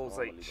 9 balls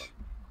Normally each.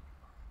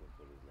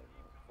 बिल्कुल is like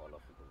fall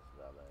off because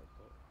ज़्यादा है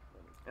तो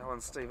then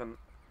Alan Stephen,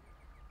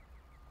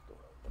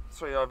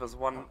 3 overs,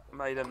 1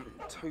 maiden,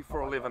 2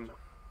 for 11.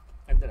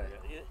 अंदर आ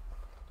जाओ.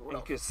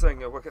 Inku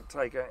Singh, a wicket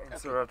taker, and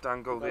Surav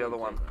Dangal, the other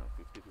one.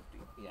 50-50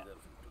 Yeah.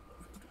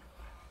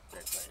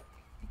 That's right.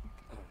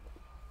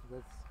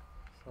 That's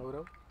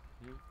Saurav.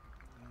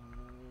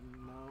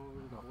 Now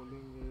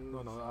bowling is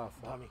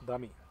Dami.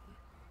 Dami?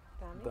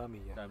 Dami,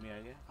 yeah. Dami आ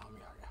गया. Dami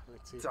आ गया.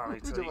 Let's see. Dami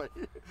जो too. भाई,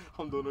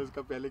 हम दोनों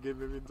इसका पहले गेम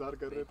में भी इंतजार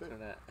कर रहे थे.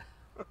 थोड़ा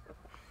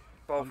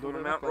Bowl from the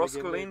Mount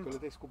Roskill end.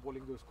 इसको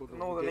bowling दो इसको.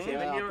 Northern जैसे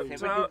end, आप- here at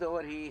 70th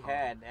over he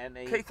had and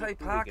he Keith A. took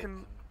 2 Park wickets.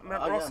 and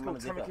Mount हाँ, यार, Roskill, मैंने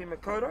देखा। Tamaki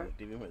Makoto,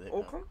 टीवी में देखा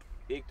Auckland.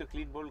 एक तो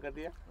clean bowl कर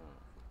दिया.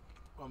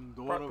 हम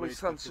दोनों Brightly wait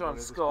करते sunshine रहे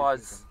थे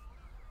skies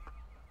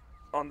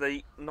on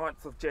the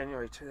 9th of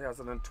January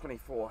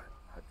 2024.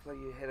 Hopefully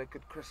you had a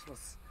good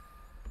Christmas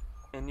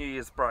and New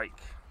Year's break.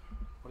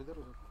 और इधर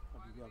उधर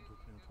अभी भी आप देख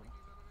रहे हैं थोड़ा.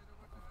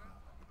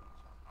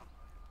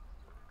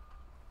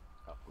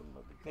 आपको न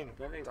दिखा नहीं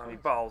नहीं. Dummy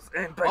bowls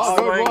and big Oh,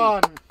 good swing.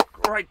 one.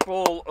 Great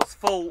ball. It was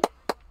full.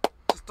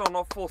 Just on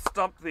off full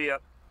stump there.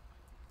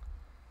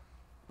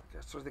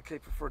 Goes through the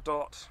keeper for a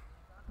dot.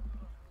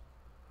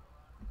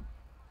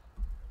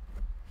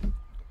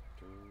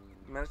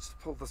 Managed to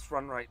pull this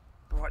run rate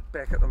right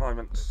back at the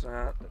moment.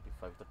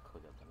 35 तक हो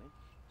जाता नहीं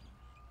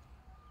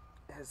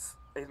Has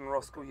Eden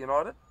Roskill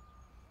United.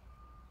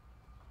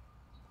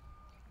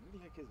 I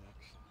like his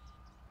action.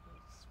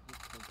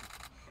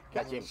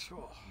 Catch him.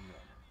 Sure.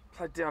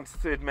 Played down to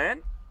third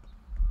man.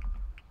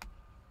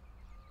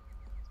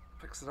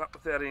 Picks it up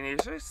without any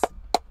issues.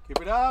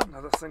 Keep it up.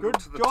 Another single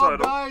Good to the job,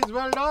 total. guys.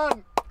 Well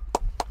done.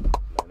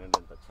 Line and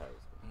अच्छा है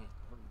इसका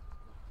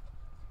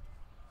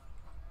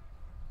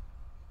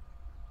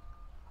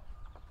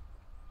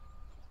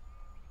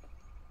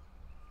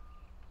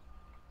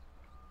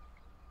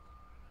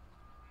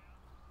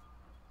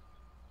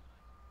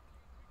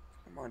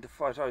Reminder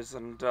photos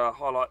and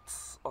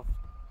highlights of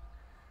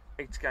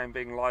each game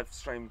being live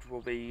streamed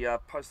will be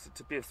posted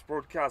to Bev's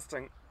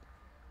Broadcasting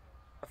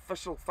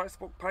official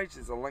Facebook page.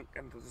 There's a link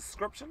in the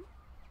description.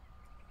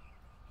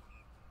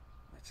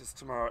 Which is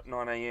tomorrow at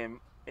 9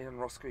 AM. Eden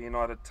Roskill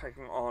United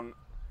taking on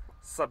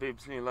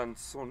Suburbs Newland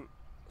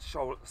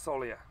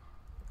Solia.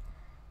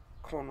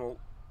 Cornwall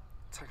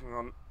taking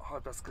on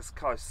Hibiscus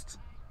Coast.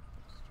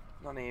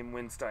 9 AM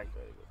Wednesday.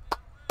 very good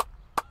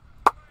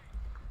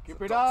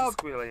Keep it Dr. up.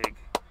 Square leg.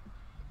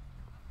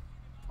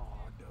 Oh,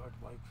 dirt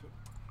bike.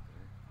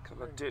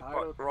 Couple of dirt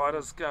bike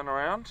riders going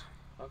around.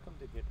 How come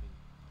they get in?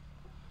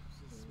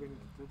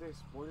 They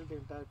spoiled the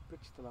entire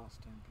pitch the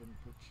last time, playing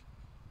pitch.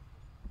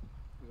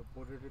 They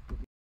reported it to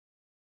the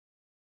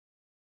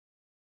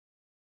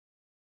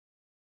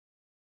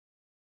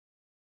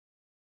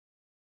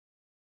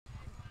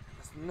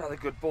There's another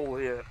good ball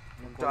here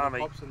from called the Dami.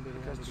 cops and they It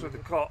don't goes want to through do the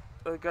it. cop.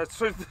 It goes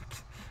through the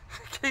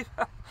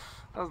keeper.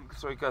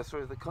 Doesn't go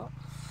through the cop.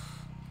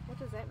 What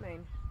does that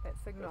mean? That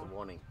There's signal? a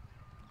warning.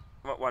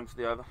 One for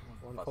the over.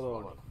 One First for the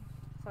one. over.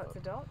 So it's a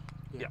dot?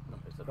 Yeah. No,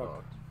 It's a dot.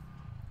 dot.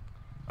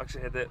 I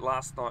actually had that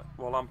last night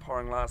while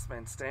umpiring last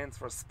man stands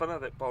for a spinner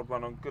that bowled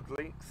one on good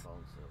length.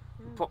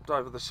 Bouncer. Popped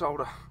over the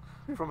shoulder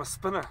from a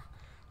spinner.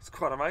 It's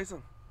quite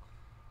amazing.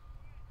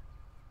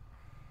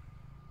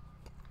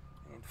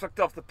 And flicked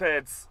off the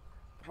pads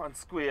behind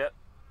square.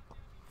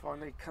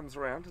 Finally comes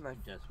around and they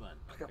Just one.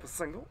 pick up a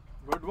single.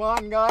 Good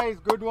one, guys.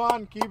 Good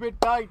one. Keep it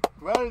tight.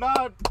 Well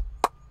done.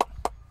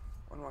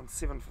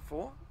 117 for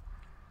 4.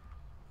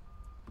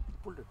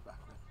 Pulled it back,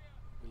 man.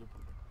 Really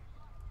pulled it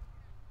back.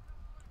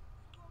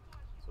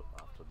 So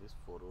after this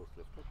 4 overs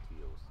left, 3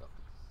 overs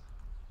after this.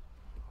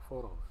 4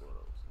 overs. 4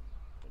 overs and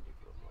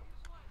 24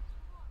 balls.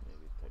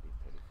 Maybe 30,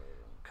 35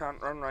 runs.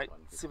 Current run rate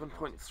 150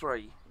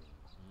 7.3.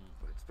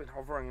 But it's been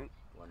hovering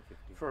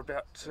 150 for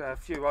about a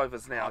few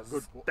overs now. Ah, good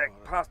It's ball. back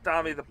Alright. past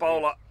Dami, the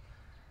bowler.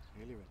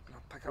 Really well.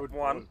 I'll pick Good up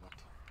one. ball, but-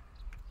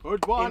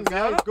 Good one, Ends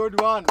guys. out.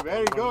 Good one.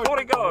 Very good.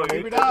 40 go.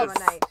 Keep it It up. is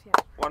 118, yeah.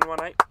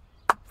 118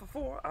 for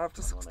 4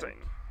 after 16.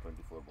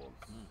 24 balls.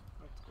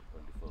 That's good.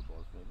 24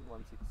 balls, maybe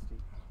 160.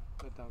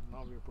 But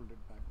now we pulled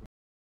it back.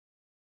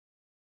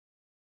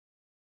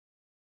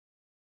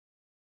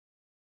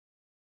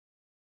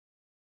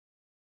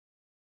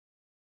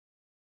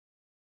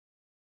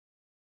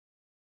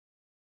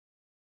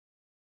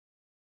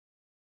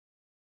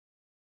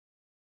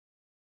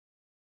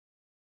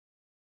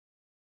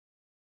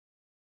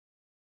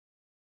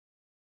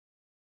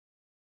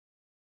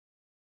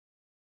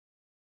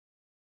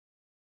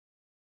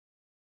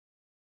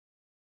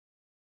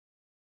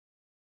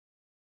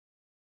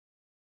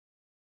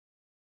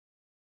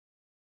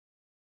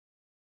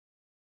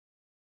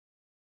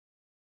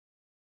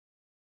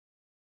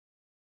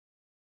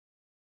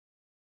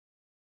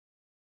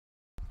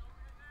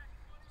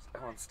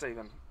 Alan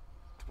Stephen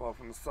to bowl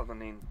from the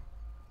southern end.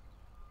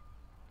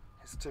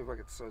 Has 2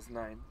 wickets to his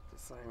name.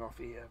 Just saying off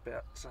here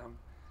about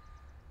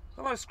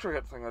the most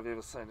cricket thing I've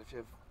ever seen. If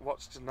you've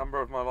watched a number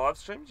of my live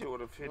streams, you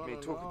would have heard me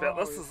talk about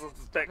this. This is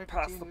back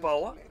past the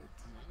bowler,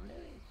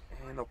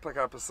 and I'll pick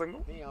up a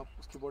single. नहीं आप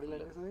उसकी body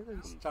language से देखो,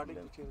 he's starting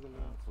to change the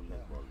lane. Full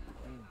length ball.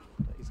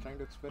 He's trying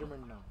to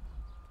experiment now.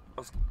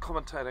 I was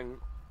commentating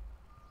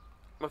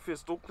my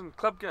first Auckland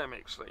club game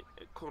actually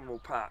at Cornwall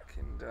Park,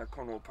 and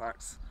Cornwall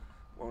Park's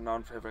well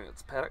known for having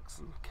its paddocks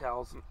and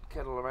cows and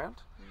cattle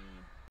around.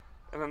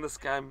 And in this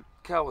game,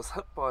 cow was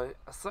hit by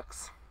a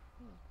 6.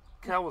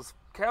 Cow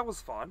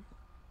was fine,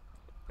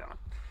 you know,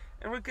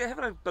 and we're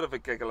having a bit of a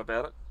giggle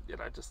about it, you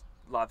know, just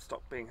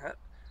livestock being hit.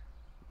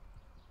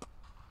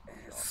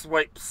 And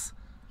sweeps,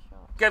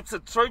 gives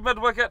it through mid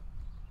wicket,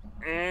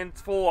 and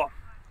 4.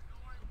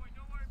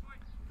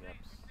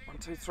 Gaps. 1,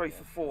 2, 3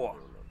 for 4.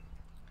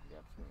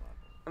 Gaps में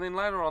मार. And then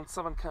later on,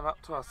 someone came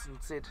up to us and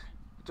said,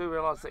 "Do you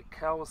realise that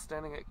cow was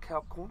standing at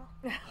cow corner?"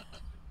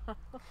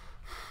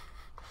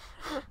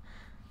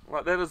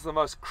 Like, that is the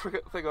most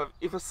cricket thing I've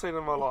ever seen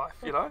in my life,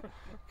 you know?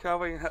 Cow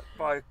being hit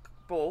by a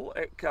ball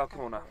at cow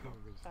corner.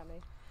 Funny.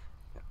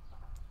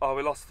 Oh,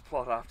 we lost the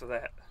plot after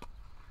that.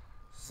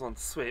 This one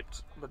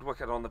swept mid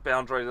wicket on the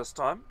boundary this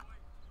time.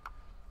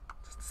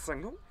 Just a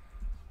single.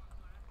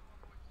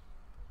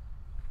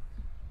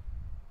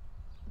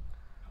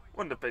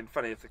 Wouldn't have been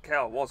funny if the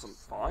cow wasn't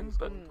fine,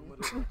 but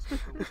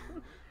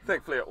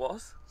thankfully it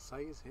was.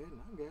 Size है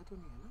ना, गया तो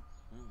नहीं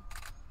है ना?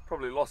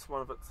 Probably lost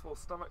one of its 4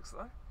 stomachs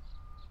though.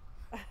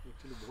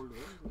 Actually bowled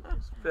well.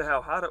 For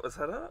how hard it was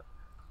hit at it.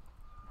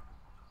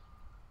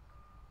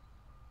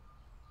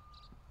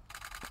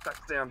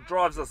 Ducks down,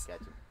 drives us, Catch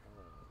him.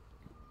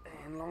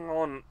 and long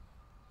on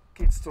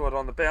gets to it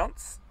on the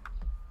bounce.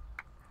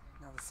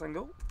 Another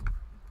single.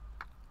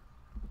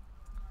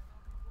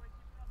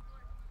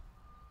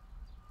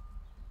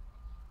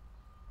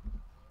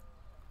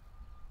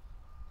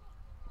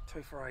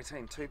 Two for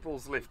 18, 2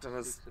 balls left in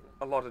his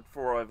allotted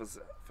 4 overs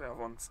for our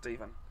one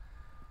Stephen.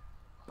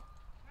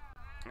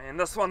 And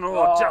this one,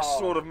 just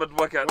short of mid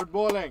wicket. Good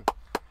bowling.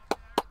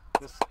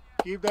 Just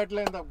keep that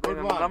length up. Good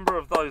Been one. a number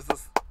of those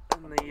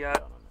in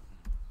the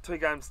 2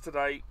 games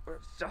today where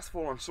it's just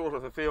fallen short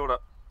of the fielder.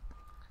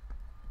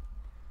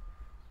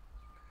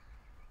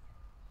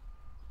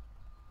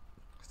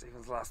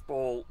 Stephen's last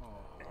ball,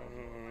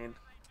 and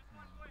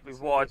it'll be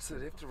wide, so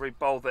they have to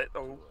re-bowl that.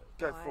 They'll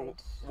go for Wide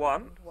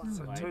 1, and one.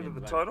 so Wide 2 to and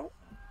the one. total.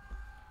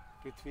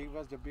 पृथ्वी के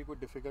पास जब भी कोई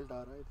difficult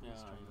आ रहा है, Yeah,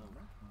 he's trying, I know.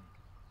 ना?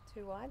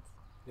 2 wides?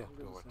 Yeah,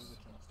 Good towards. send the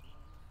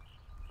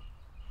chance.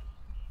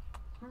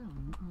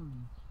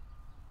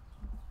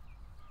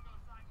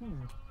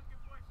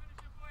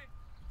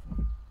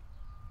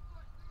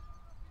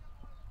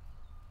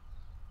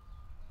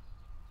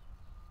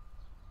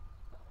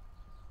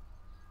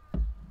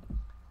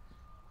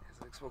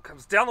 ball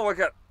comes down the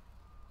wicket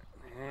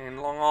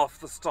and long off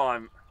this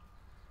time.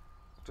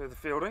 Do the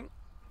fielding.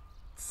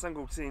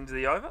 Single to the end of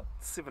the over.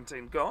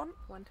 17 gone.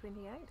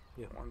 128.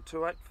 Yeah.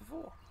 128 for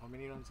 4. How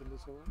many runs in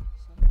this over?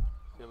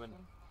 7.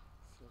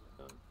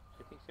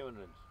 I think 7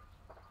 runs.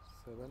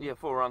 7. Yeah,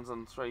 4 runs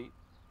and 3.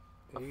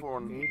 8, 4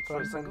 and 8 3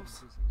 runs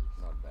singles.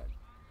 Not bad.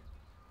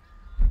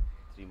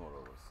 3 more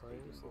overs. 5,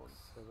 18 6, balls.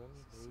 7,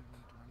 8.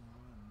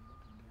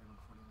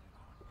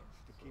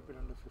 To keep it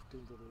under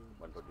 15 to the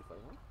 125,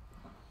 huh?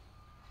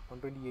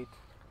 128.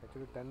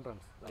 Actually 10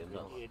 runs. 10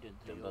 runs. 128 and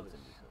 10 3 runs overs. in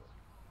this over.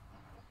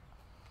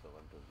 So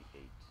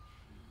 128.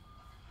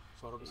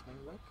 Saurabh is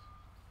coming back?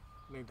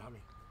 No,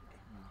 Dhami.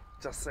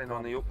 Just seen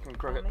on the Auckland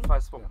Cricket Dhami?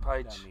 Facebook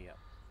page. Dummy,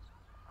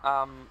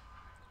 yeah.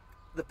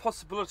 The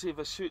possibility of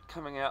a shoot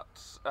coming out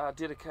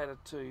dedicated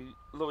to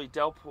Louis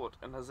Delport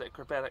and his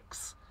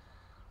acrobatics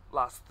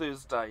last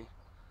Thursday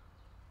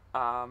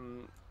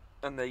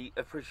in the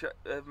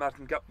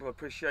Martin Guptill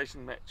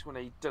appreciation match when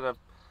he did a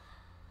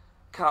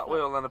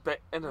cartwheel and a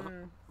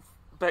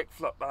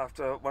backflip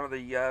after one of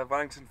the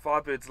Wellington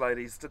Firebirds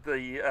ladies did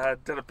a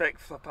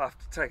backflip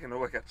after taking a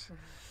wicket.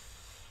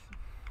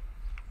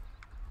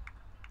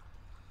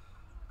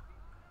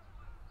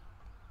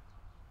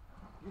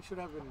 You should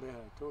have been there,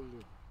 I told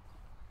you.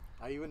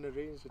 I even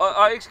arranged it.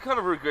 I actually kind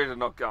of regretted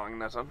not going,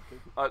 Nathan.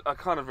 I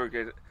kind of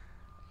regret it.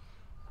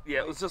 Yeah,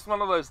 it was just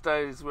one of those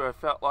days where I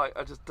felt like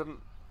I just didn't.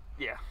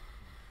 Yeah.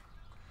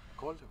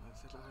 called him. I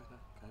said, that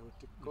guy would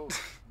go.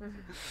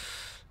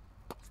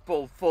 It's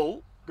ball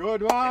full.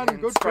 Good one.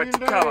 And Good straight to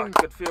fielding. cover.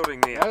 Good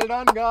fielding there. Well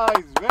done,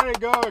 guys. Very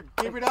good.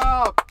 Keep it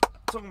up.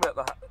 Talking about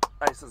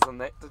the aces and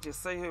that, did you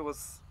see who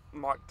was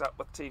mic'd up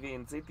with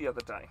TVNZ the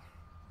other day?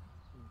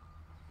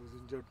 I was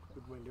injured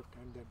with my left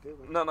hand that day.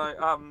 But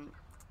No.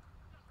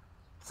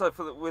 So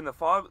for it was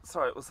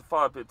the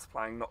Firebirds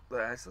playing, not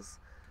the Aces.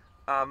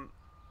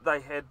 They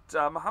had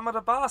Muhammad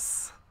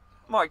Abbas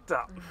mic'd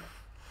up.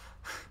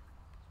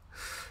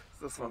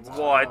 This one's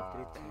wide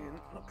and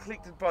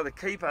collected by the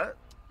keeper.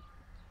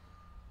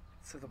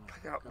 So they'll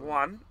pick up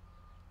one.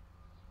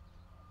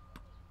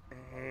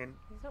 And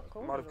He's not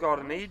called might have it, got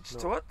an right? edge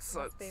to it,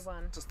 so Must be it's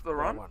one. just the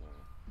run. one.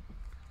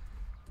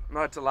 And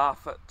I had to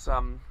laugh at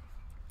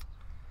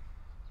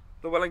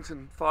the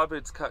Wellington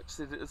Firebirds coach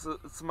said it's the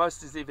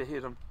most he's ever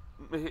heard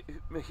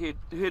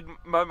heard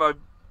Momo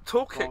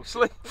talk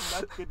actually.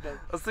 That kid does.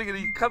 I was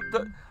thinking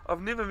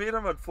I've never met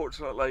him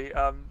unfortunately.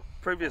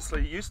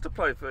 Previously he used to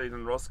play for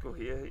Eden Roskill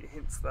here,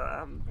 hence the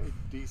A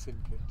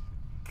decent kid.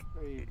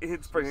 Very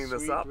hence bringing sweet,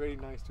 this up. Very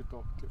nice to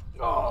talk to.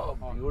 Oh,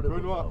 beautiful.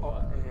 Good one.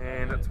 Oh,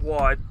 And it's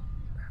wide.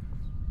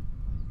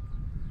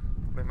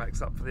 Probably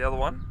makes up for the other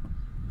one.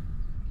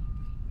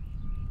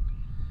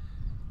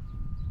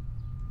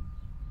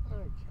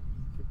 Okay,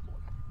 good ball.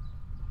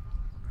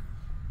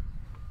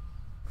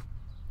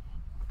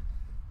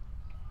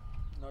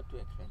 Not too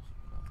expensive.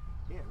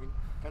 Yeah, I mean,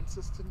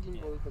 consistently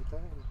well करता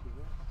है इनकी,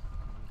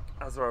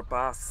 yeah. Azra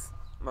Abbas,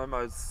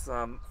 Momo's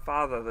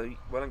father, the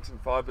Wellington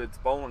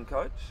Firebirds bowling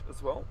coach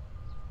as well.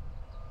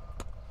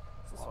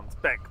 This one's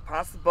back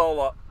past the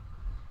bowler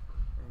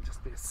and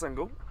just be a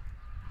single.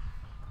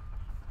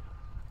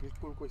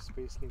 बिल्कुल कोई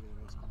space नहीं दे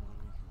रहा इसको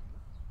मारने के लिए ना.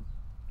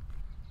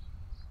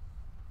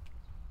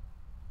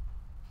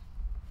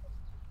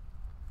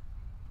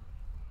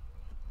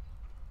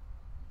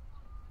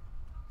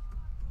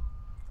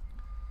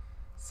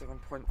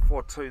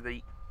 7.42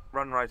 the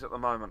run rate at the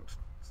moment.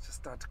 It's just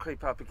started to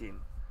creep up again.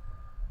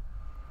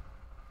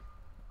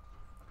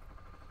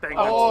 Bang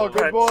Oh, onto the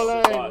good pitch.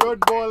 bowling. Good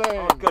bowling.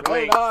 Oh, good well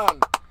legs. done.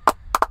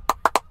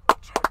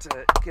 Tried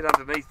to get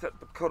underneath it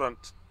but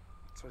couldn't.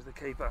 So the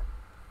keeper.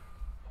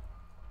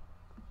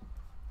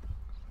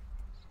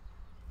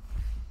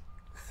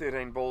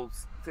 13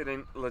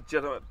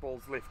 legitimate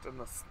balls left in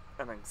this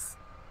innings.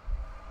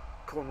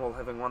 Cornwall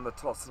having won the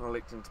toss and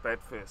electing to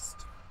bat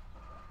first.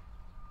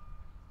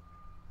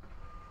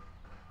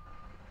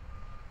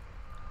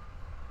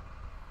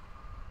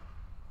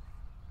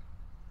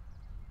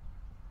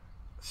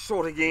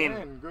 Short again.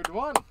 Man, good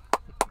one.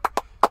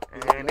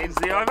 And ends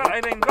the over,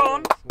 18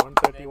 gone.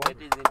 131. That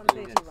is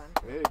intelligence. 131.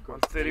 Very good.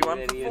 131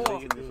 Very for 4.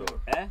 easy in this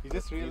over. Eh? He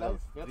just realized.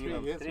 Yeah, Three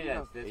runs. yes, 3 three runs.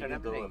 runs. That's what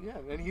I'm 18th over. saying. Yeah,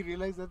 when he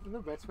realized that the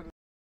batsman is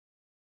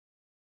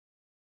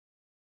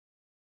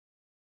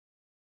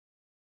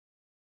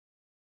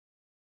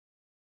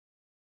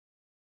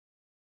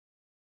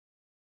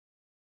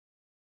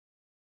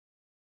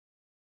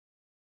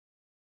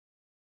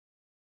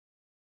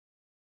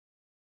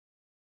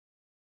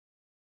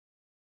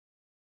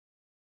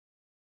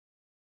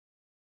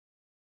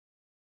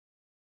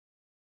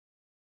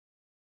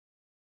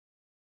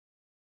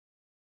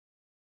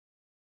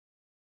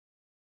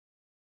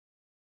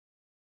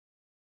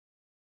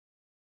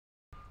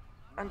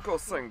And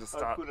Singh to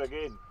start Good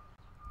again.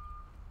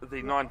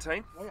 the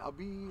 19th. भाई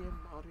अभी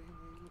आ रहे हैं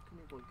ये लोग क्यों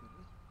नहीं ball कर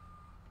रहे?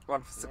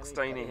 1 for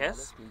 16 he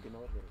has.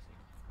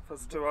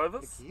 First 2 Like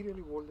overs. he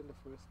really bowled in the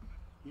first.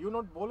 You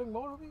not bowling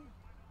more, Abhi?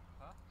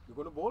 Huh? You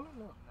gonna bowl or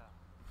no? No.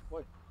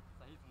 Why?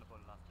 So he's in the ball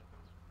last year.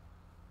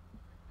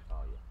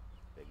 Oh, yeah.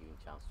 They're giving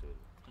chance to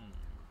him.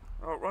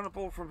 Oh, run a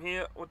ball from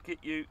here would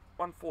get you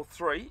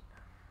 143.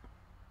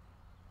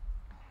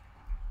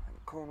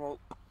 And Cornwall,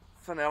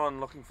 Finn Allen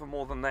looking for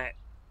more than that.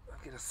 They'll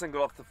get a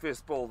single off the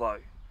first ball though.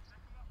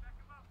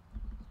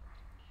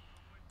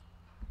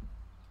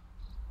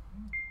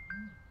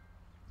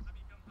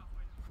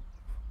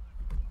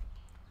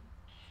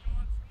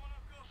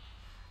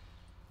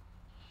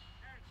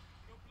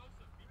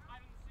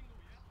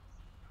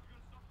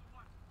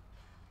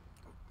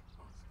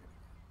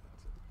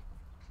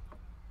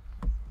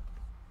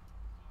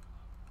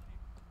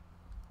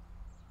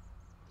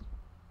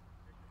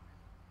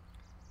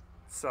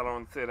 Salah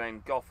on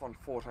 13, Goff on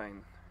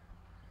 14.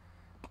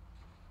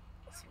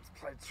 This one's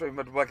played through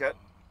mid-wicket.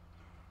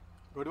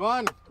 Good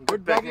one.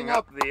 Good backing backing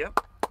up. there.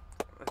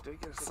 They do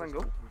get a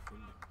single.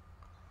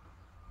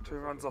 2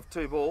 runs off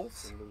 2 balls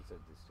Singles at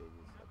this stage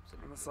is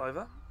absolutely. in this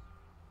over.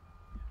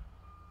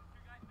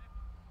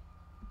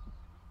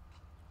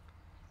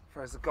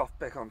 Fraser Goff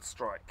back on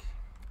strike.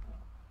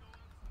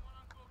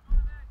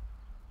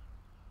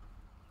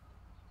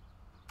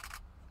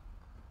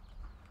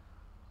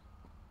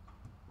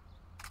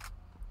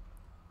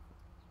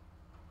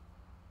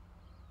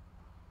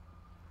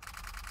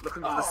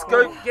 Looking for the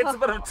scoop, gets a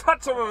bit of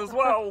touch on it as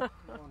well. 1,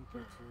 2,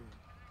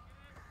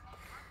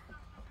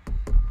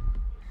 3.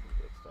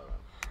 Extra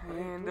run.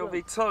 And there'll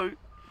be 2. Oh my gosh.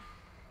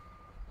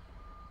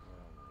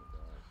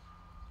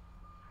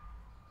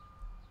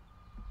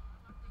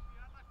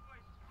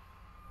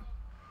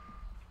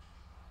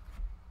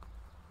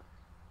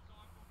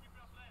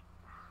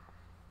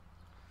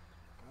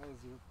 Guys,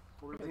 you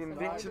pulled The it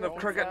invention down, of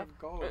cricket,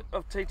 go.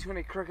 of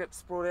T20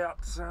 cricket's brought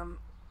out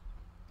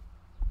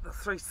the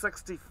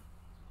 360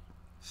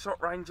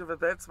 shot range of a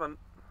batsman.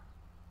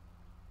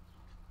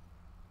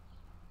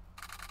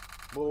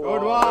 Good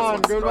Oh,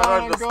 one, this good one's straight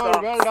one, over the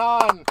good, well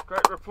stumps. done.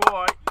 Great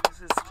reply. He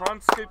says try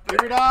and scoop Give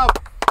that. it up.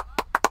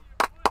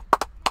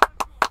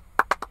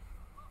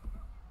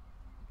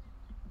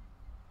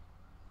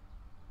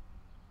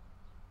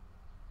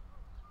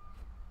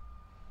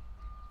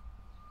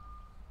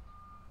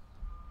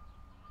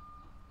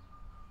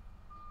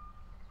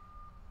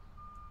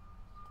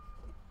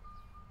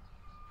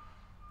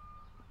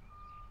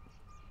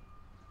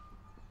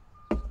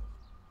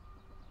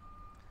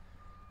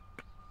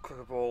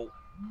 Cricket ball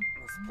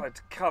is played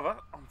to cover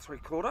on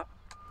 3/4.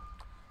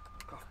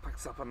 Goff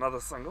picks up another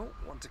single,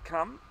 1 to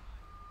come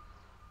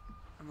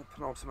in the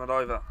penultimate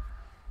over.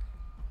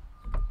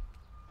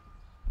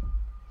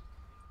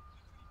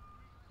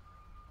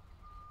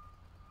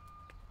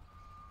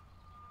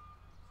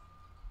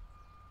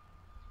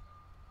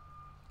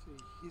 See,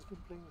 he's been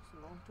playing for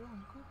a long time,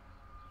 Uncle.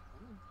 I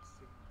don't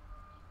see.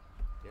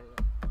 Yeah, yeah.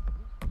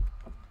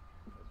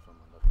 Right from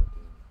under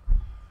 13.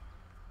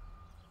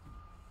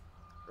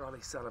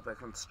 Riley Salah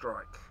back on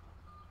strike.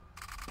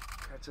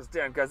 Catches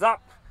down, goes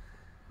up.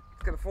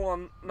 It's going to fall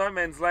on no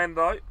man's land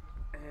though,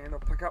 and I'll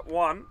pick up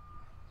 1.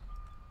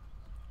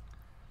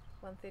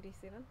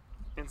 137.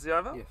 Ends the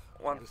over. Yes.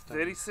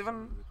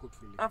 137 Good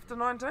feeling. after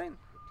 19.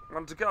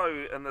 1 to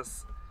go in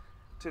this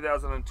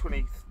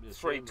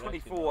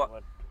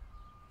 2023-24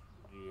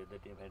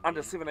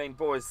 under 17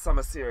 boys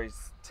summer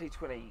series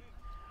T20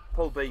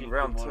 Pool B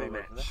round 2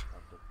 match.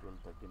 After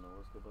 12-13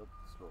 overs के बाद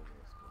slow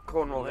overs.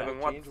 Cornwall Yeah, having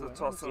won change the one.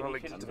 toss and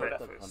elected to bat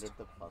 100 first.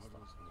 तक fast था.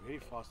 Very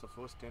fast. The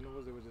first 10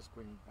 overs they were just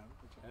going bam.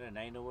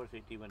 9 overs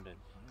 81 runs.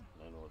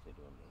 9 overs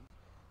 81 runs.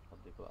 अब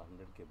देखो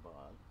 100 के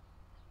बाद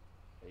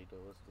 8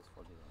 overs just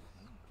 40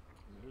 runs.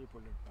 Really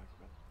pulled it back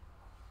well.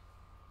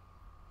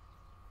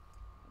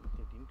 And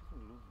they didn't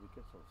even lose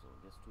wickets also.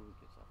 Just 2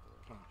 wickets after that.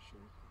 Ah,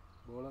 sure.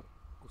 Bowler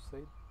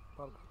Usaid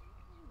Park.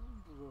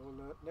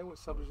 Bowler no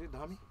Sabji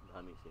Dhami.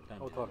 Dhami Singh.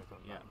 Oh, sorry.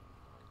 Yeah.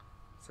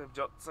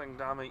 Savjot Singh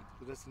Dhami.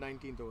 So that's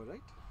 19th over,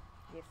 right?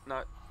 Yes.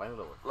 No, Final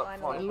over. look,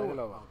 Final final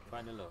over. over. Okay.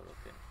 Final over,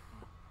 okay.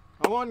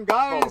 Come on, Oh,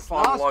 guys.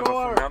 final Last over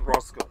over. from Mount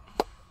Roskill.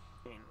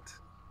 And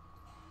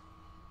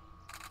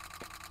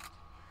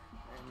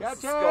Catch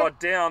this it. guy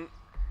down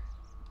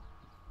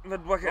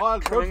mid-wicket Ball,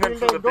 good coming in for the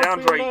fielding, good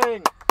boundary.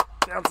 fielding.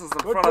 Bounces in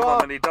Good front of job.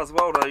 him and he does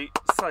well to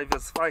save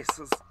his face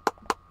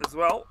as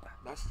well.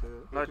 That's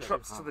No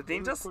trips to the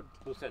dentist. Good.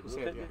 Usaid,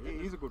 Usaid, yeah,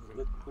 he's a good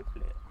fielder. good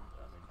player.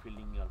 I mean,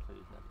 fielding also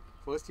is done.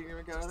 First inning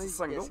में क्या Just a रहा था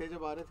single. ऐसे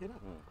जब आ रहे थे ना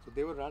so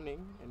they were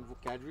running and वो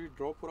कैडरी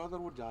ड्रॉप हो रहा था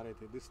और वो जा रहे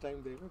थे this time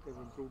they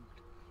they've improved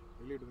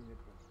really doing it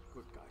well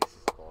good guys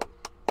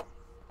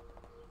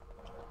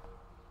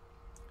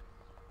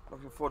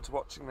Looking forward to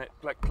watching that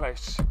Black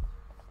Clash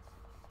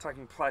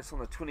taking place on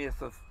the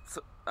 20th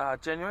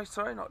of January,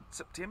 sorry, not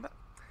September.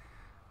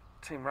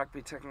 Team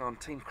Rugby taking on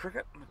Team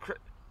Cricket in a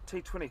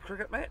T20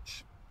 cricket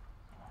match.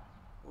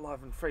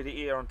 Live and free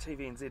to air on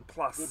TVNZ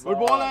Plus good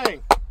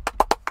bowling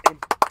and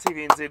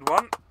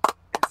TVNZ1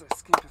 as they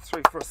scamper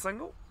through for a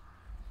single.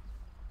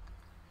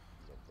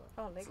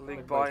 Oh, leg It's a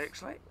leg ball. by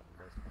actually.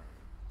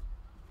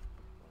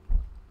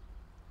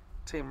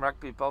 Team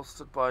Rugby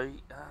bolstered by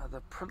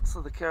the Prince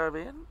of the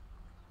Caribbean,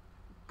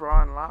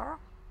 Brian Lara.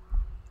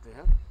 they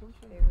have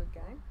Very good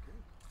game.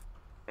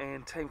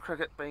 And Team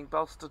Cricket being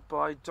bolstered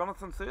by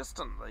Jonathan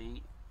Thurston,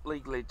 the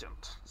league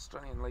legend,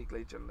 Australian league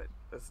legend, that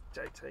is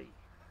JT.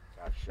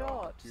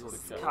 Short.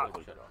 Cut.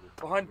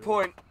 Behind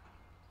point,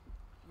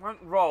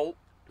 won't roll,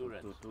 Two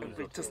runs. it'll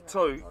be just Not 2.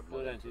 more 2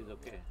 than runs two. is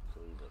okay. So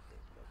he's okay.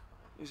 That's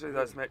fine. Usually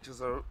those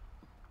matches are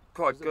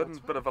quite good and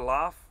a bit of a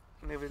laugh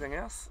and everything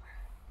else.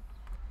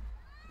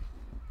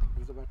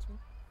 Who's the batsman?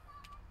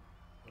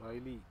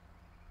 Riley.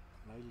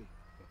 Okay.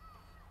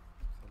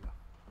 Salah.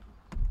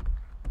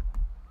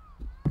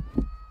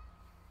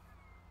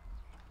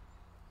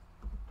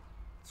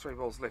 3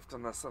 balls left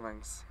in this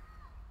innings.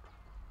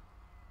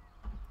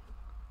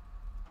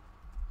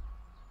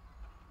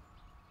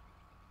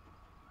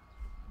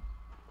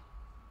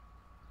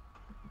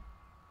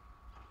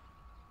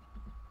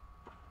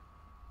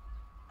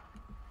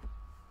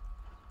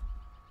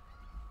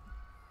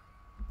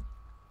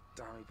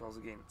 Darmy bowls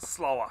again,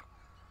 slower.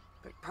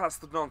 Back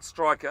past the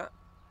non-striker.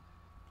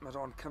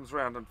 Mid-on comes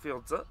round and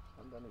fields it.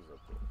 And then he's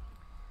okay.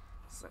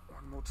 So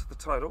 1 more to the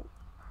total.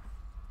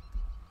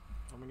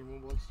 How many more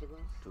balls to go?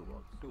 2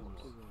 balls. 2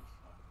 balls.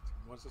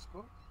 What's the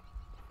score?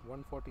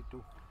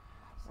 142.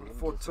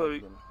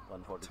 4-2,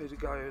 142. 2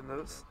 to go in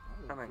this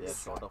They are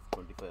innings. short of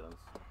 25 runs.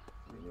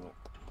 Minimum.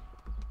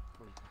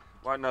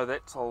 Won't know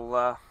that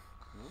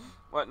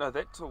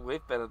till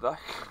we've batted though.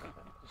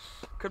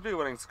 Could be a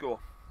winning score.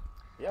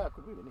 Yeah,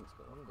 could be winning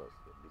score. Of course,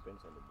 it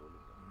depends on the bowling.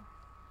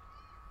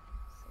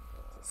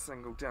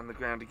 Single down the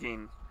ground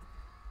again.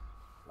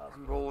 Last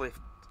 1 ball left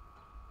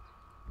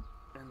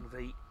in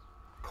the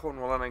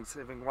Cornwall innings,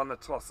 having won the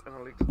toss and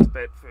elected to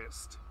bat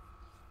first.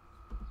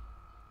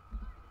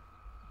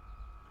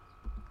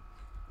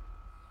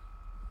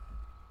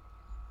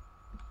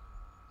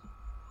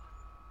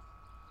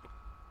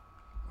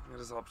 Looking at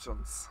his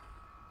options.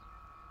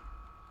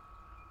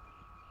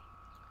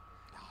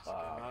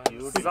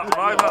 beautiful. Something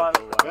over.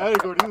 Very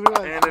good. And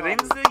it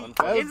ends the innings.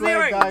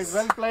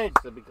 Well played.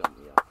 It's a become,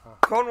 yeah.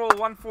 Cornwall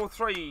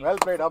 143 Well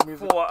played. Up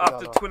music. 4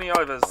 after 20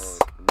 overs.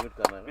 Oh, mute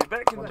करना है. Be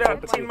back in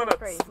about 10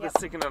 minutes for the Yep.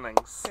 second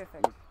innings.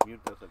 Perfect.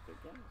 Mute कर सकते हैं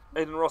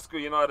क्या? Eden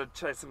Roskill United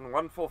chasing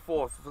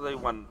 144 for the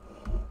win.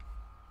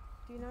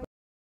 Do you know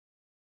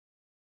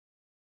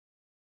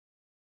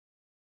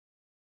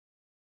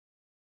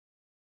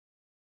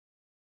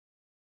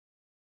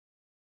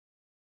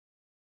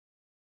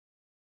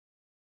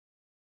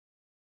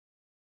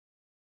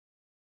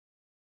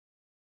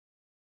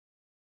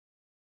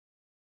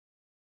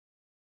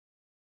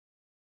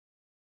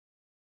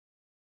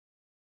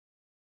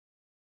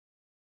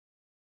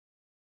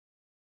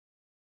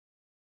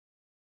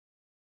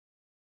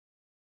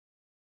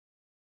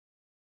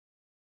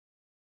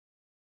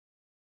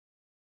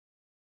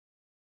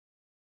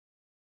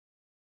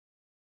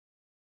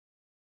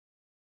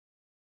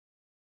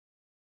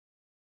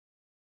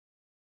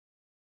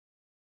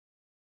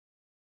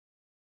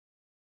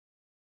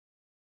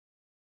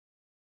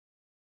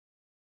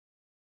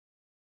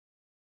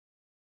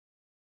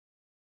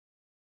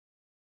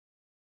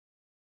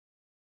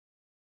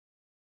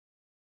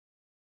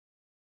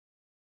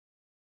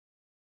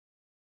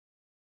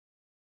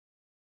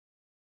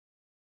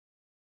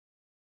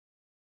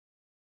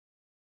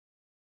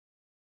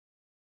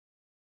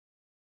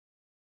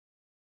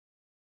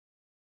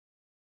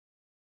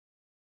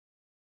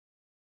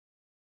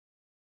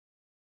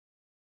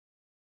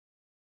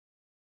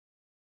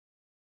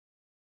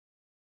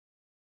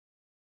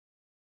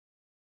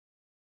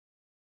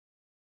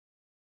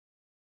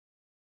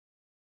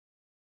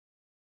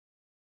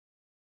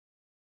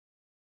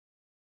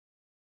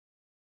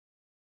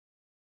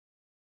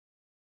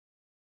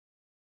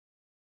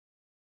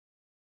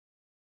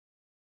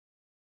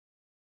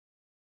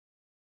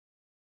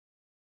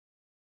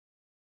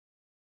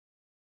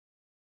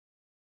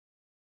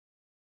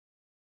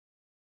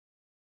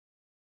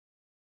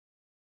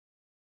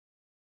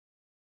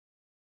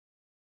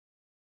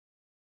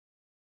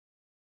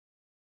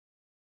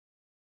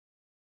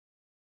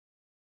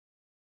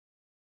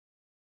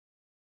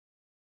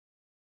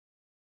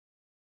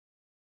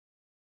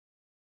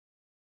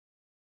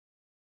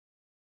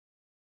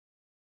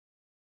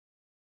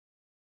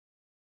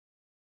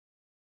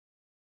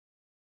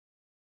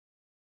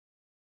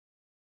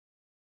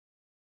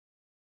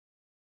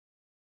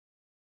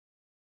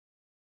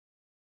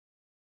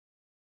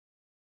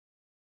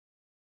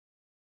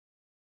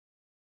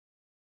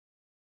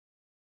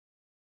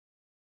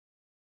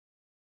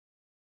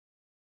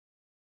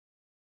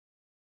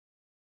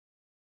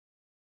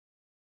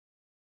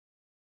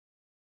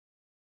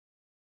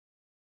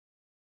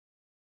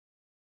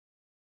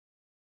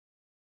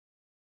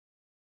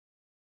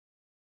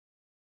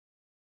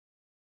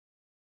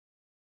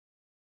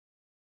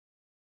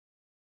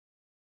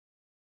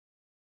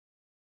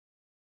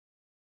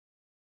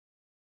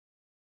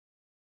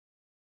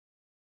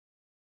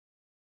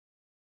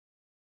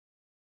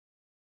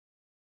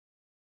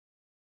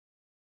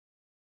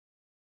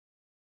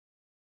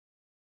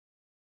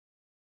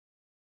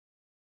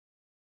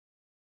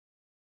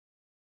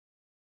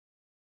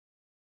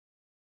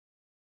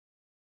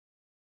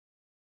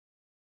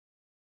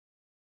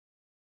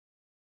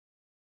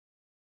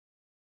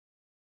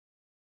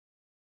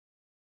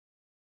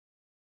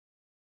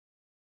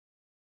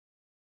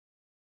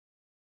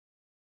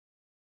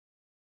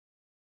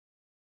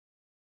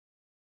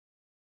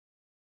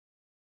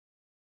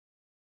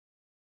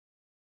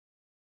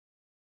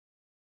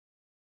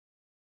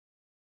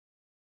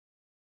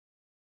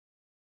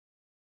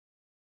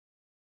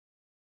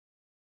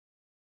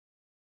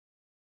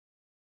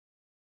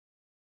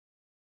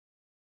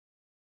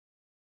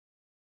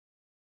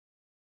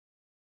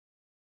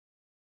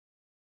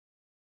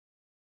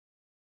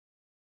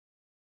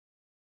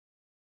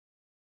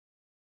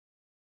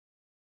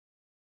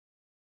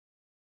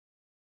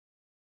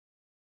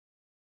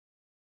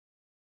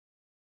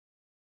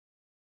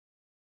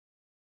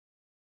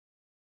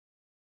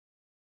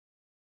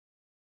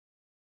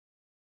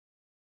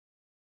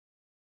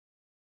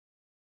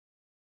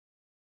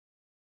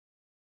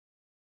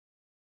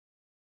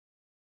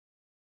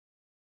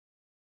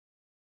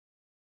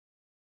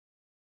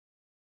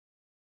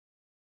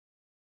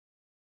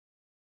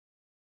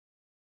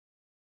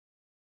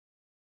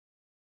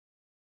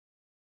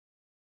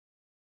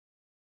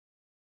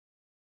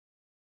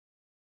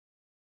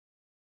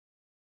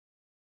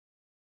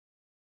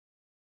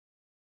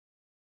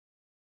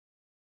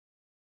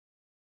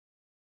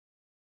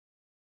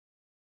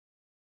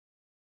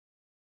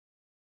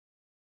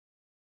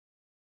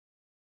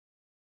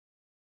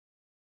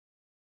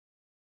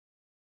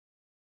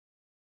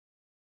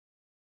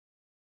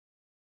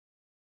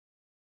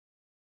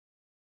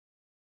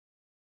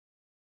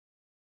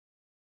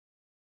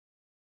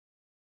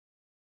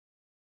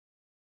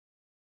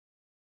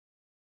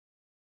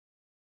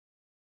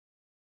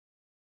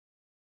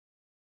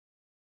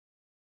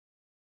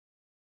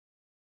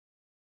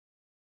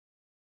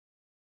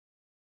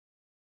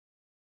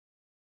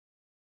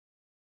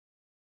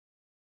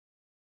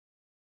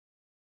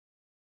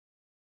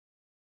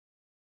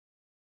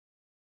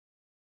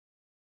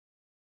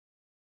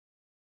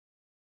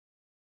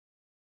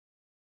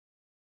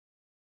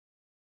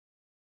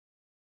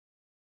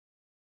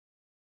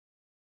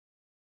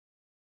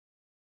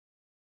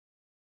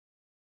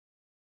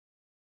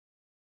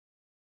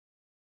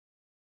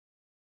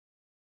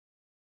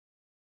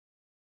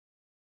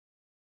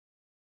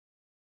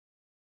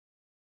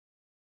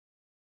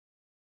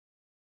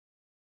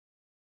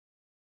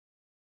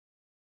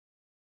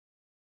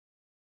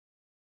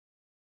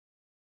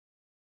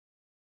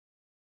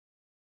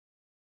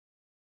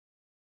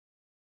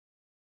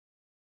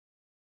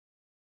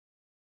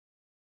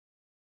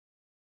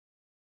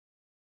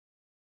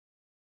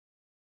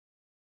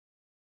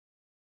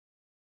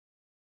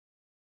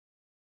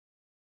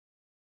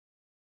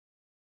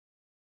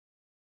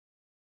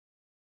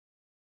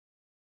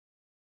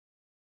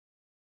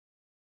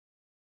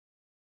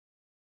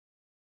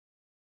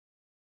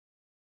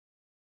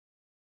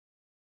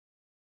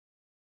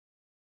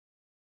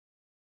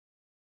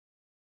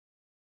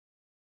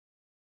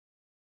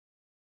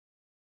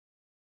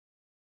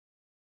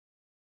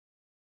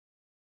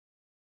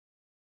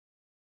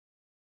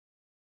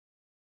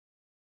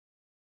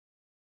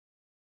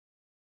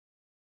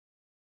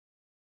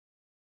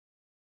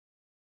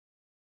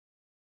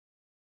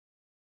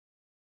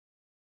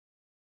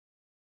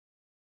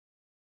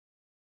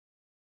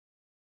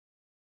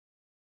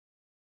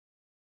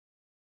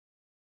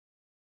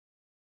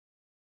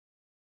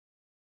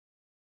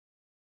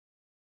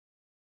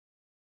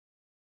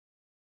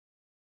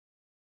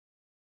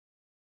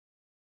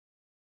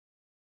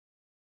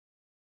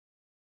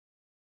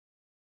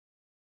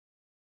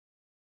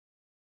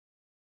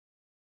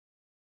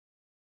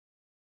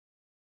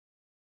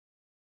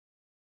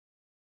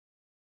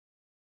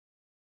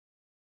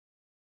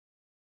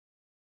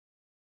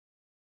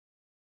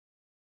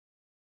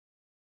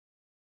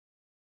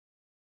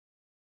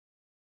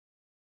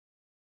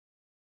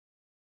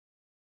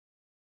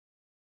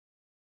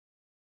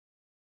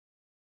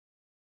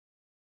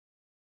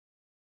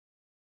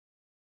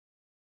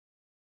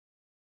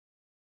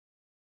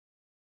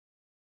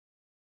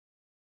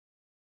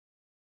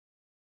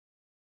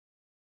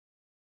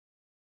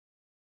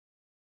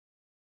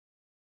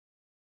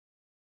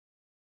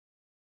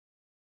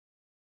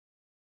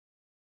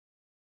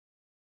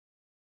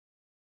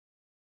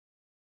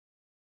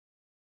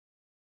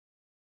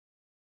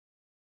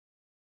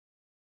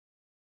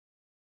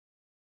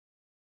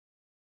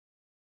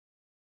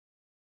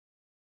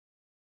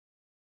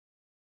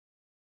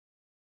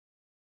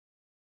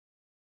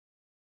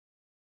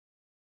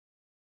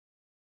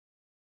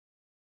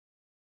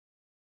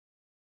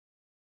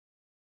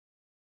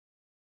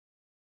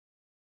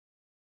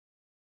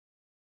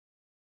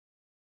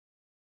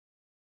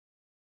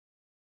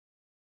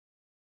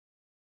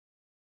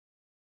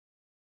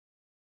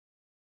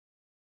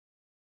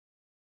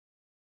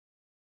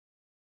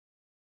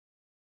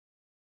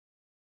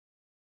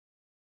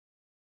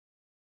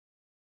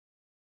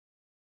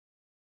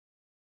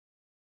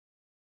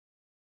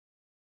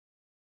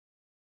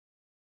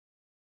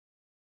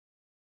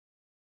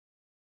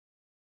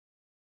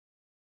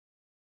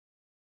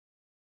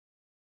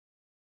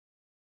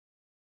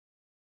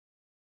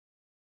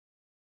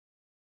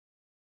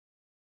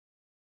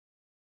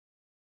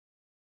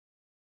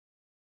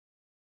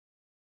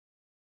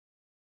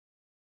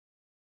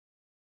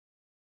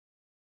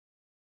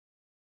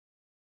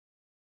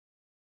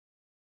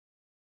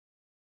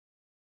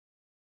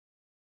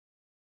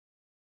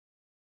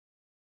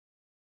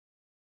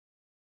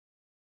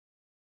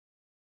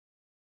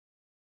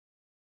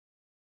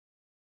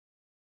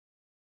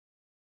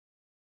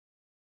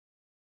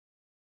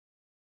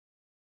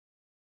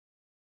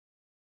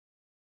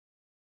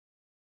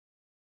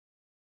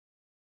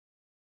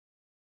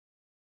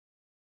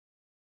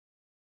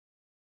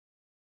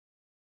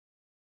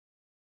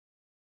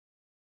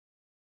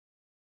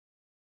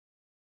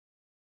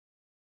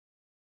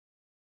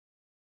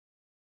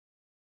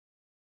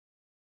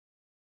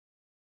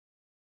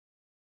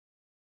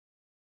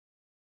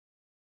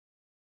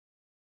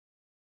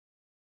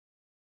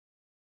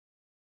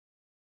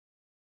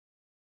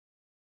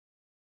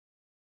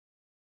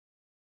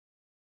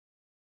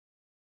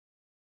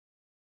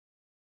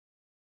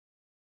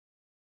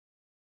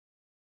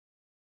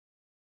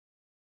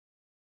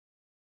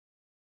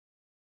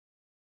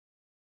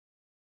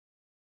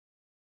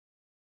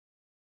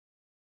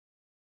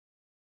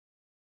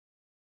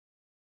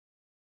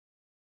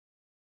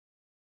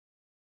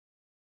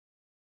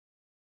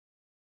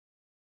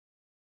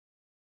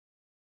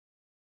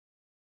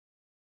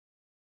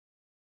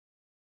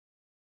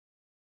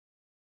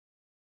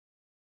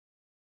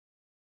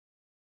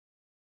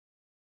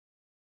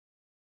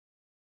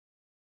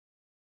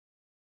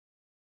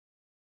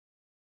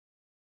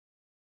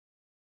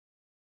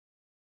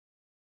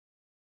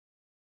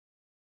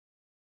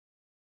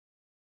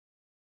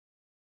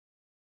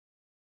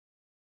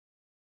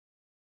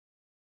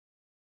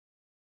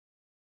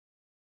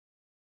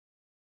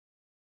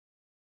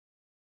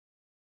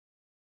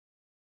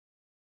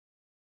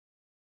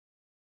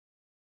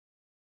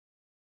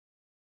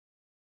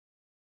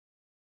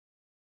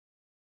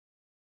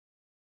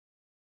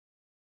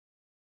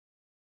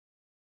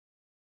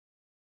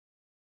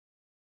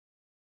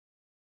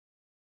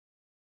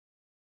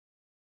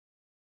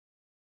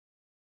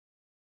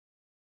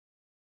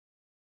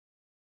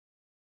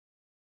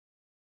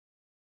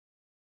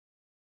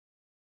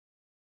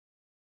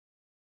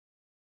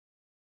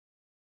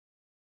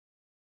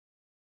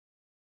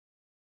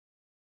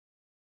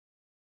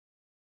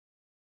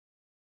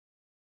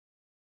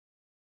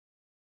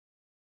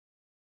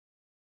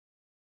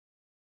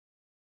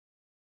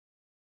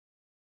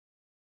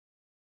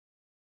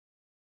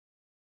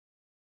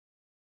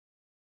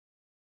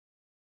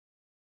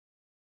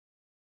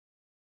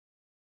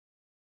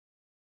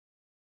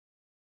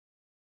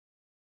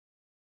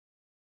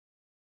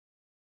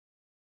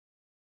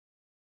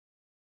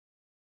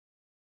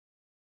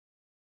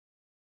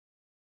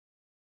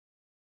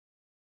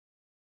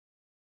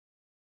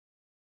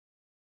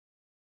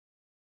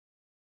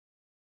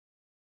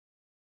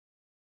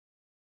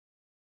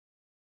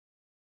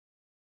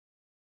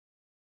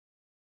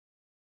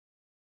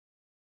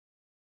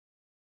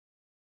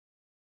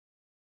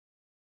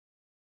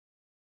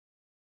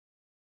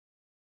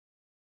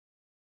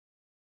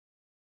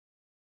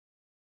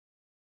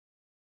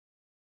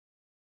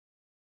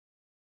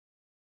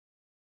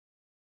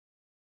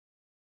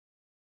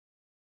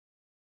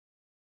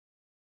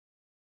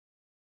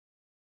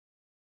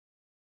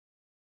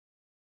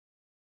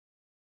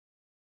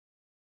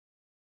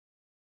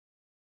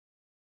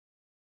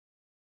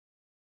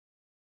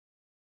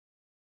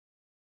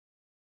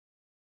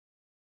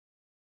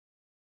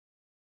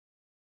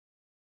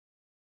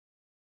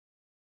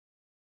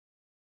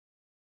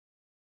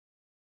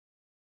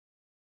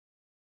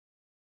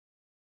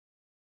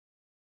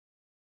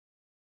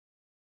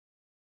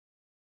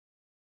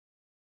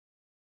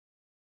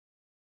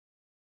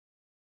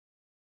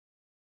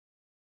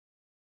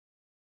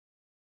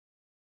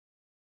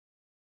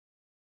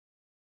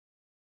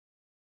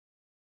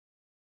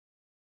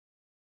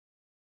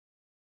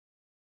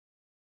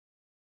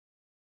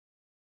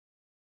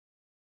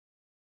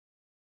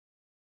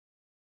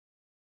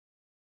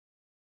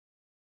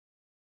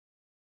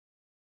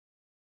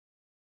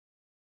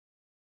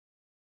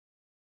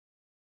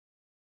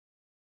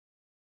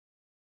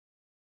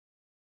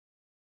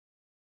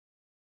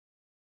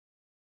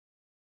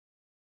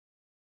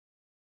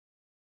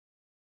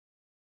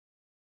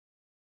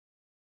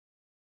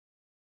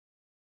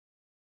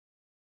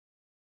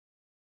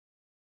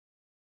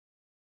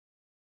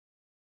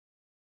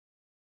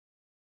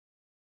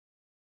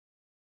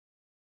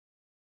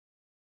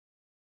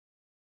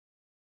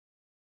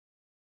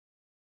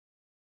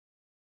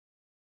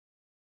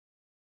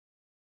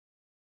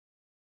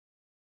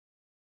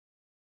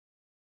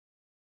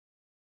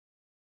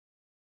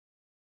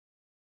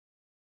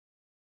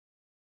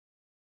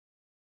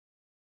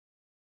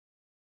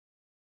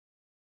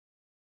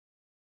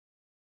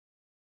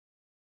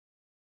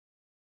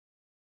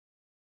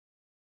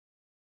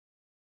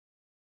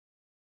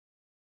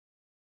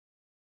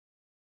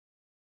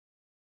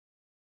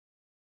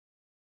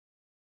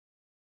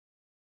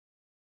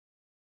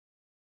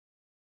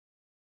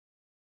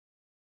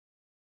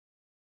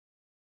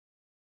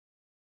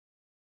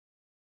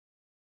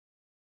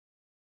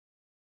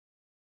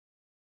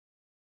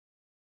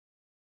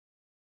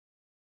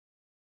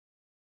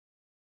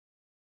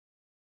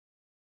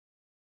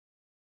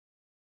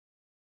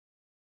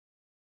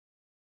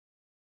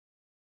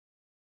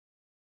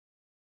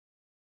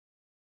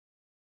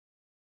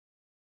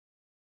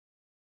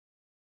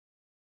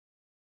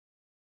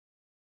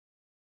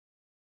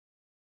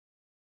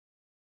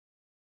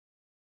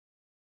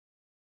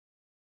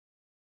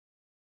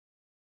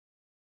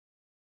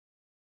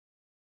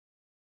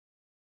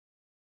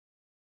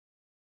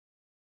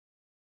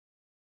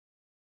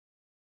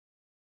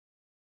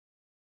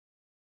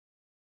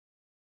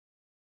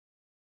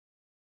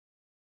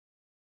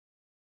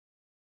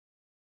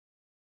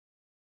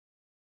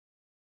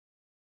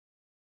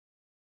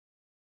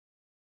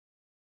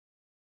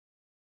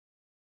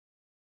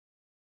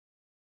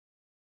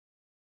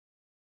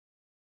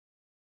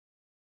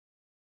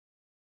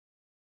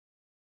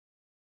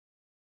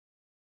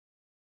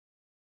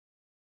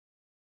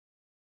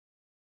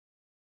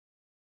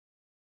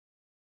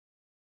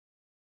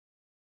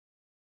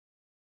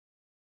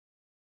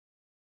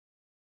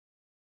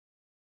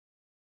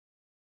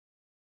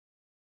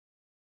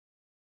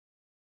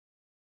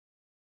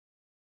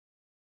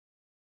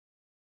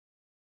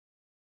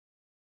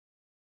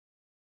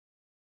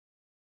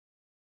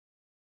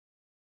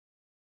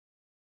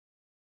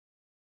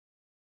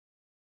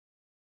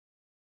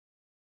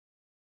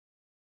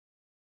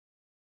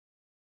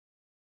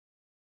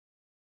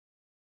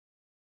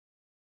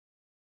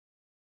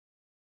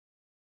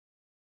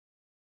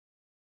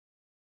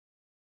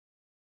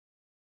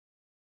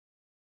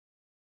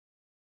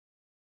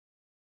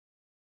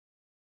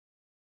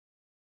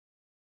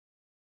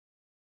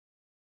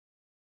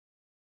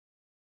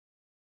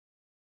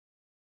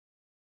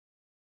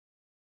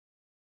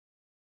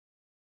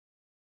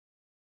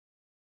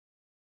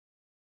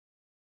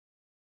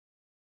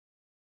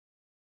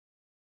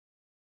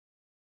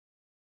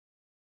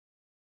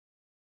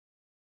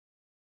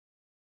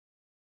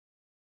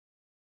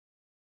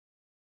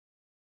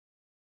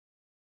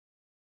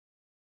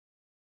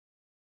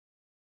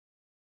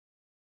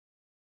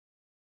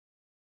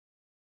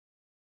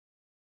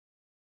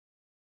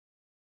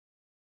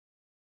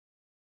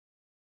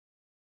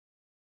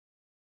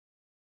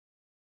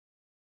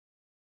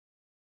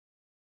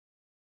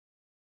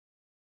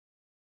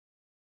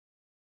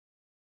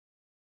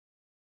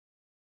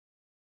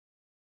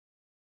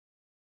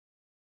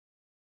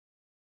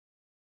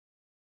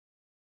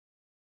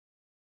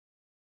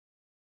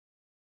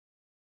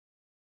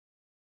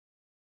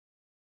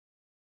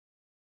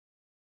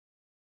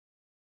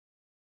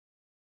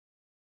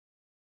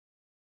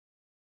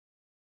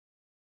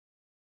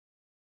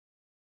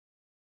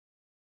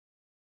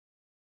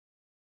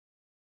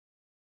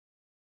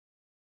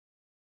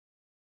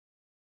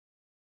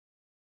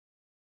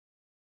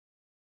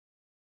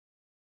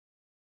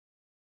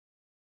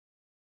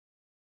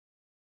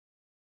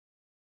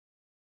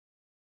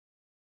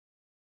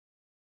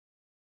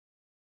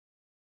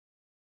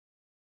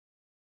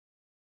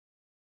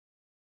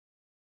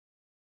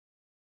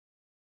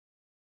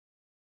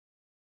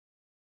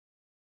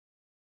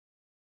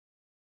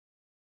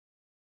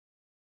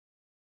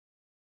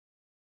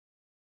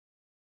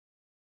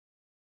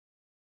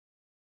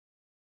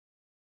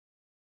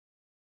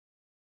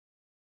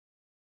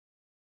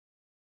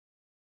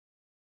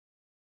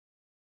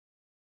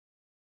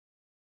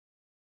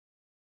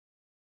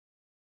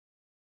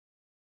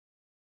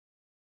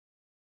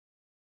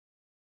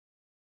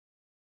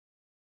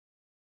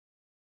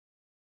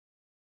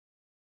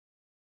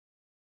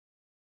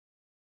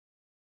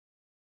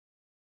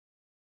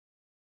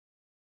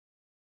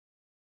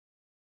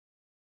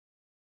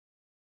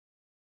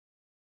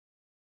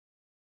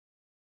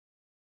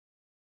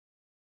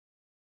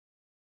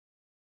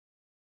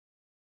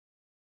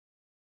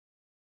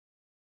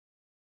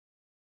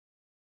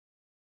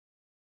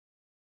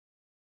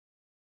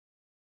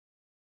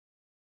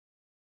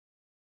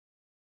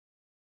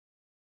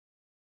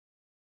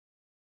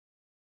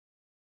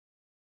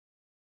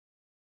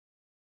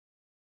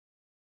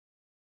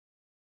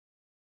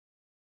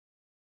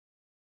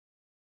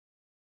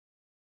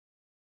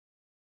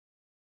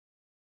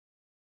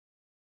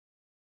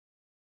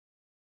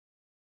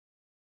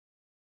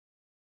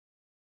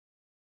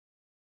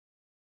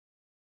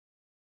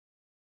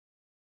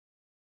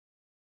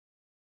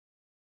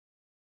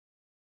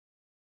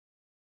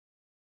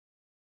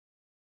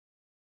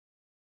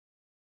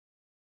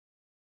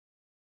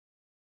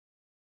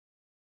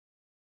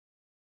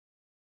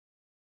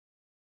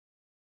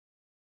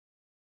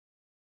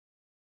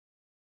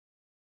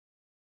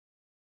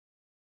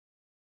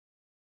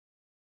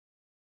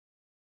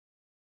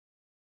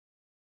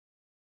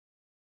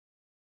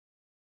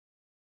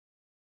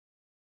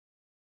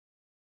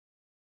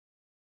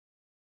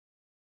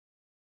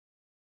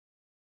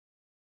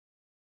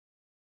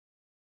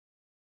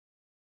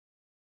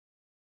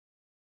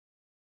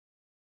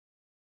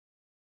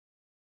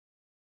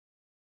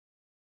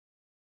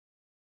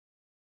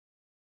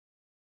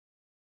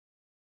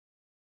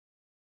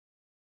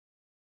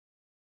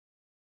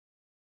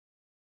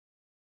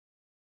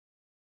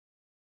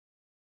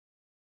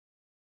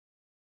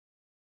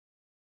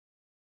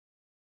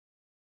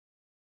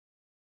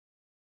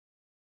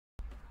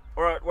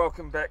Alright,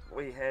 welcome back.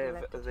 We You'll have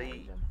have to the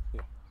change them.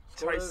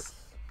 chase.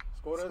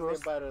 Scorers, the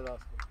umpire is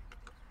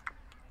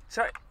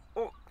asking.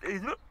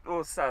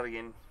 We'll start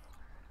again.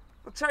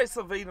 The chase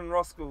of Eden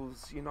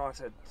Roskills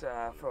United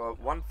for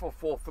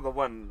 1-4-4 for the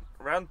win.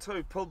 Round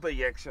 2 Pool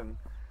B action.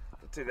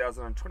 The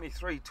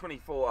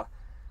 2023-24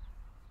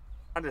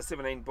 Under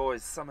 17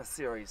 Boys Summer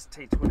Series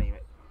T20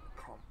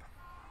 comp.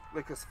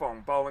 Lucas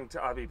Fong bowling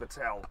to Avi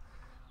Patel.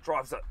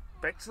 Drives it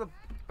back to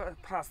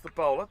past the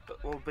bowler,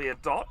 but will be a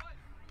dot.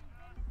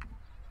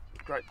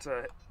 Great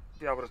to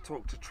be able to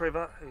talk to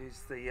Trevor,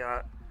 who's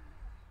the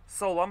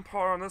sole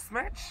umpire on this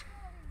match.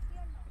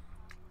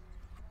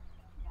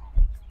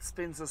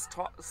 Spends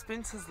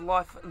his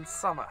life in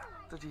summer.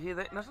 Did you hear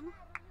that, Nitin?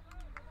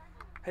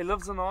 He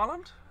lives in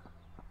Ireland,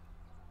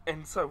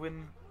 and so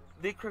when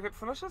their cricket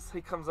finishes,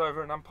 he comes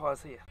over and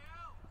umpires here.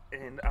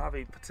 And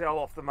Avi Patel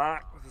off the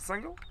mark with a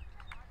single.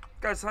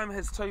 Goes home,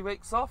 has 2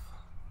 weeks off,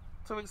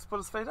 2 weeks to put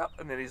his feet up,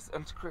 and then he's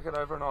into cricket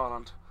over in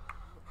Ireland.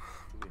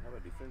 Do we have a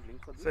different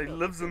link for this? So he or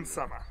lives the in same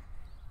summer.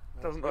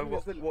 Doesn't know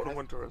what a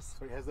winter is.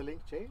 So has the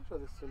link changed or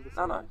is it still the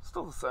No, same? no,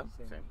 still the same.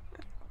 link?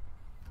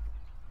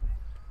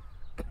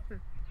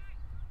 Same.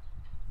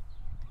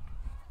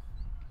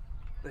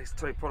 These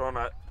two put on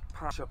a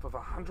partnership of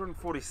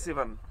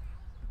 147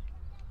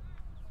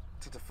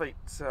 to defeat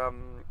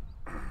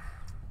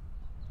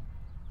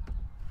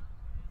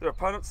their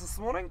opponents this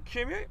morning,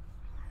 QMU.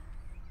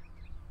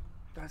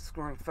 Both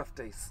scoring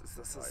 50s.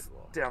 This is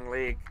down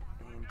leg,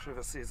 and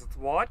Trevor says it's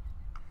wide.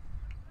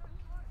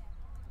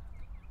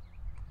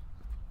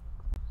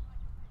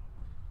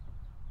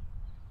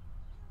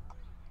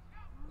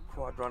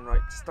 Required run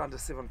rate just under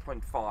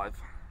 7.5.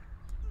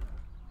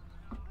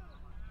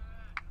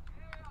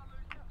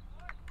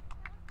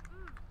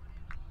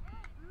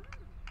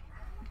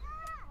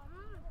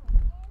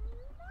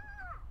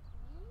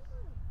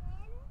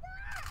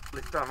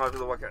 Left arm over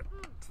the wicket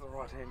to the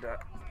right hander,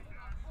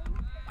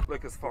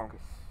 Lucas Fong.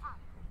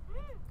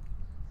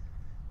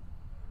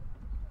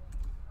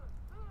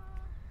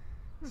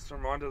 Just a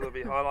reminder, there'll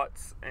be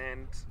highlights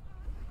and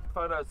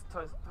photos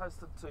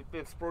posted to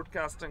Bev's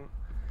Broadcasting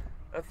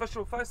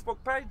official Facebook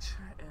page,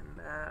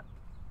 and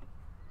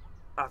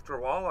after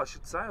a while, I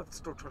should say. I'm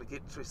still trying to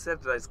get through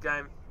Saturday's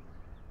game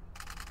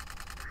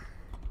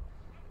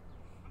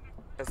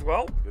as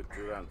well. Good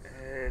 2 runs.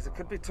 As it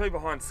could be 2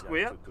 behind square.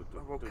 Yeah, two.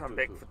 We'll Two, come two,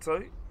 back two. for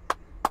 2.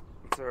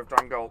 Serve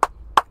Dungold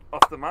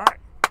off the mark.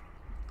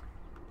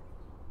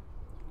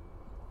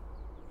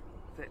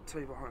 That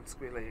 2 behind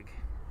square leg.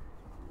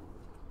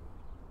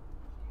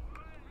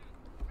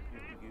 You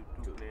have to give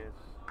 2 players.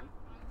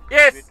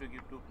 Yes! We have to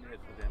give 2 players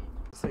for them.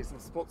 See some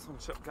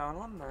sportsmanship going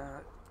on.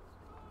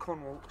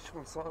 Cornwall,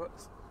 Sean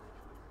Silas.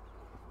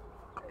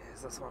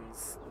 As this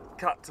one's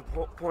cut to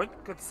point.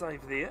 Good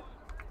save there.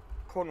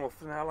 Cornwall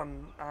Finale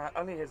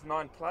only has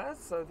 9 players,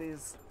 so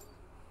there's...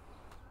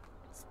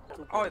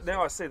 Oh,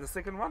 now I see the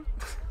second one.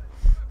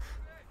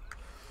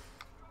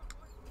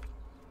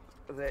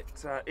 That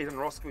Eden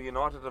Roskill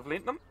United have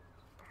lent them.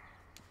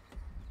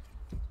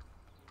 So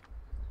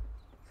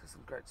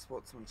some great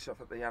sportsmanship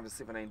at the Under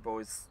 17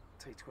 Boys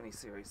T20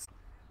 series.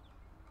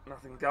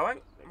 Nothing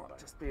going. Might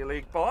just be a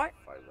leg bye.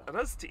 5 runs.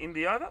 It is to end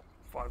the over.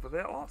 5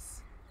 without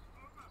loss.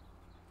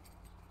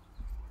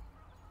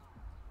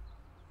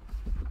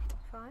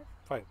 5.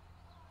 5.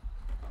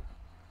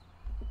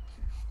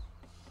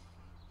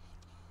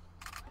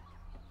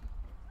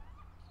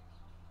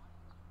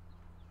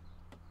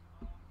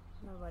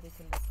 Nobody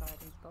can decide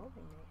who's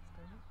bowling next,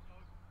 can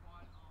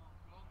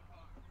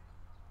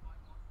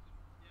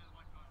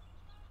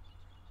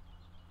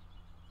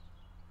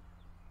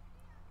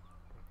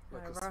they?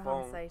 Lucas Rohan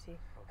Fong, Satie.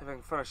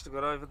 having finished a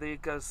good over there,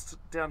 goes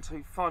down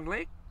to fine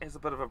leg as a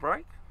bit of a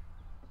break.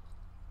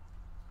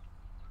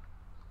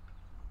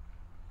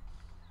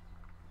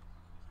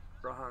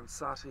 Rohan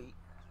Satie,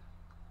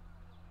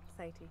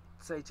 thank you.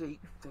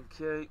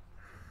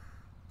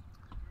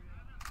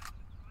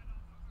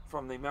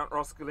 From the Mount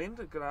Roskill end,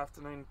 a good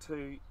afternoon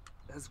to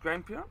his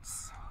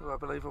grandparents, who I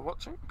believe are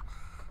watching.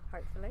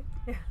 Hopefully.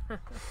 From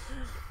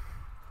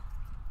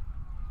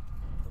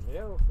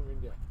here or from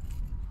India?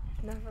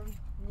 No, from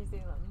New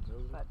Zealand,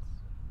 but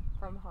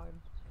from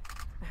home.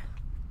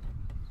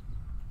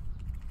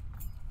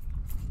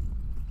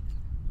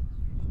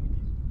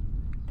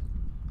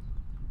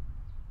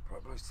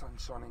 Bright blue sun,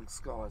 shining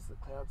skies. The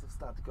clouds have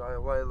started to go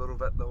away a little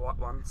bit, the white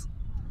ones.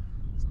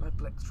 There's no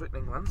black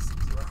threatening ones.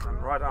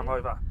 Right arm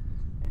over.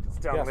 And it's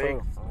down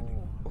leg.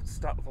 We'll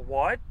start with a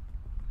wide.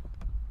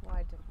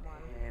 Wide to 1.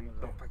 And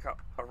they'll pick up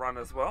a run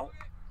as well.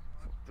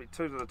 So it'll be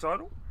 2 to the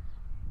total.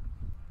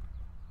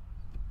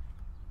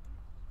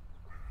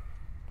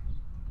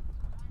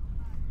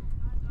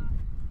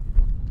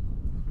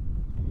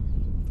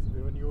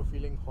 When you were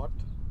feeling hot,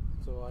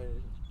 so I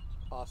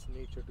asked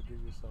nature to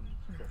give you some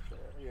fresh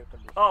air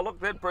conditioning. Oh, look,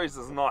 that breeze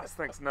is nice.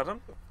 Thanks, Nitin.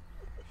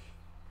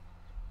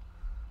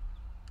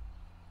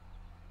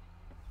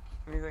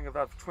 Anything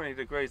above 20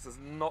 degrees is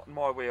not in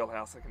my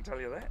wheelhouse, I can tell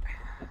you that.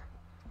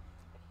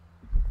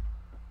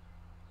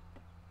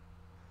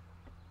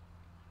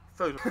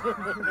 Food.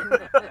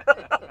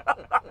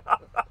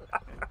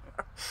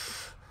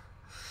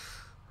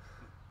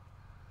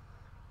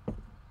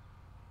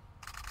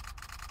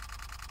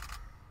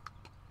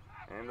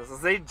 And this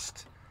is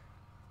edged.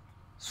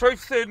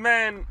 Shrew's third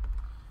man.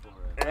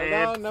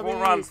 And done, 4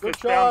 Navi. runs, Good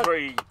first shot.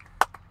 boundary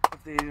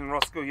of the Eden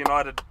Roskill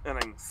United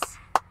innings.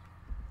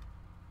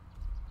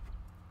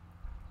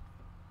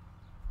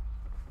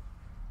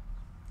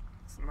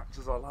 As much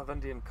as I love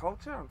Indian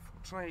culture,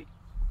 unfortunately,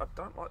 I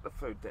don't like the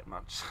food that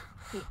much.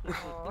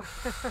 Oh.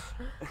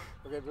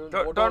 Okay, Bhuvan,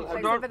 Don't- what don't- all have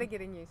Takes you- a bit of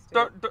getting used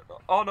to.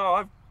 Oh no,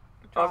 I've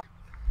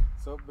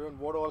So, Bhuvan,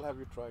 what all have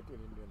you tried in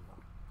Indian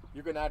now?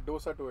 You can add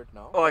dosa to it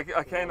now. Oh, I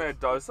can add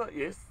dosa,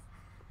 yes.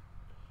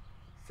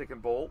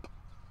 Second ball,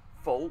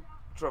 full,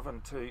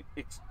 driven to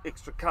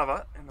extra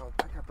cover, and I'll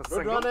pick up a Good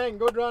single. running,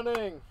 good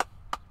running.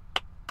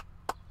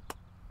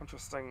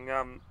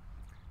 Interesting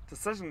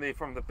decision there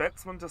from the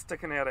batsman, just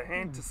sticking out a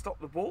hand to stop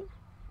the ball.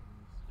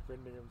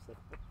 Defending himself.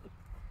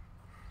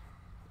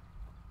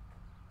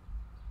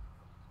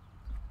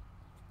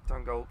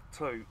 Dungal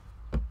 2,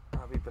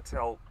 Avi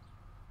Patel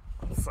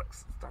on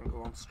 6,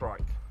 Dungal on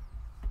strike.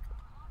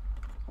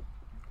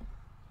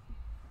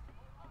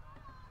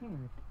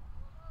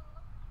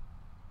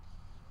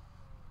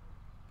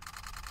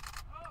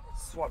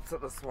 Swipes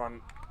at this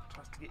one,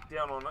 tries to get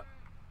down on it,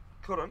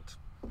 couldn't.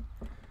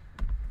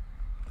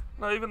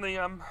 No, even the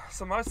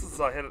samosas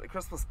I had at the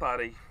Christmas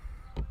party,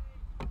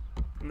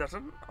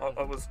 Nitin,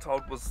 I was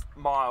told was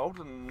mild,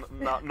 and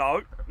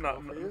no,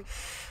 For you?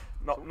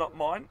 not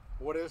mine.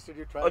 What else did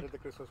you try I- at the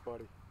Christmas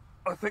party?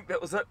 I think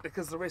that was it,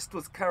 because the rest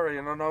was curry,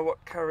 and I know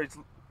what curry's.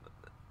 Oh,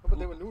 but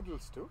there were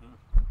noodles too.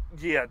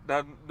 Yeah,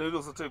 no,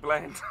 noodles are too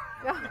bland.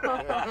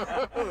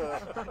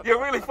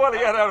 You're really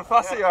finding out how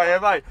fussy I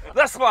am, eh?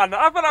 This one,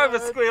 up and over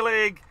square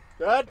leg.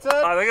 That's it.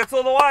 I think it's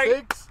all the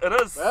way. 6. It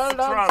is. Well 6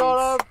 done, runs.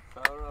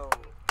 Saurabh.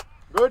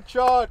 Good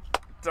shot.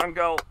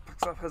 Dungal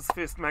picks up his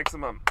first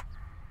maximum.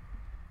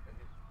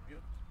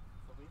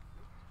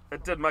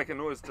 It did make a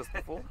noise just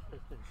before.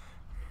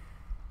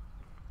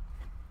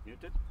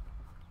 Muted?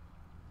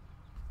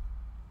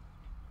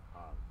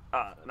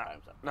 No,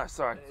 no,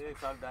 sorry.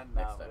 It's all done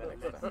now.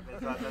 Next time.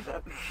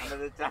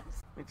 Another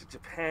chance. Went to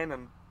Japan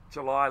in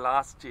July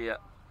last year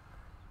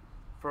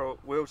for a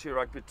wheelchair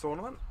rugby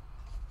tournament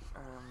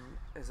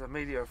as a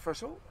media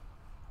official.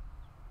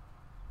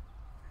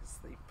 As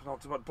the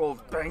penultimate ball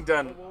banged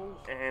in,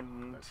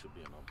 and That should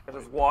be an it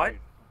is off. wide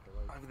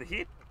over the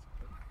head.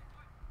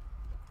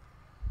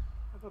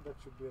 I thought that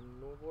should be a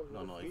no ball.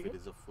 No, no, if it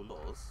is a full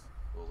loss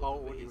Oh, over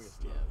over the the waist, waist,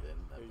 yeah, okay. then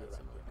Yeah, you're that's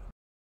right. an out.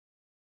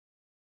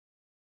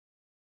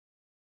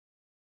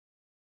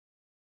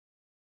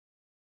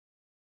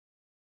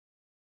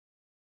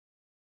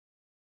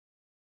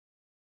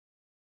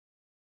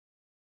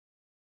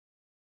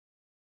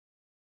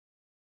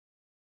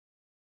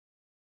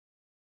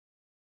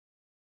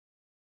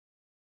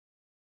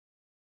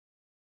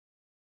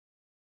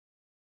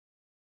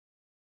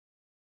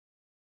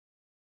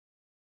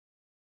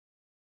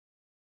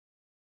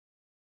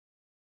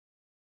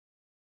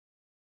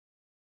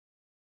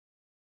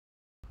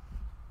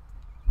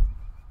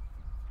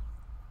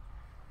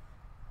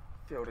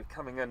 Fielder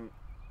coming in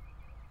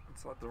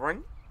inside the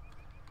ring.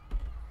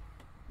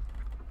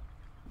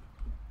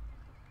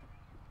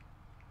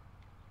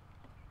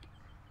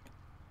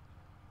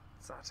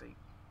 Sati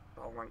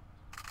bowling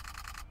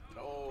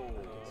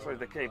through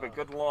the keeper.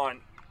 Good line.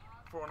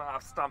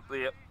 4.5 stump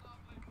there.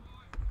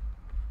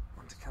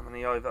 One to come in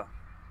the over.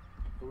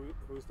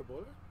 Who's the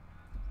bowler?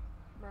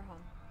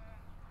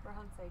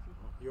 Rahan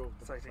Sethi. Yo,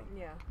 Sati.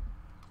 Yeah.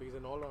 So he's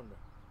an all-rounder.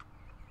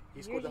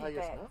 He scored the Usually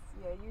highest, bats.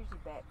 no? Yeah, usually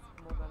bats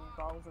more than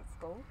bowls at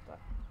school, but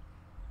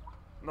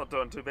Not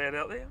doing too bad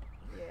out there.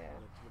 yeah,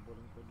 Actually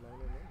bowling good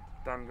line and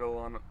length. Dungal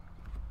on you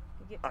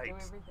get to do 8.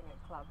 everything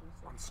at club. You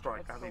see. On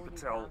strike, At Avi school you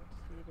Patel. can't,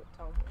 You get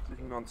told what to do.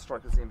 leading on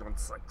strikers end on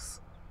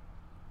 6.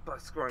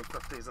 Both scoring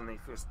 50s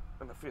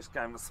in the first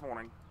game this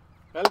morning.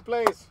 Well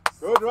placed.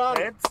 Good run.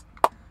 Pads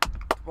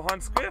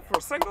behind square for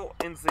a single,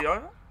 ends the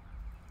over.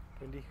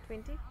 20.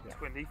 20? Yeah.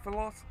 20 for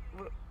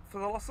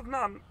the loss of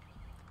none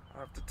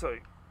after 2.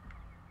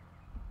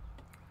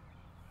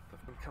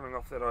 They've been coming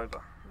off that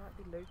over. Might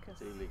be Lucas.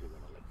 सही लेके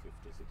जाना like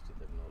 50, 60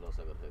 तक no loss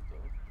अगर है तो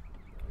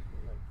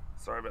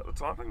Sorry about the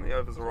typing, the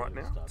overs are right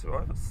now, 2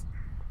 overs.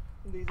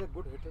 These are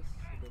good hitters.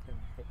 So they can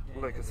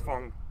hit. Lucas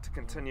Fong to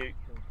continue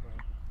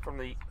from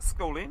the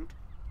school end.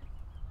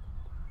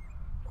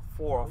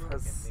 4 off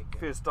his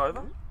first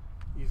over.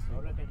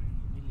 Easily.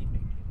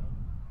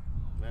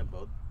 मैं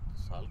बहुत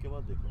साल के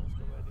बाद देख रहा हूँ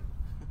उसका batting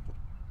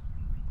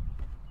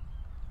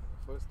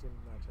First in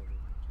match, I think.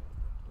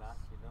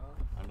 Last,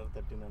 under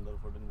 13 under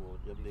 14 वो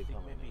जब देखा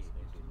मैंने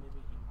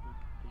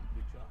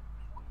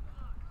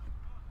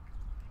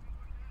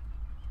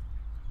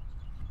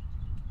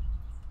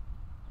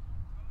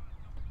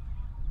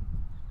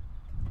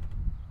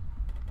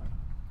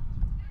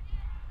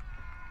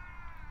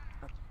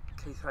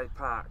Keith Hay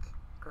Park,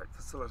 great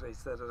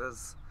facilities that it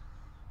is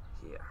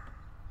here.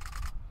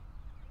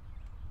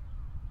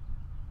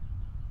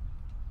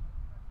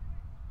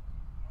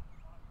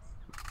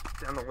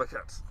 Down the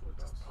wicket,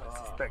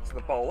 back to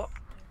the bowler.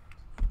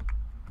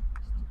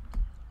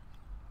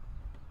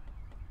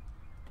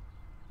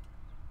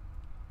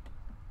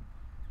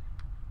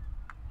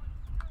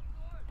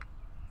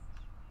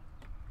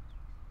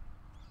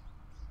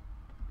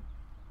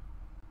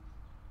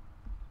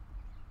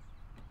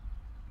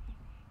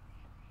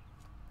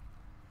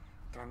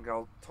 One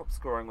goal, top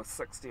scoring with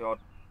 60 odd.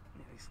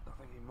 I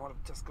think he might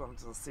have just gone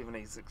into the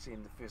 70s actually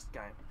in the first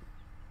game.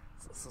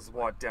 So this is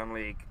wide down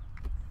leg.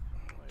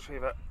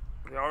 Trevor,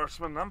 the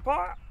Irishman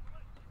umpire,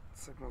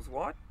 signals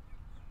wide.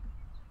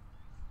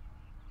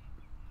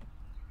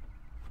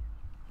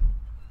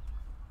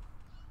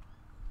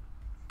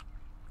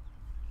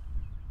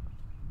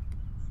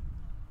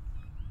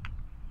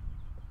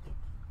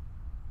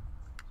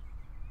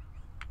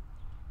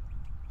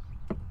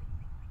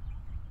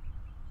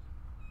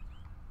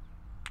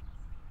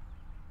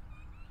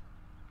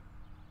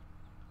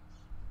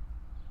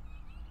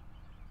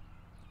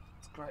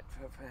 Great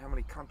for how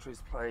many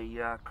countries play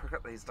cricket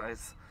these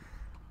days.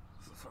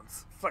 This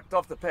one's flicked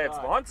off the pads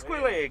behind,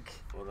 square leg.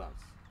 4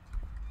 runs.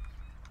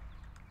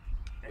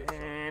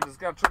 And it's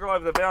going to trickle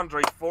over the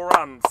boundary, 4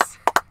 runs.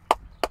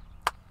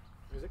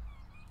 Music?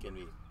 Can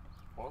we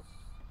pause?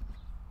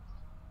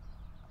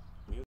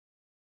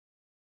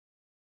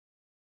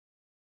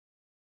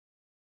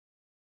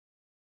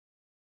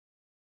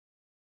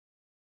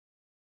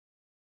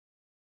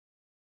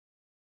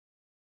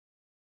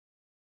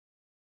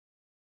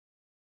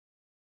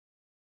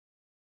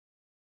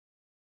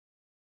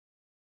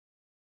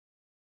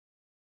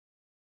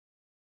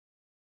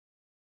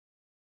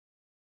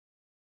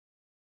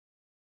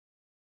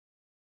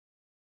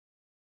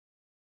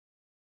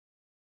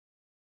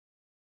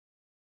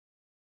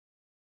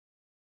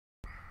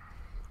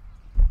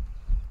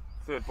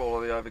 Third ball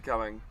of the over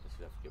coming.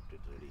 Should have kept it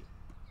ready.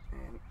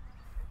 And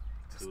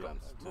just, 2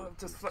 runs.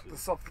 just flick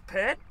this off the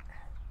pad.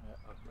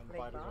 Leg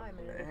by,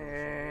 maybe.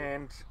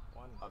 And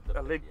Of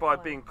the a leg by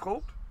being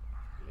called.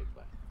 leg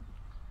by.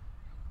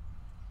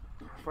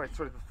 Halfway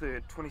through the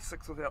third,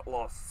 26 without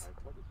loss.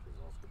 I thought it was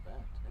off the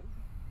bat.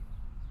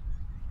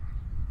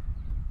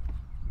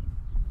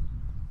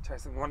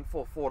 Chasing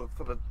 1-4 forward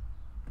for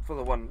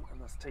the win in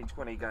this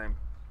T20 game.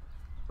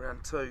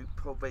 Round 2,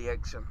 Pool B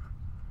action.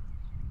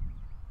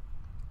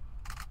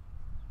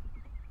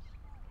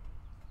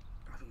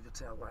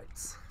 Patel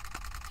waits.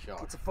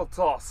 Shot. It's a full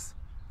toss.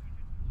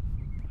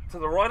 To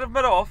the right of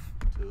mid-off,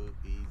 Too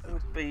easy. it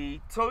would be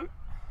 2.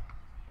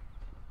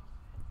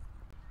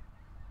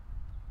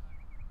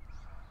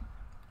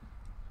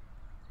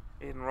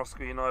 Eden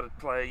Roskill United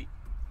play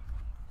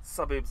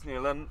Suburbs New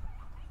Lynn,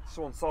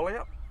 Sean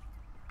Solier.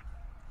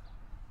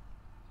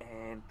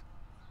 And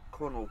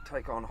Cornwall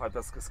take on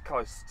Hibiscus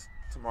Coast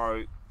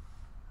tomorrow,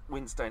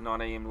 Wednesday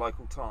 9 AM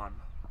local time,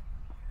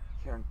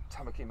 here in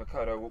Tamaki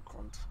Makaurau,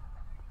 Auckland.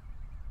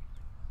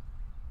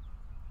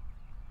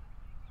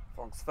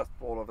 Fonk's 5th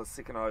ball of his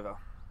 2nd over.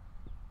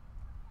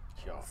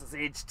 Shot. This is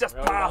edge just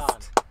Well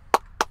past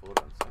 4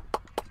 runs.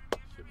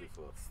 Should be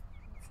 4.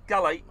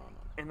 Gully, No.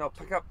 and they'll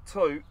pick up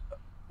 2.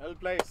 Well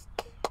placed.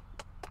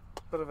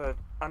 Bit of an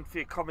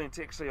unfair comment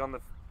actually on the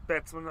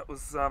batsman. It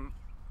was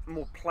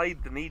more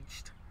played than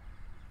edged.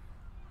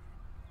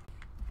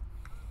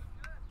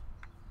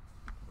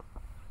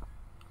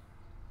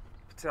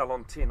 Patel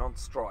on 10 on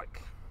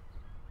strike.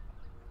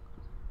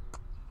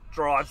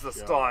 Drives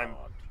this time.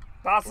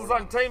 Past his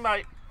own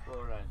teammate. 4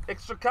 runs.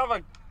 Extra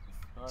cover.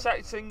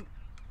 Chasing.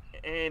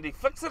 And he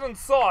flicks it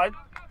inside.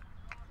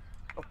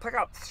 I'll pick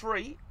up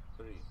 3.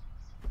 3.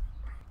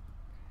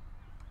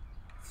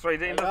 3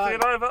 to end the Well 3rd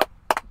done. over.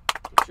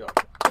 Good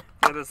shot.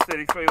 That is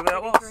 33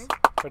 without loss.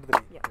 33.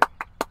 23. Yeah.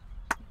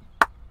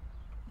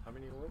 How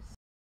many overs?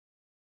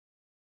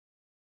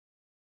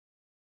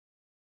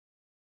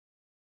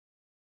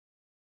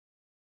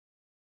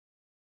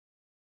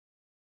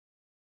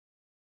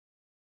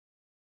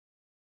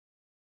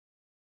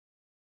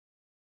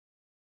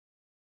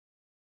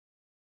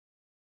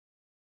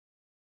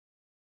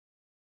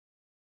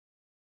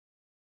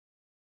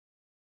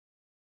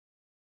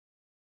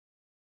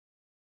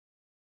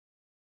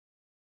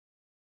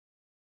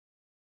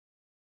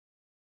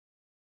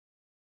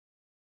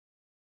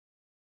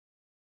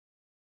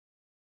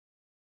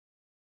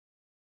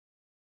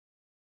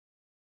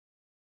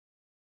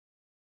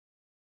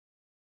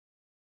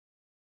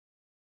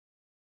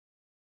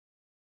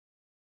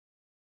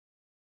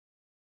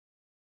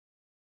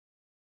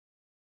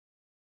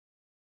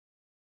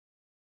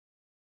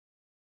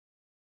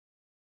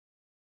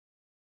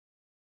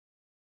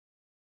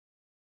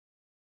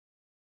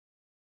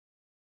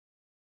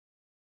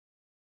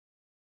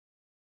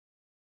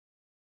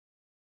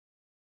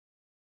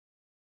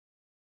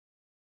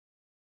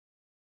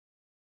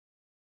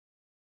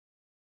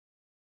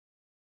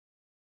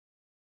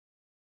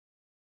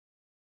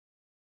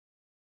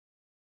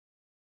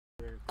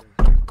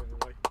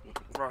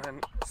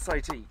 Ryan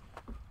Satie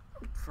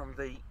from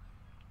the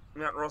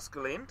Mount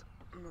Roskill end,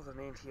 northern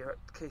end here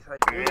at Keith Hay.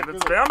 And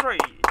it's boundary.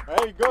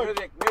 Hey, good.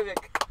 Music,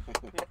 music.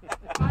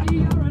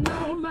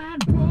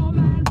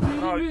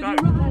 No,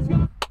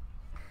 no.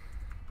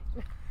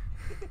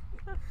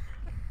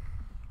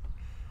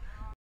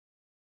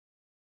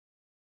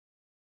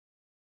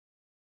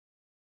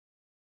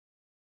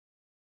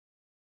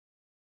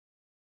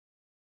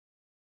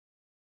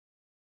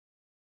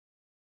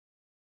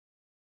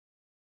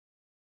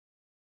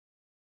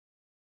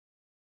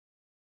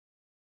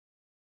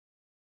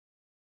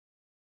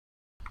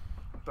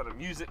 bit of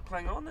music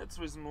playing on. That's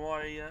the reason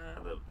why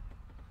the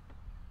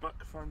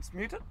microphone's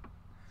muted.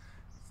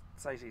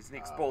 Satie's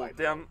next ball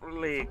down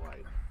leg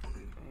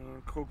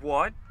and called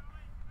wide.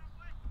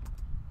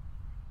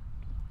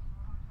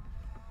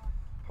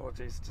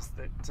 Apologies, just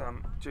that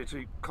due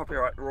to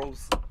copyright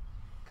rules,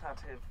 can't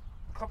have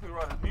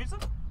copyrighted music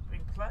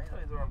being played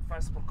either on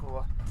Facebook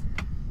or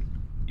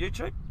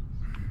YouTube.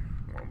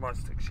 Well,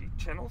 most actually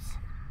channels,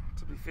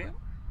 to be fair.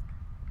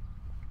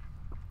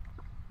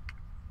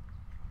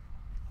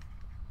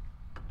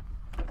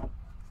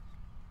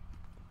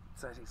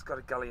 Satie's got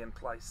a gully in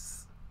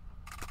place.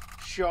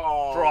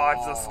 Shot.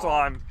 Drives this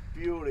time.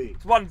 Beauty.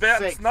 It's one bounce.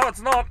 Six. No,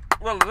 it's not.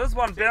 Well, it is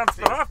one bounce,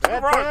 but after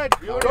the rope.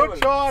 That's it. Good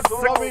shot,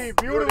 Robbie.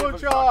 Beautiful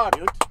shot.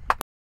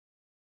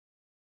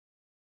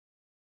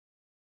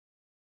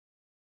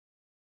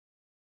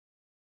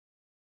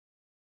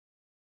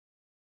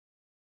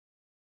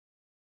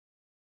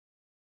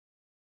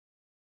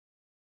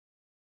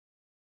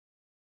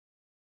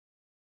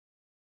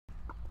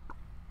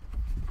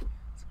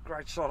 It's a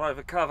great shot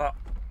over cover.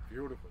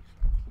 Beautiful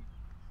shot.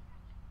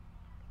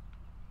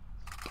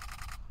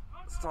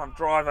 This time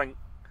driving.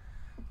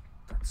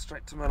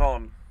 Straight to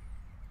mid-on.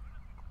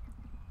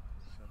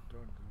 Don't do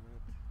it.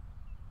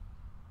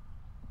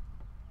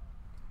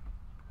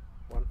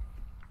 One.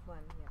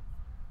 Yeah.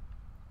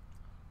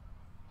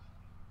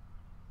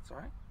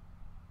 Sorry?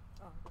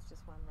 Oh, it's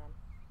just one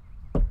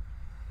run.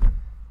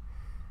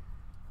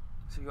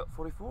 So you got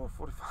 44 or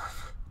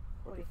 45?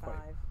 45.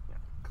 Yeah,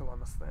 cool, I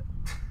missed that.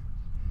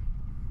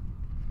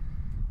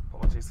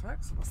 Apologies,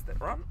 Max, I missed that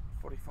run.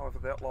 45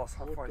 of that last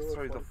halfway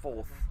through the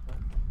fourth.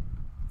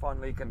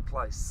 Fine leg in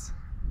place.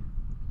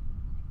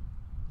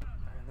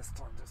 And this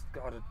time just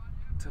guided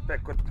to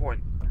backward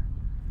point.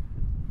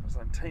 His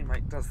own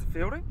teammate does the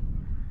fielding.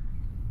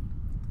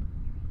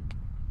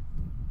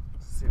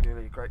 As I said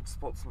earlier, great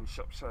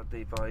sportsmanship showed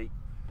there by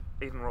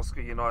Eden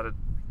Roskill United,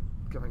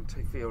 giving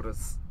two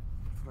fielders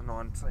for the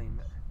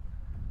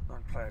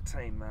nine-player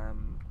team,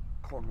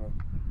 Cornwall,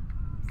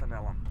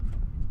 Finella.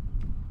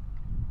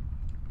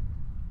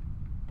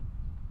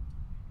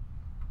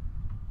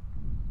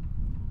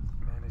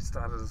 Man who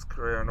started his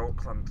career in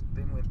Auckland,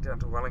 then went down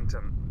to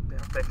Wellington, now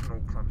back in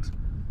Auckland.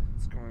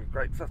 Scoring a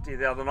great 50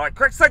 the other night.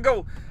 Quick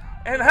single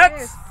and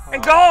hits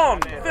and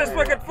gone. First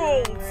wicket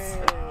falls.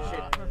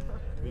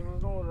 There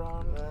was no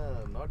run.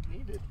 Not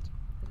needed.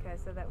 Okay,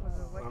 so that was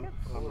a wicket.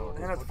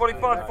 And it's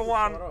 45 for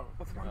one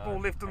with one ball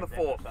left in the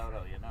fourth.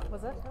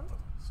 Was it?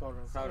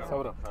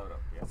 Saurav.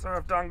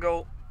 Saurav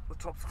Dungal, the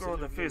top scorer of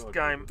the first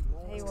game,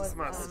 He was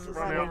dismissed,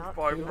 run run out out.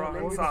 by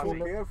Ryan Sati.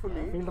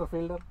 Carefully.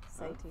 Fielder.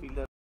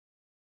 Satie.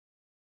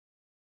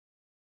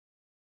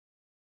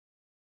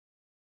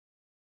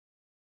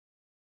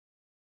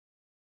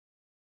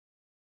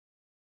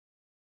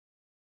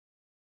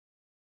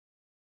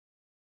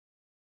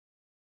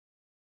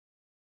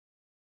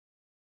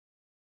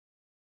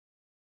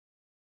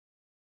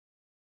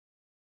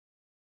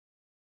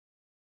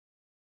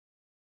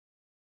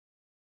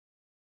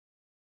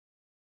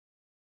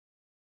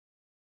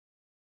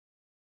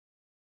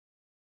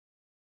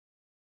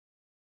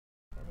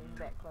 He's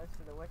that close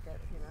to the wicket,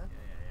 you know.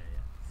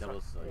 That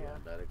was Yeah.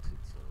 direct hit.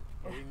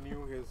 So He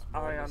knew his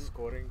ball was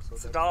scoring, so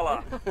that's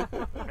Sadala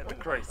at the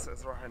crease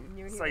as Ryan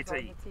Knew he was on the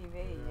Sati.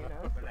 TV, you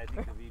know. But I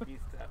think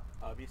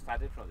we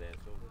started from there,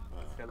 so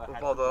Stella Will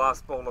had bowl the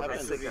last ball of the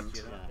Happens. second.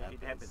 you know,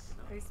 it happens.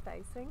 You know. Who's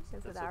facing?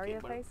 Is that's it okay, Aria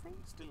but facing?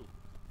 Still,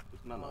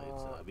 no,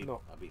 it's Abi.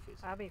 no. Abi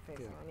facing. Abi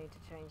facing. Yeah. I need to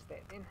change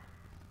that then.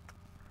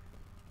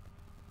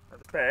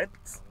 That's bad.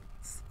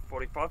 It's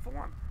 45 for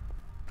one.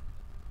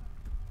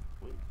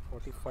 Wait,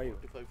 45.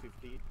 45,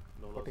 50.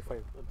 No,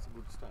 45. That's a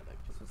good start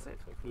actually. That's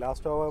it. 45.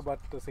 Last over, but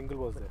the single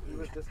was there. He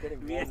was just getting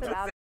We had Is it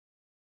Abi?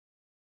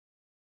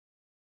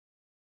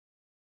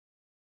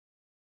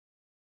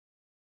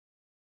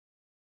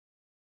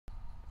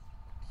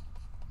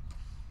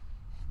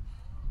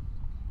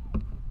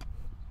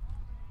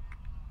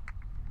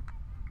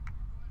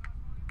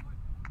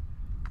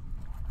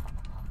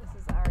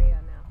 This is Aria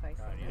now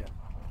facing.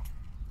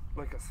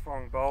 Lucas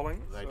Fong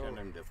bowling. Right hand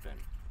and left hand.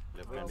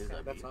 Left hand is Okay.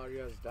 Abi. That's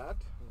Arya's dad.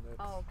 And that's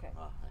Oh, okay.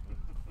 Ah,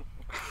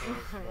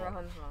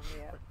 Rohan's mum,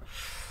 yeah.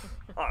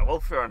 Oh, well,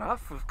 fair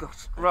enough. We've got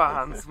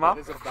Rahan's mum.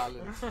 There's a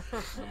balance.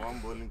 the mom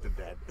bowling to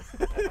dad.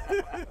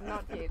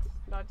 Not yet.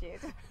 Not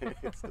yet.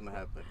 It's gonna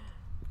happen.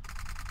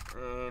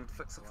 And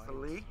fix it for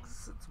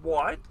legs. It's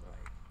wide.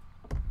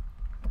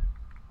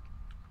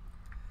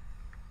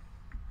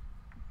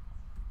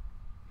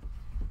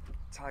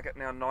 Target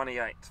now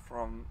 98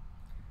 from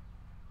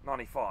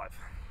 95.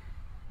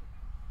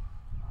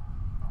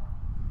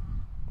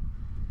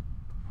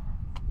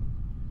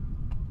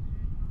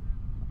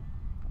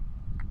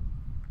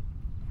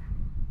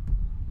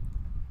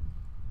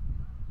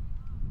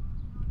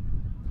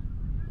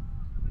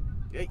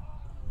 Yay!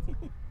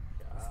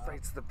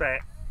 Straight to the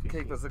bat. Fishing.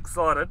 Keeper's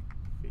excited.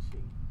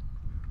 Fishing.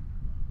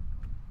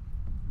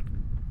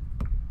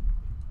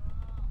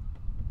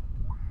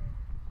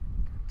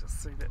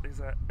 Just see that there's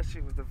an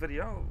issue with the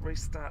video. I'll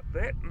restart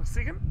that in a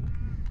second.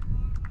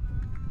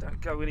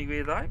 Don't go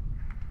anywhere though.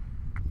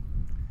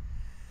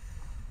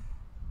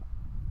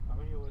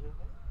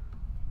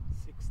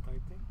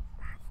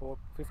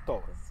 fifth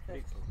over. This is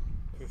fifth.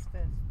 This is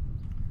fifth.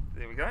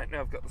 There we go.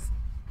 Now I've got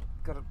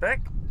it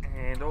back,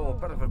 and a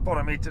bit of a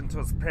bottom edge into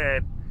his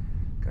pad.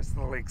 Goes to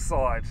the leg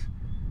side.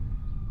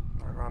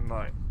 No run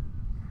though.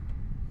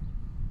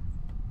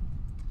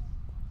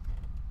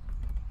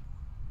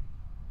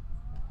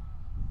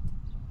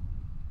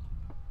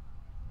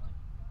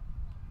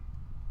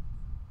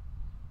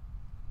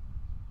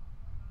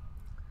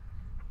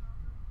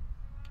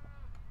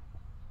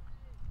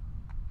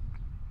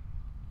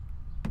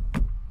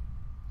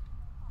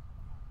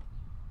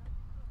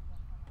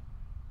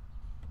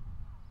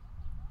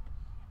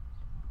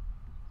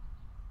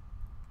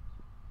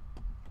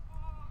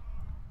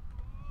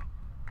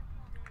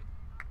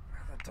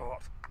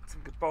 Dot.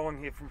 Some good bowling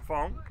here from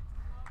Fong.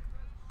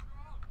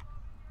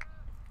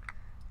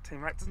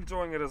 Teammates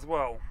enjoying it as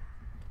well.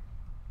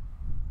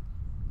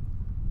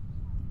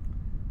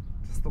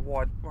 Just the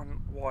one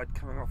wide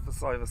coming off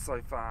this over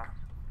so far.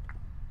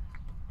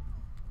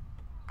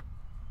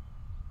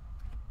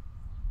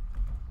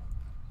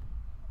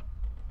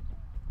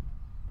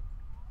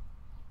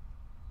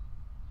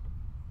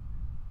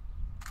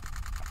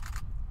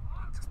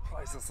 Just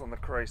place this on the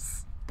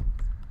crease.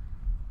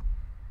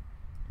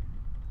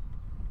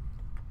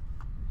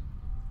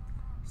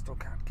 Still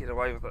can't get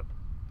away with it.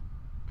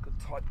 Good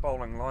tight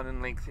bowling, line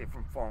and length here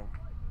from Fong.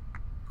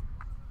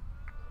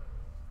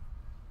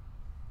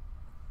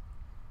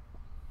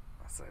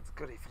 I say it's a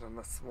good effort in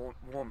this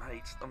warm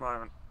heat at the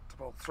moment to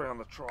bowl 3 on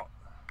the trot.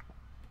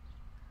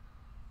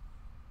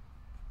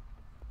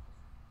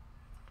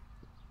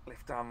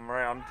 Left arm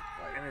round,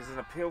 and there's an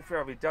appeal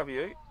for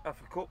LBW.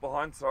 For caught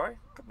behind, sorry.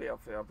 Could be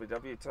out for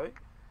LBW too.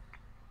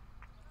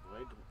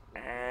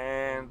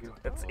 And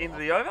it's end of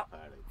the over.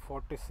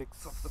 46.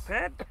 It's off the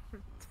pad.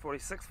 It's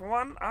 46 for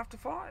 1 after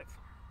 5.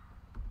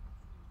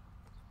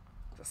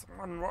 Just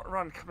one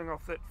run coming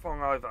off that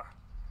Fong over.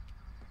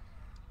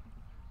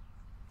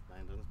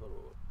 9 runs per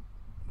over.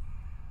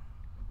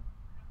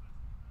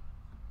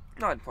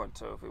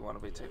 9.2 if we want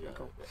to be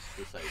technical.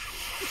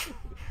 Precisely.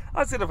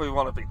 I said if we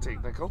want to be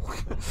technical.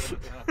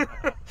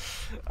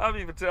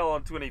 Avi Patel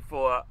on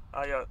 24.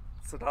 Aya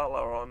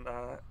Sadala on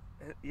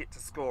yet to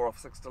score off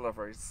 6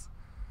 deliveries.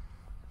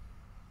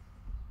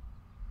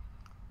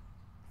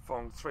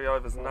 Fong 3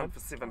 overs and none for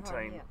 17.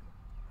 Rohan, yeah.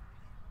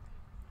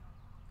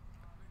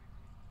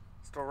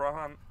 Still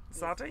Rohan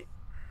Sati?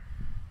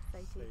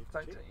 Sati.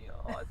 Sati.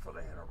 Oh, I thought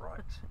I had it right.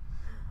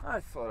 I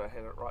thought I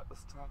had it right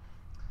this time.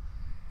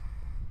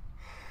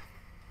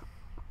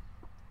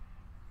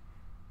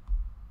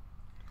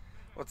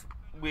 What's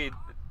weird,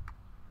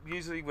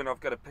 usually when I've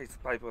got a piece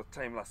of paper with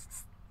team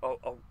lists,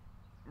 I'll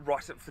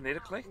write it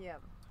phonetically, Yeah.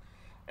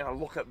 and I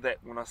look at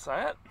that when I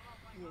say it,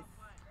 Yes.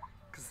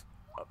 because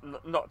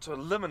not to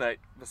eliminate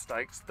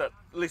mistakes, but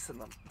lessen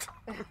them.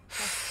 You're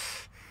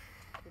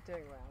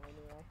doing well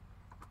anyway.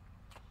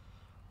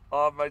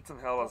 I've made some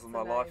howlers Lots in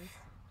my of life. names.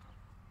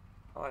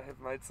 I have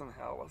made some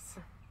howlers.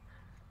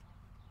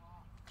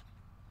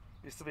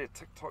 Used to be a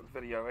TikTok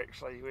video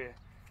actually where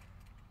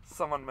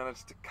someone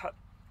managed to cut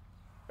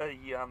a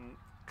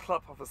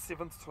clip of a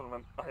sevens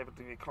tournament. I happened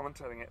to be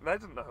commentating it, and they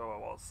didn't know who I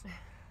was.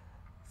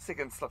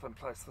 Second slip in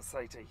place for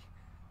Sati.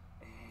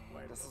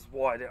 And this is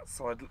wide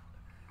outside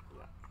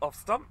off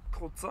stump,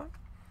 called so.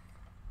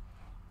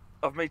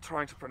 Of me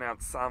trying to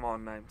pronounce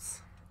Samoan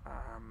names.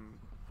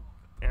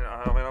 And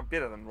I mean, I'm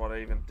better than what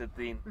I even did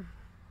then.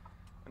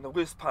 And the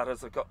worst part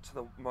is I got to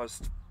the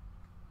most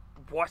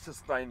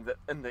whitest name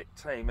in that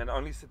team and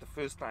only said the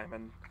first name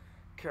and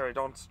carried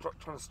on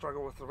trying to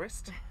struggle with the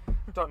rest.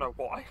 Don't know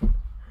why.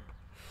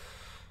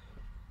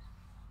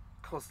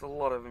 Caused a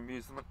lot of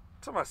amusement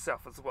to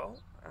myself as well.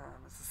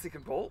 It's the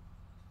second ball.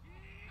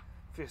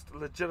 First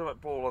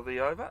legitimate ball of the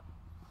over.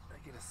 They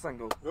get a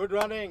single. Good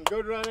running,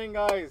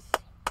 guys.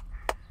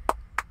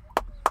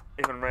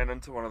 Even ran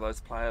into one of those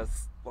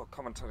players while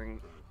commentating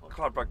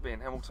club rugby in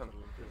Hamilton,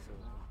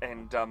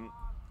 and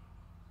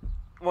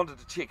wanted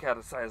to check how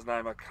to say his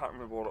name. I can't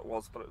remember what it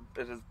was, but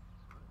it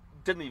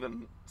didn't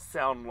even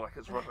sound like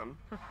it's written.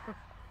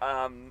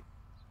 And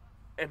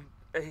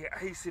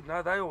he said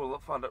no, they all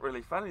find it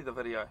really funny, the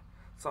video.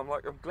 So I'm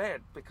like, I'm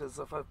glad, because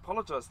if I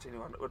apologised to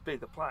anyone, it would be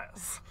the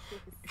players.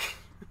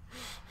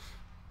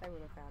 They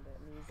would have found it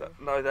amusing.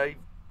 But no, they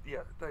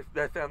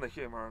found the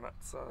humour in it.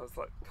 So I was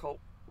like, cool.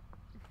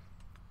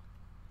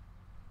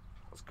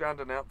 I was ground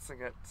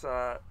announcing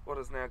at what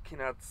is now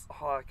Kennard's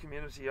High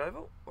Community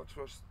Oval, which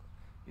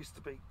used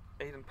to be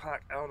Eden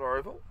Park Outer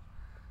Oval.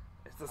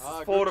 This is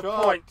 4 to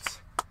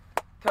point.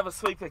 Cover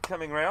sweeper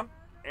coming round,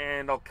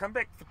 and I'll come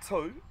back for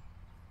 2.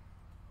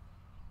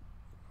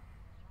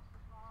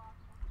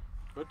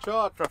 Good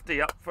shot.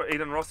 50 up for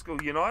Eden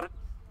Roskill United.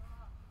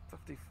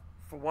 50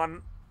 for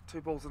 1,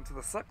 2 balls into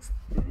the 6th.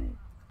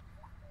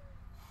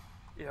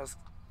 Yeah, I was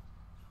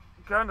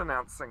ground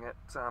announcing at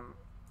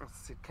as I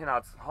said,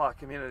 Kennard's High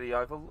Community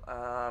Oval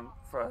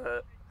for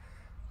a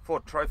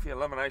Ford Trophy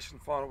elimination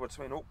final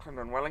between Auckland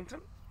and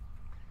Wellington.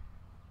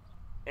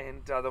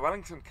 And the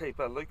Wellington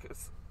keeper,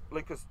 Lucas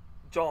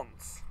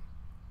Johns,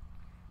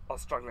 I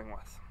was struggling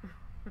with.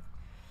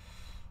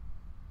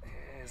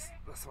 as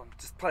this one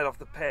just played off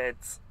the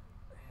pads,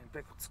 and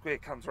backward square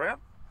comes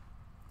round.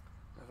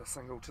 Another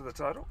single to the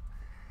total.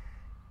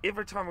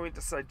 Every time we went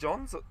to St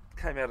John's, it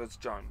came out as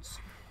Jones.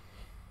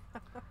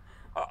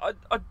 I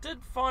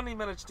did finally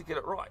manage to get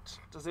it right.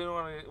 Does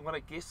anyone want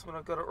to guess when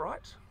I got it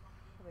right?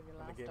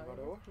 When the game got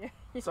over? Yeah.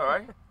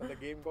 Sorry? When the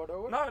game got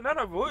over?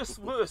 No, worse.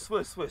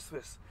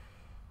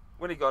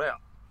 When he got out.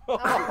 Oh,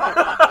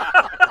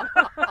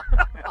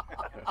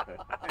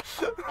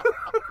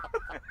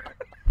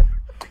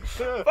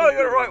 I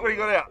got it right when he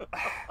got out.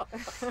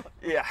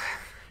 Yeah.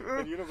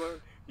 And you know,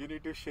 you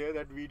need to share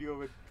that video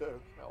with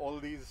all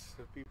these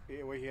people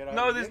over here.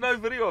 No, there's no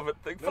video of it,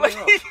 thankfully.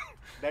 No.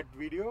 That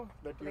video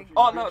that you've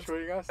been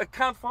showing us? I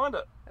can't find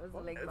it. That was a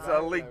leg It's bye.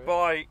 a leg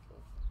by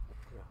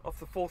off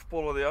the fourth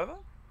ball of the over.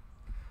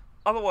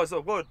 Otherwise I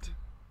would.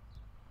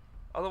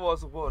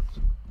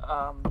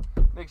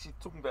 Actually,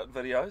 talking about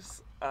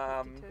videos,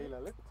 Hey,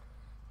 Lalit.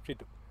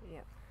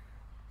 Yeah.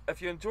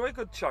 if you enjoy a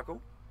good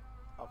chuckle,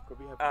 आपको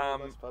भी happy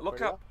Christmas, बहुत look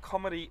बढ़िया. up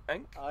Comedy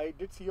Inc. I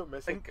did see your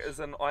message. Inc is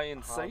an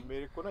INC. हाँ,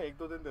 मेरे को ना एक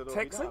दो दिन दे दो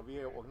Taxi?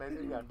 अभी ना, अभी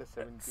organizing the under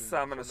 17. It's, an So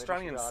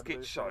Australian मैंने sketch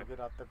रात show. फिर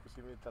रात तक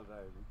उसी में चल रहा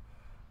है अभी.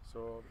 So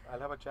I'll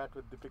have a chat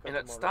with Deepika And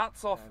it tomorrow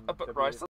starts off and a bit तभी racist.